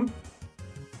tell him?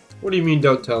 What do you mean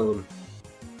don't tell him?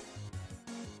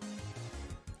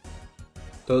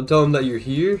 Don't tell him that you're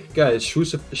here? Guys,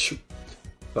 Swooshified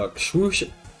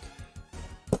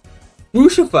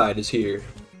is here.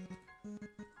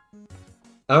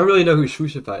 I don't really know who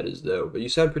Swooshified is though, but you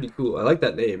sound pretty cool. I like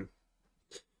that name.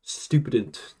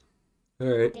 Stupident.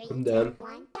 Alright, I'm down.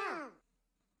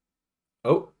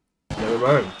 Oh, never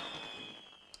mind.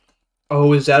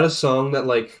 Oh, is that a song that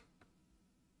like...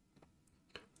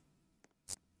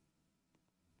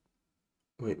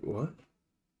 Wait, what?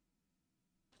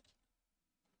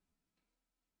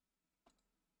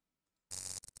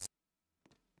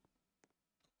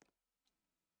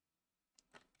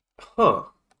 Huh.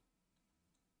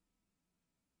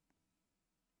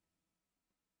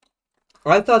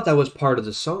 I thought that was part of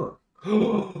the song.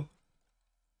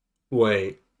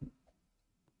 Wait.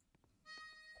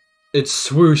 It's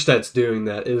Swoosh that's doing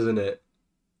that, isn't it?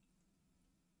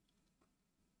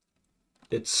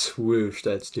 It's Swoosh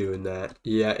that's doing that.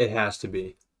 Yeah, it has to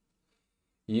be.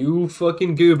 You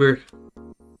fucking goober.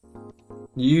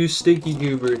 You stinky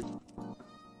goober.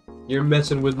 You're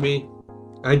messing with me.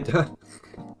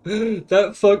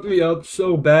 That fucked me up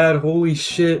so bad, holy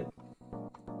shit.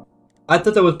 I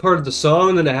thought that was part of the song,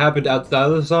 and then it happened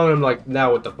outside of the song, and I'm like,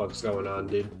 now what the fuck's going on,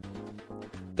 dude?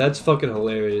 That's fucking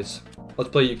hilarious. Let's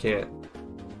play You Can't.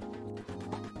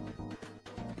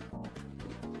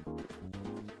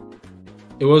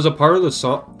 It was a part of the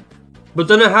song, but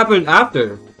then it happened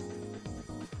after.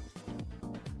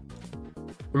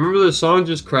 Remember the song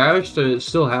just crashed and it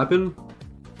still happened?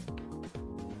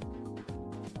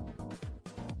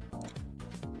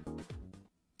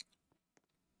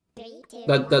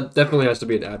 That definitely has to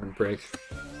be an admin prank.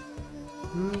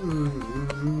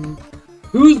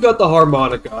 Who's got the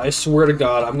harmonica? I swear to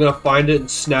God, I'm gonna find it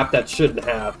and snap that shit in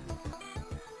half.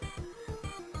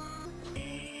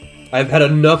 I've had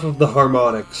enough of the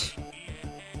harmonics.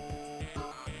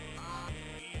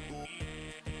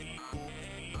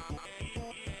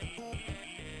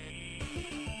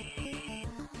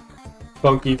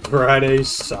 Funky Friday,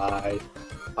 sigh.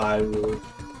 I will.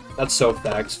 That's so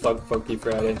facts. Fuck Funky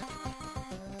Friday.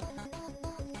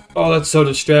 Oh, that's so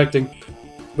distracting.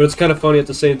 But it's kind of funny at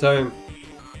the same time.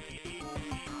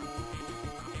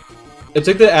 It's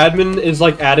like the admin is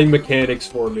like adding mechanics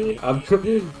for me. I'm kind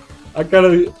of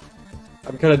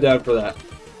down for that.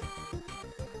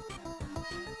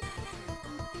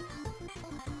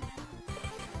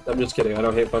 I'm just kidding. I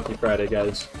don't hate Funky Friday,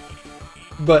 guys.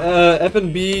 But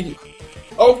F&B.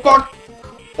 Oh fuck!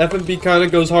 F&B kind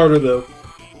of goes harder though.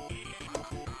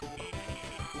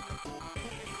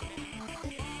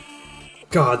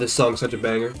 God, this song's such a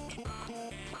banger.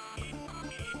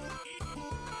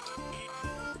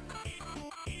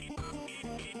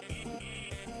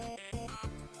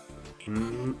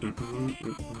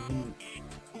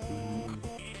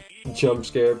 Jump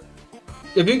scare.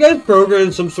 If you guys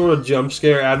program some sort of jump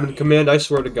scare admin command, I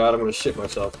swear to God, I'm gonna shit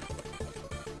myself.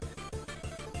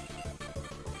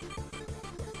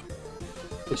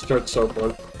 It starts so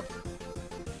fun.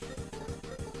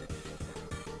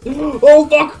 Oh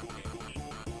fuck!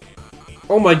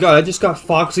 Oh my God, I just got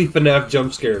Foxy FNAF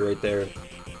jump scared right there.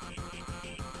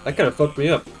 That kind of fucked me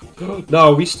up.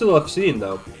 No, we still have scene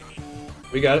though.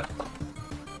 We got it.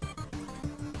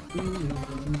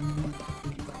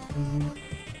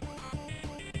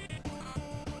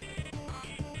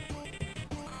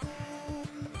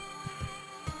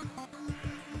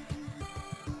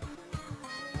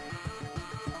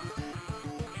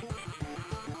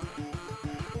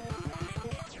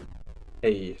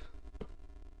 Hey.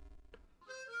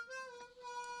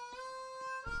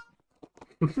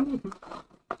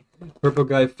 Purple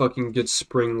guy fucking gets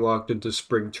spring locked into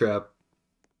Springtrap.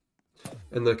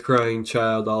 And the crying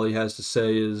child, all he has to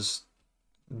say is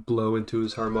blow into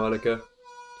his harmonica.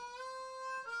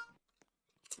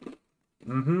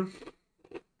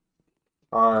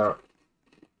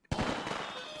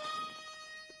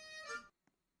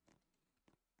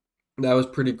 That was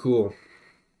pretty cool.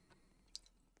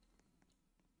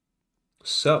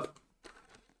 Sup?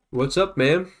 What's up,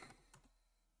 man?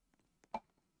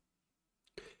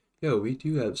 Yo, we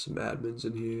do have some admins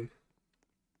in here.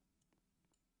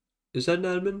 Is that an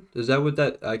admin? Is that what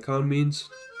that icon means?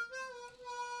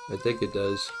 I think it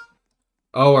does.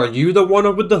 Oh, are you the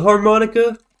one with the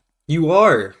harmonica? You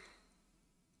are.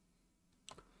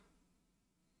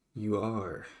 You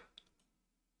are.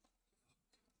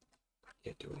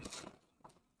 Can't do it.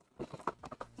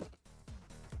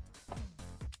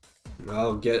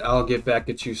 I'll get back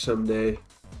at you someday.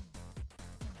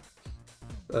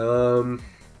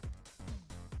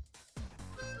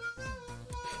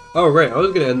 Oh right, I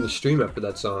was gonna end the stream after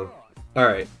that song.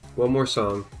 Alright, one more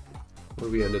song. What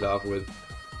do we end it off with?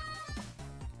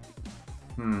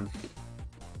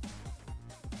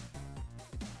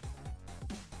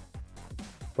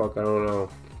 Fuck, I don't know.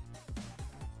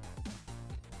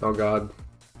 Oh god.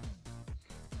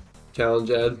 Challenge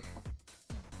Ed.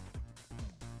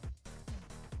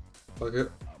 Fuck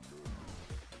it.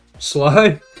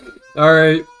 Sly?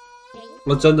 Alright.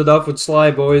 Let's end it off with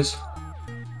Sly, boys.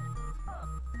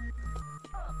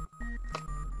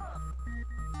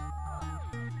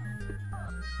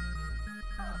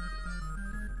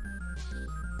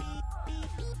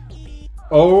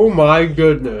 Oh my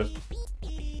goodness.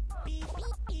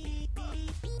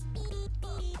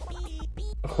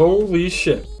 Holy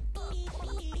shit.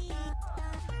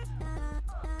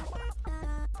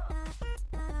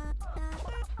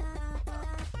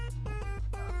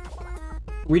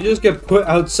 We just get put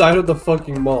outside of the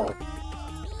fucking mall.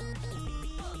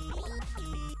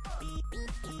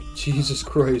 Jesus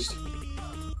Christ.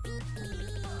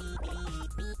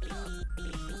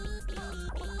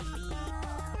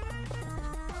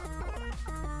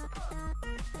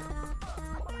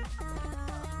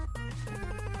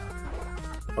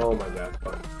 Oh my god,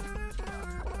 fuck.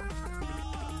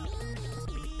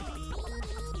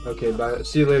 Okay, bye.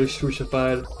 See you later,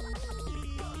 Swooshified.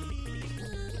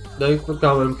 Thanks for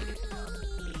coming.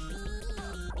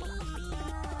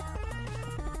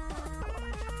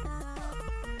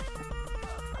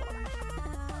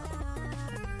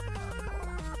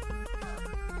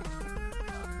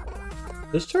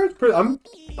 This chart's pretty. I'm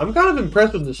kind of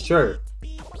impressed with this chart.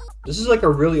 This is like a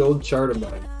really old chart of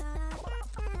mine.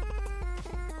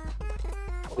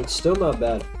 It's still not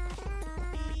bad.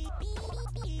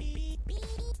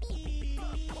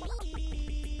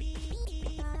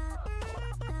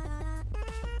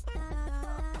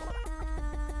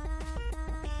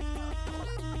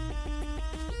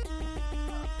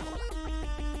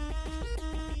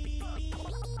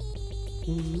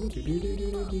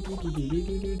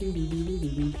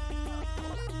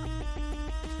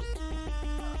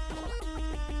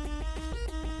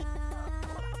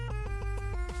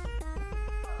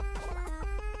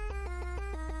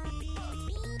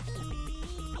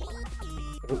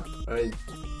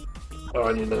 Oh,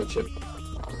 I need another chip.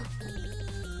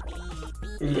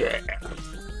 Yeah.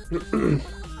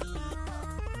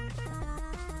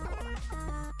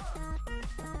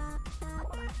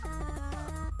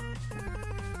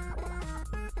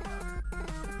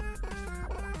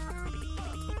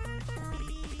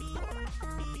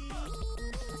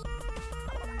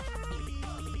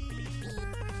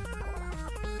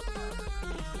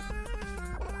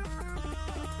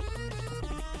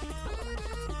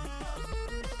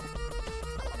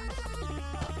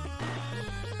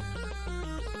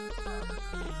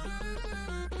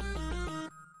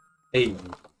 Hey.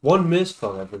 One missed.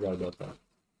 Oh, I forgot about that.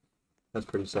 That's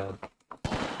pretty sad.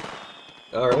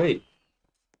 Alright.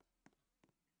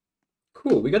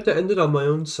 Cool, we got to end it on my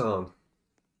own song.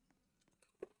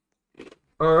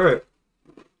 Alright.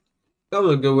 That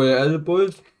was a good way to end it,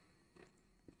 boys.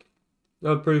 That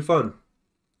was pretty fun.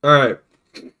 Alright.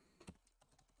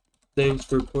 Thanks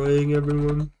for playing,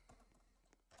 everyone.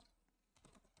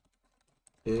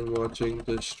 And watching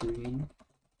the stream.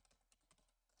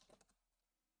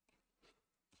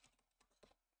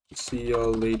 See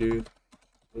y'all later.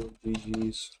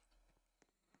 GG's.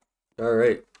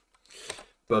 Alright.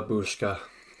 Babushka.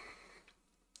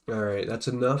 Alright, that's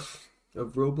enough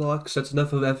of Roblox. That's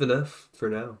enough of FNF for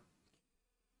now.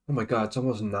 Oh my god, it's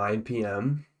almost 9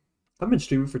 p.m. I've been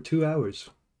streaming for 2 hours.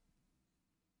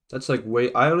 That's like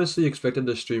way... I honestly expected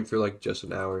to stream for like just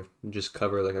an hour. And just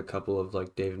cover like a couple of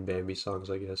like Dave and Bambi songs,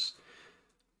 I guess.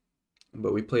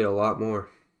 But we played a lot more.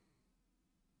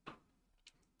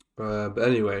 But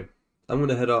anyway, I'm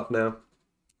gonna head off now.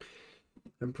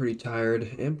 I'm pretty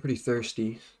tired and pretty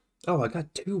thirsty. Oh, I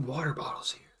got 2 water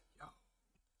bottles here.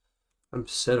 I'm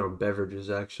set on beverages,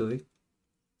 actually.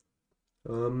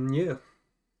 Yeah.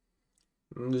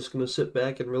 I'm just gonna sit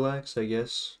back and relax, I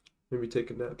guess. Maybe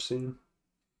take a nap soon.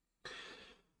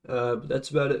 But that's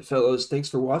about it, fellas. Thanks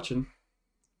for watching.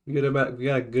 We got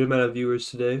a good amount of viewers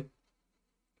today.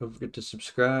 Don't forget to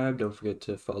subscribe. Don't forget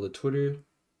to follow the Twitter.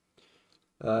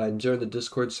 And join the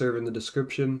Discord server in the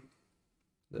description.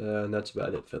 And that's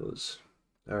about it, fellas.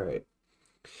 Alright.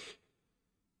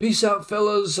 Peace out,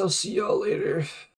 fellas. I'll see y'all later.